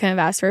 like I couldn't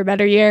have asked for a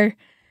better year,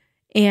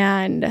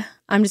 and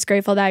I'm just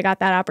grateful that I got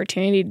that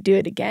opportunity to do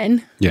it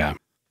again. Yeah.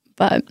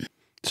 But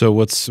so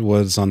what's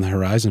on the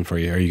horizon for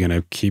you? Are you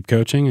going to keep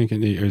coaching?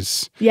 Can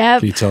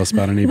you tell us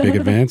about any big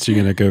events? Are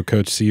you going to go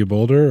coach CU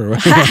Boulder? Or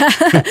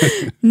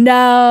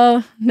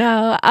No.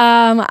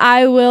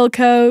 I will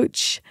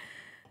coach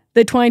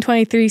the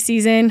 2023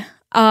 season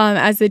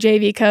as the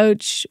JV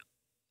coach.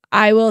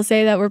 I will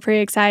say that we're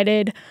pretty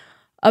excited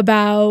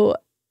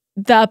about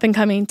the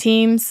up-and-coming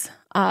teams.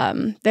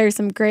 There's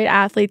some great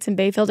athletes in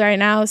Bayfield right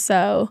now,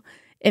 so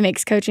it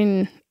makes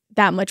coaching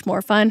that much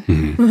more fun.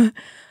 Mm-hmm.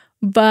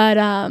 But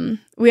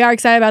we are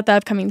excited about the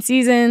upcoming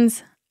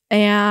seasons.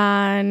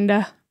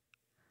 And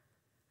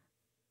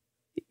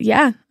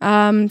yeah,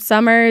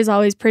 summer is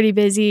always pretty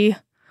busy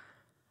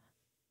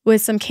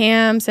with some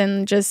camps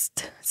and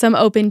just some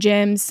open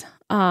gyms.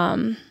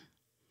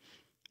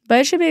 But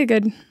it should be a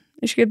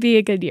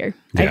good year,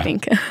 yeah. I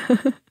think.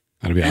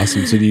 That'd be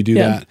awesome. So do you do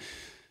that?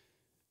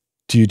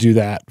 Do you do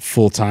that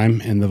full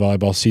time in the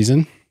volleyball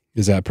season?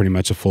 Is that pretty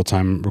much a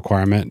full-time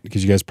requirement?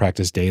 Because you guys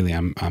practice daily.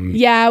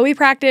 Yeah, we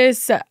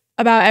practice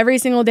about every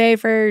single day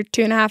for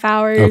 2.5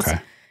 hours. Okay.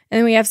 And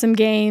then we have some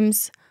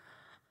games.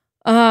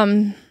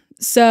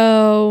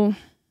 So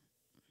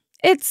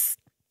it's,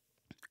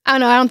 I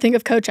don't know, I don't think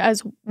of coach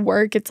as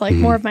work. It's like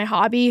more of my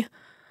hobby.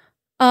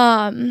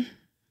 But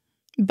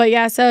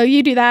yeah, so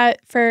you do that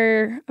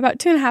for about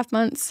 2.5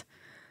 months.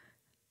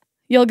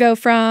 You'll go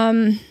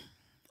from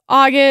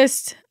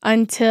August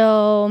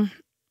until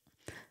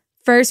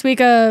first week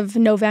of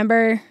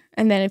November,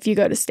 and then if you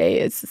go to state,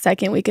 it's the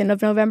second weekend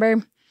of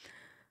November.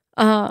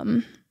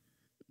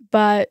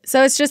 But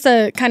so it's just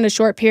a kind of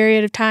short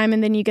period of time,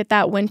 and then you get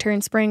that winter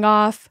and spring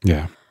off.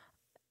 Yeah.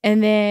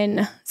 And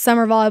then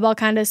summer volleyball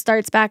kind of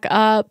starts back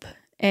up,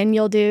 and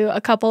you'll do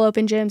a couple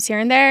open gyms here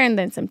and there, and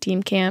then some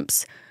team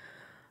camps.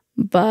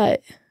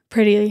 But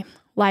pretty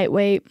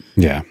lightweight.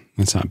 Yeah,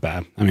 that's not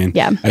bad. I mean,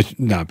 yeah,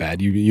 not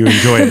bad. You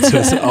enjoy it,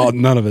 so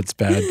none of it's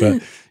bad.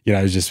 But you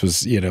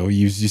know,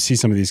 you see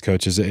some of these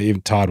coaches.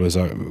 Even Todd was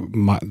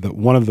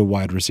one of the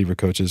wide receiver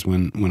coaches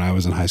when I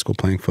was in high school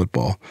playing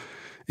football,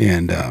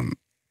 and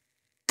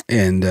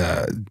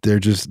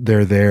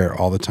they're there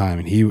all the time.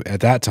 And at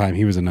that time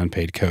he was an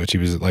unpaid coach. He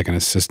was like an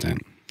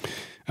assistant.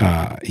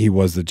 He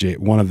was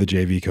one of the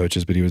JV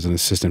coaches, but he was an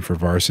assistant for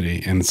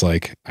varsity. And it's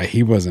like,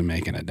 he wasn't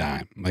making a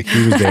dime. Like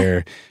he was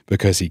there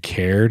because he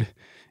cared,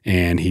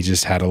 and he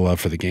just had a love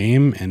for the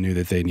game and knew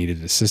that they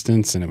needed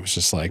assistance. And it was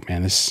just like,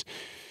 man, it's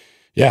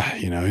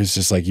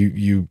just like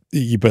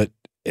but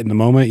in the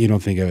moment you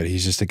don't think of it.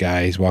 He's just a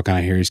guy. He's walking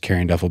out here. He's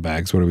carrying duffel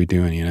bags. What are we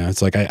doing? You know,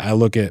 it's like, I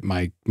look at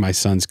my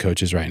son's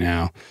coaches right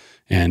now,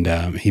 and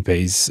he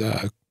plays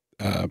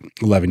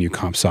 11U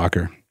comp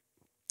soccer.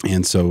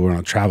 And so we're on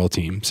a travel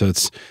team. So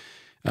it's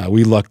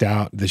we lucked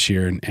out this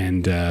year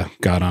and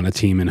got on a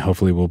team, and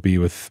hopefully we'll be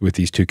with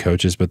these two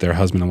coaches, but they're a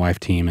husband and wife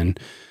team. And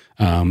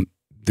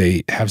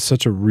they have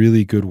such a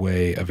really good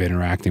way of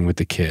interacting with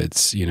the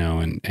kids, you know,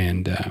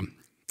 and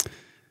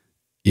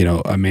you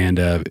know,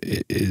 Amanda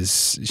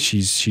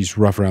she's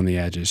rough around the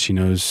edges. She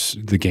knows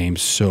the game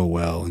so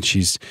well, and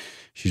she's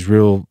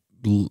real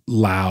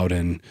loud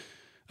and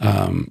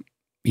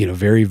you know,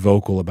 very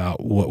vocal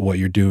about what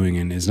you're doing,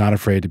 and is not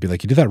afraid to be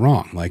like, you did that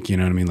wrong. Like, you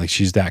know what I mean? Like,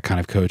 she's that kind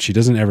of coach. She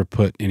doesn't ever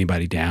put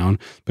anybody down,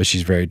 but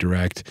she's very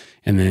direct.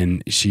 And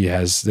then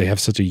they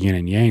have such a yin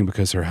and yang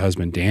because her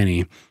husband,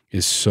 Danny,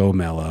 is so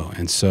mellow.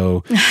 And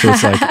so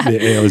it's like,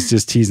 I was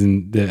just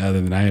teasing the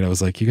other night. I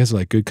was like, you guys are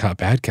like good cop,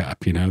 bad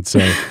cop, you know? So,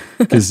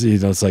 because, you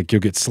know, it's like,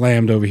 you'll get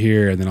slammed over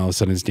here, and then all of a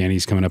sudden it's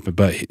Danny's coming up.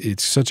 But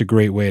it's such a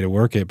great way to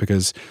work it,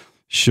 because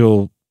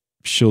she'll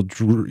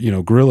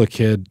grill a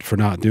kid for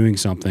not doing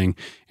something,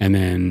 and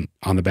then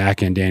on the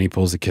back end Danny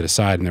pulls the kid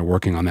aside and they're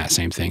working on that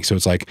same thing. So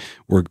it's like,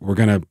 we're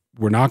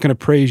not gonna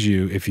praise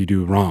you if you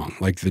do wrong.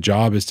 Like, the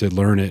job is to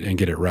learn it and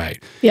get it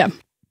right. Yeah.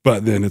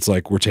 But then it's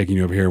like, we're taking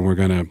you over here and we're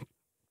gonna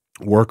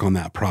work on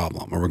that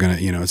problem, or we're gonna,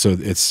 you know, so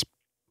it's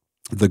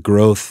the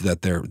growth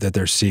that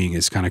they're seeing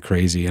is kind of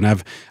crazy. And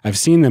I've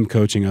seen them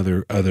coaching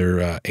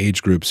other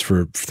age groups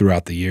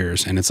throughout the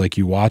years, and it's like,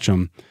 you watch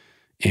them.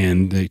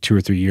 And 2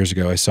 or 3 years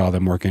ago, I saw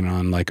them working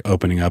on like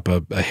opening up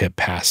a hip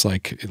pass,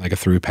 like a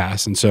through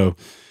pass. And so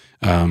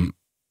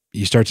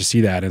you start to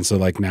see that. And so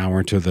like now we're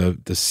into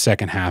the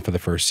second half of the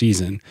first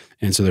season.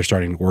 And so they're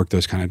starting to work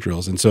those kind of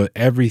drills. And so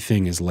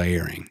everything is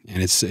layering.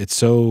 And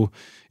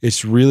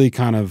it's really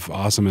kind of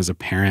awesome as a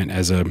parent,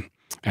 as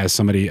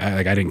somebody,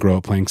 I didn't grow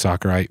up playing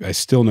soccer. I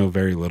still know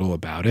very little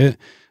about it,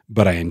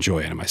 but I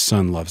enjoy it, and my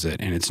son loves it,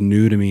 and it's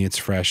new to me. It's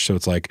fresh. So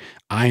it's like,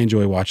 I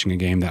enjoy watching a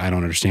game that I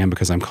don't understand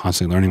because I'm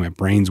constantly learning. My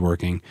brain's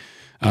working.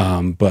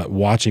 But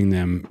watching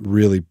them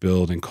really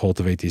build and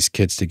cultivate these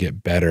kids to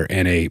get better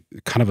in a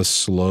kind of a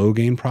slow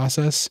game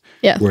process,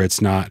 where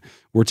it's not,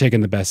 we're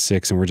taking the best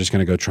 6 and we're just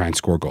going to go try and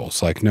score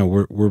goals. Like, no,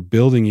 we're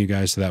building you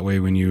guys so that way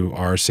when you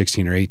are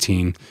 16 or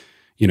 18,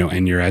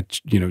 and you're at,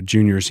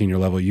 junior or senior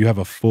level, you have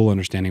a full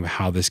understanding of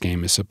how this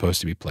game is supposed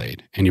to be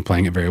played, and you're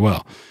playing it very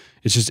well.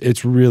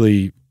 It's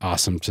really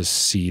awesome to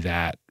see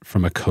that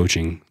from a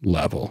coaching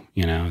level,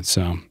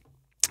 so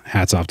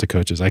hats off to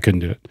coaches. I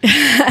couldn't do it.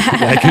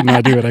 I could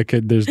not do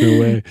it. There's no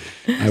way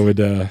I would.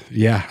 I'm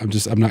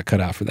not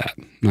cut out for that.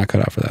 I'm not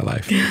cut out for that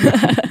life.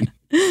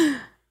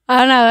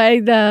 I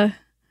don't know.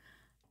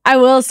 I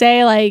will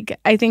say,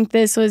 I think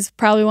this was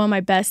probably one of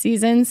my best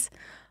seasons.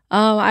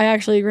 I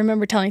actually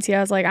remember telling Tia,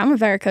 I was like, I'm a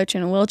better coach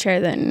in a wheelchair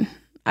than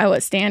I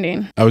was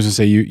standing. I was gonna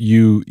say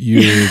you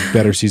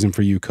better season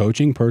for you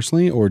coaching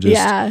personally, or just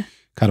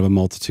kind of a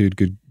multitude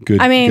good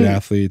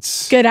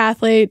athletes. Good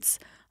athletes.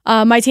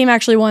 My team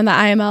actually won the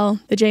IML,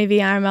 the JV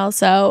IML,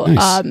 so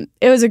nice.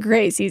 It was a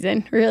great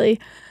season, really.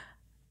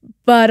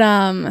 But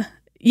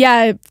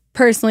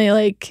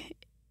personally,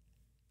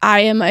 I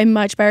am a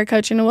much better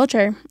coach in a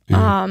wheelchair.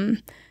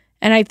 And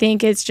I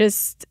think it's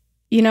just,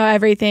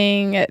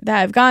 everything that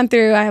I've gone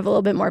through, I have a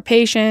little bit more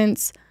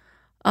patience.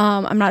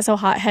 I'm not so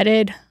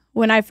hot-headed.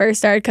 When I first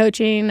started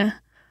coaching,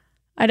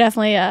 I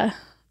definitely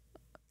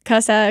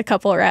cussed at a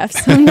couple of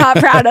refs I'm not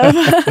proud of.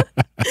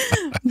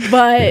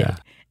 But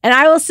and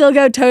I will still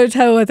go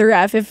toe-to-toe with a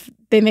ref if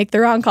they make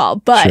the wrong call,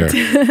 but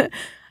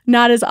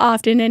not as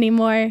often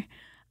anymore.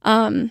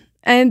 And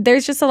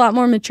there's just a lot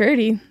more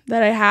maturity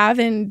that I have,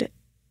 and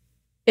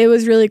it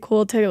was really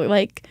cool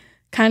to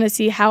kind of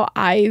see how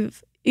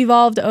I've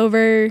evolved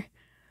over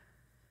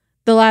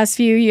the last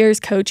few years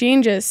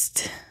coaching.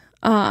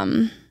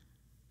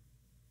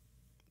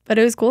 But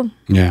it was cool.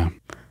 Yeah.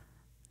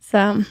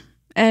 So,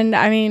 and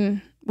I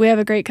mean, we have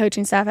a great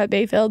coaching staff at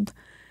Bayfield,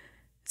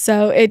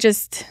 so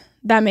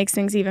that makes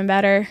things even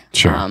better.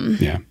 Sure.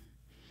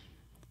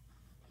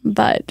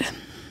 But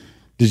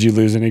did you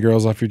lose any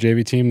girls off your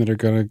JV team that are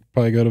going to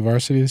probably go to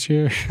varsity this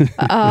year?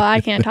 Oh,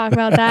 I can't talk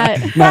about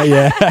that. Not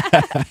yet.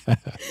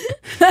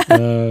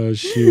 Oh,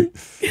 shoot.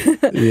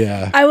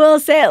 Yeah. I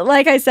will say,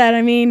 like I said,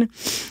 I mean,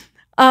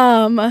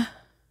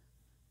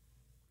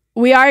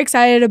 we are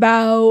excited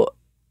about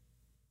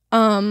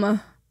some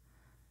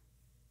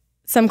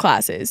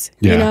classes.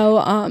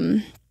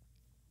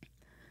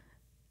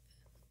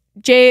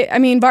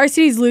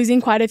 Varsity's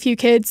losing quite a few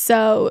kids,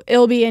 so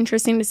it'll be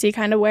interesting to see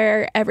kind of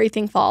where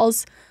everything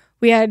falls.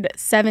 We had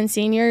 7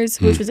 seniors,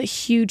 which was a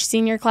huge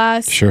senior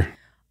class. Sure.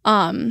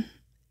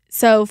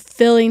 So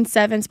filling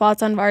 7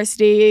 spots on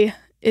varsity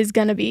is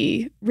going to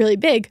be really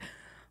big.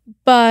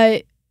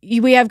 But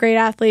we have great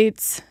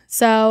athletes.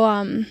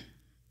 So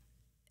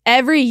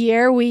every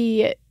year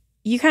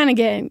you kind of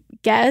get a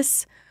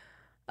guess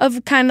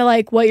of kind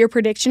of what your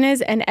prediction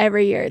is, and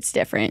every year it's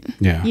different.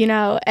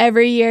 Yeah.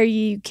 Every year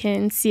you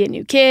can see a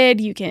new kid.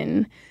 You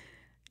can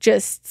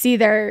just see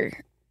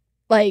their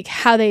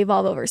how they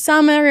evolve over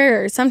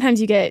summer, or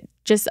sometimes you get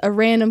just a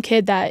random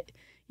kid that,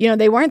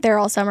 they weren't there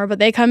all summer, but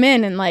they come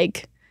in and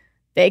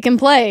they can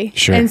play.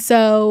 Sure. And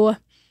so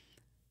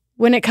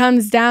when it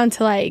comes down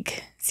to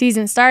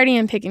season starting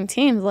and picking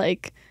teams,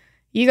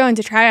 you go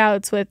into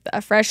tryouts with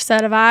a fresh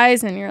set of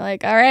eyes, and you're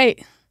like, all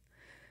right,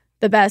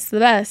 the best.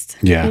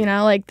 Yeah.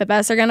 The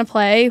best are going to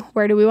play.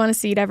 Where do we want to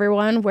seed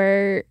everyone?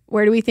 Where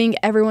do we think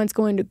everyone's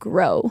going to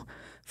grow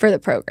for the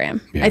program?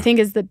 Yeah. I think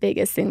is the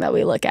biggest thing that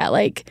we look at.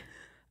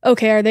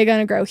 Okay, are they going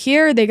to grow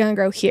here? Are they going to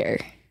grow here?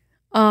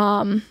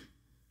 But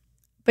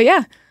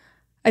yeah,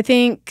 I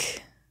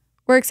think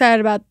we're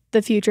excited about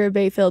the future of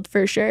Bayfield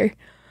for sure.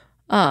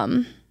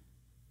 And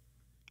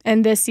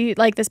this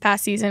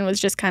past season was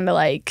just kind of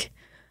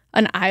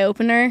an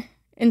eye-opener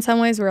in some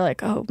ways. We're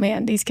like, oh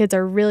man, these kids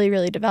are really,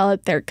 really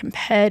developed. They're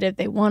competitive.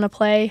 They want to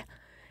play.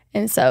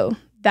 And so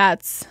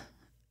that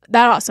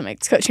also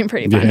makes coaching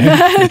pretty fun.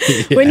 Yeah.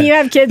 When you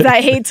have kids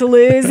that hate to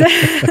lose.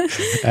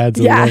 Adds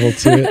a level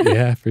to it.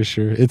 Yeah, for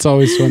sure. It's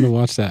always fun to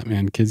watch that,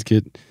 man. Kids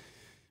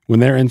when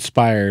they're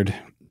inspired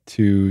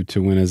to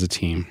win as a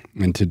team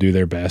and to do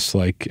their best,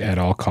 at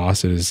all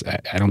costs, it is,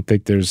 I don't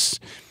think there's...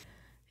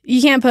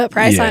 You can't put a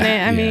price on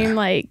it. I mean,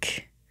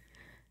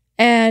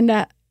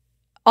 and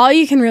all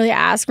you can really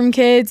ask from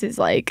kids is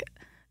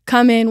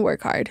come in,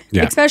 work hard.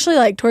 Yeah.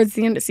 Especially towards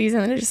the end of the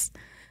season, just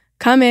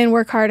come in,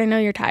 work hard. I know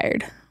you're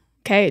tired.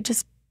 Okay,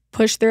 just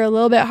push through a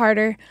little bit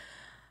harder,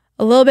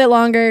 a little bit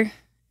longer,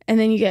 and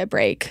then you get a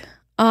break.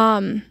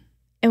 And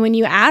when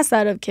you ask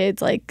that of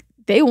kids,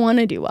 they want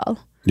to do well.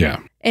 Yeah.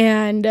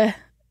 And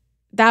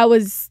that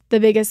was the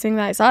biggest thing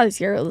that I saw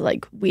this year. It was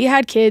we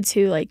had kids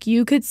who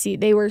you could see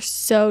they were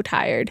so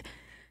tired.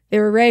 They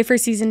were ready for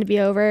season to be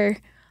over.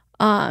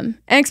 And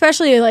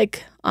especially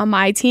on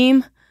my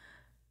team,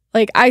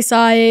 I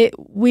saw it.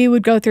 We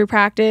would go through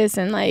practice,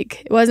 and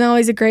it wasn't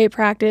always a great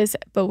practice,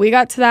 but we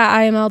got to that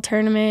IML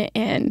tournament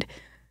and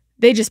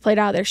they just played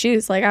out of their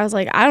shoes. I was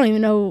I don't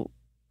even know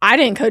I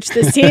didn't coach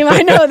this team.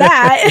 I know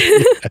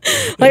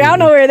that. Like, I don't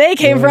know where they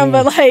came from,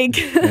 but like.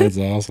 That's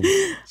awesome.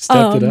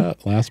 Stepped it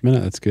up last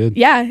minute. That's good.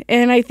 Yeah.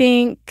 And I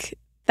think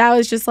that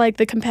was just like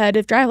the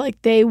competitive drive.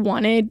 Like, they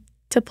wanted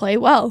to play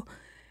well.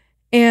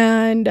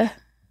 And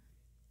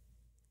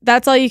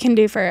that's all you can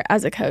do for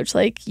as a coach.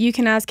 Like, you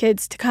can ask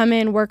kids to come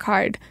in, work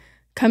hard.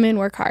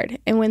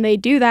 And when they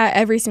do that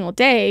every single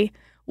day,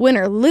 win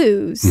or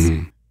lose,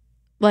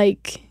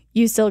 like,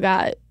 you still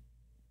got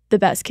the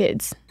best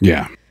kids.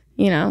 Yeah.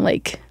 You know,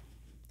 like,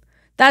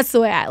 that's the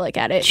way I look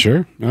at it.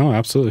 Sure. Oh,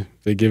 absolutely.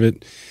 They give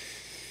it,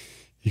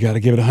 you got to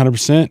give it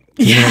 100%.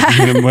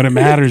 Yeah. You know, when it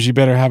matters, you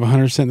better have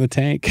 100% in the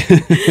tank.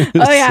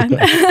 Oh, yeah.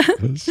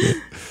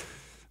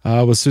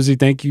 Well, Suzie,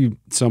 thank you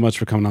so much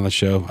for coming on the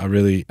show. I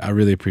really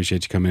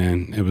appreciate you coming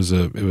in. It was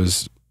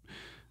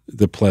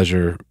the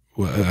pleasure,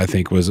 I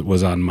think,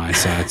 was on my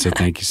side. So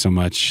thank you so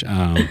much.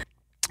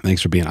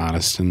 Thanks for being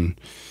honest. And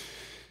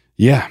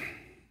yeah,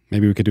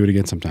 maybe we could do it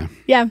again sometime.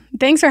 Yeah.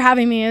 Thanks for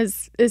having me. It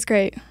was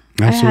great.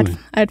 Absolutely.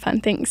 I had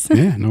fun. Thanks.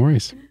 Yeah, no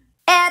worries.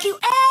 Have you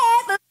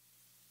ever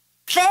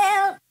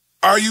felt?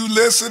 Are you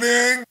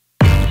listening?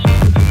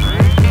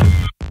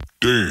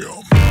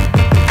 Damn.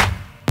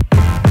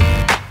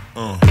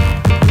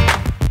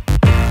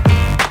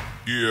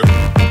 Yeah.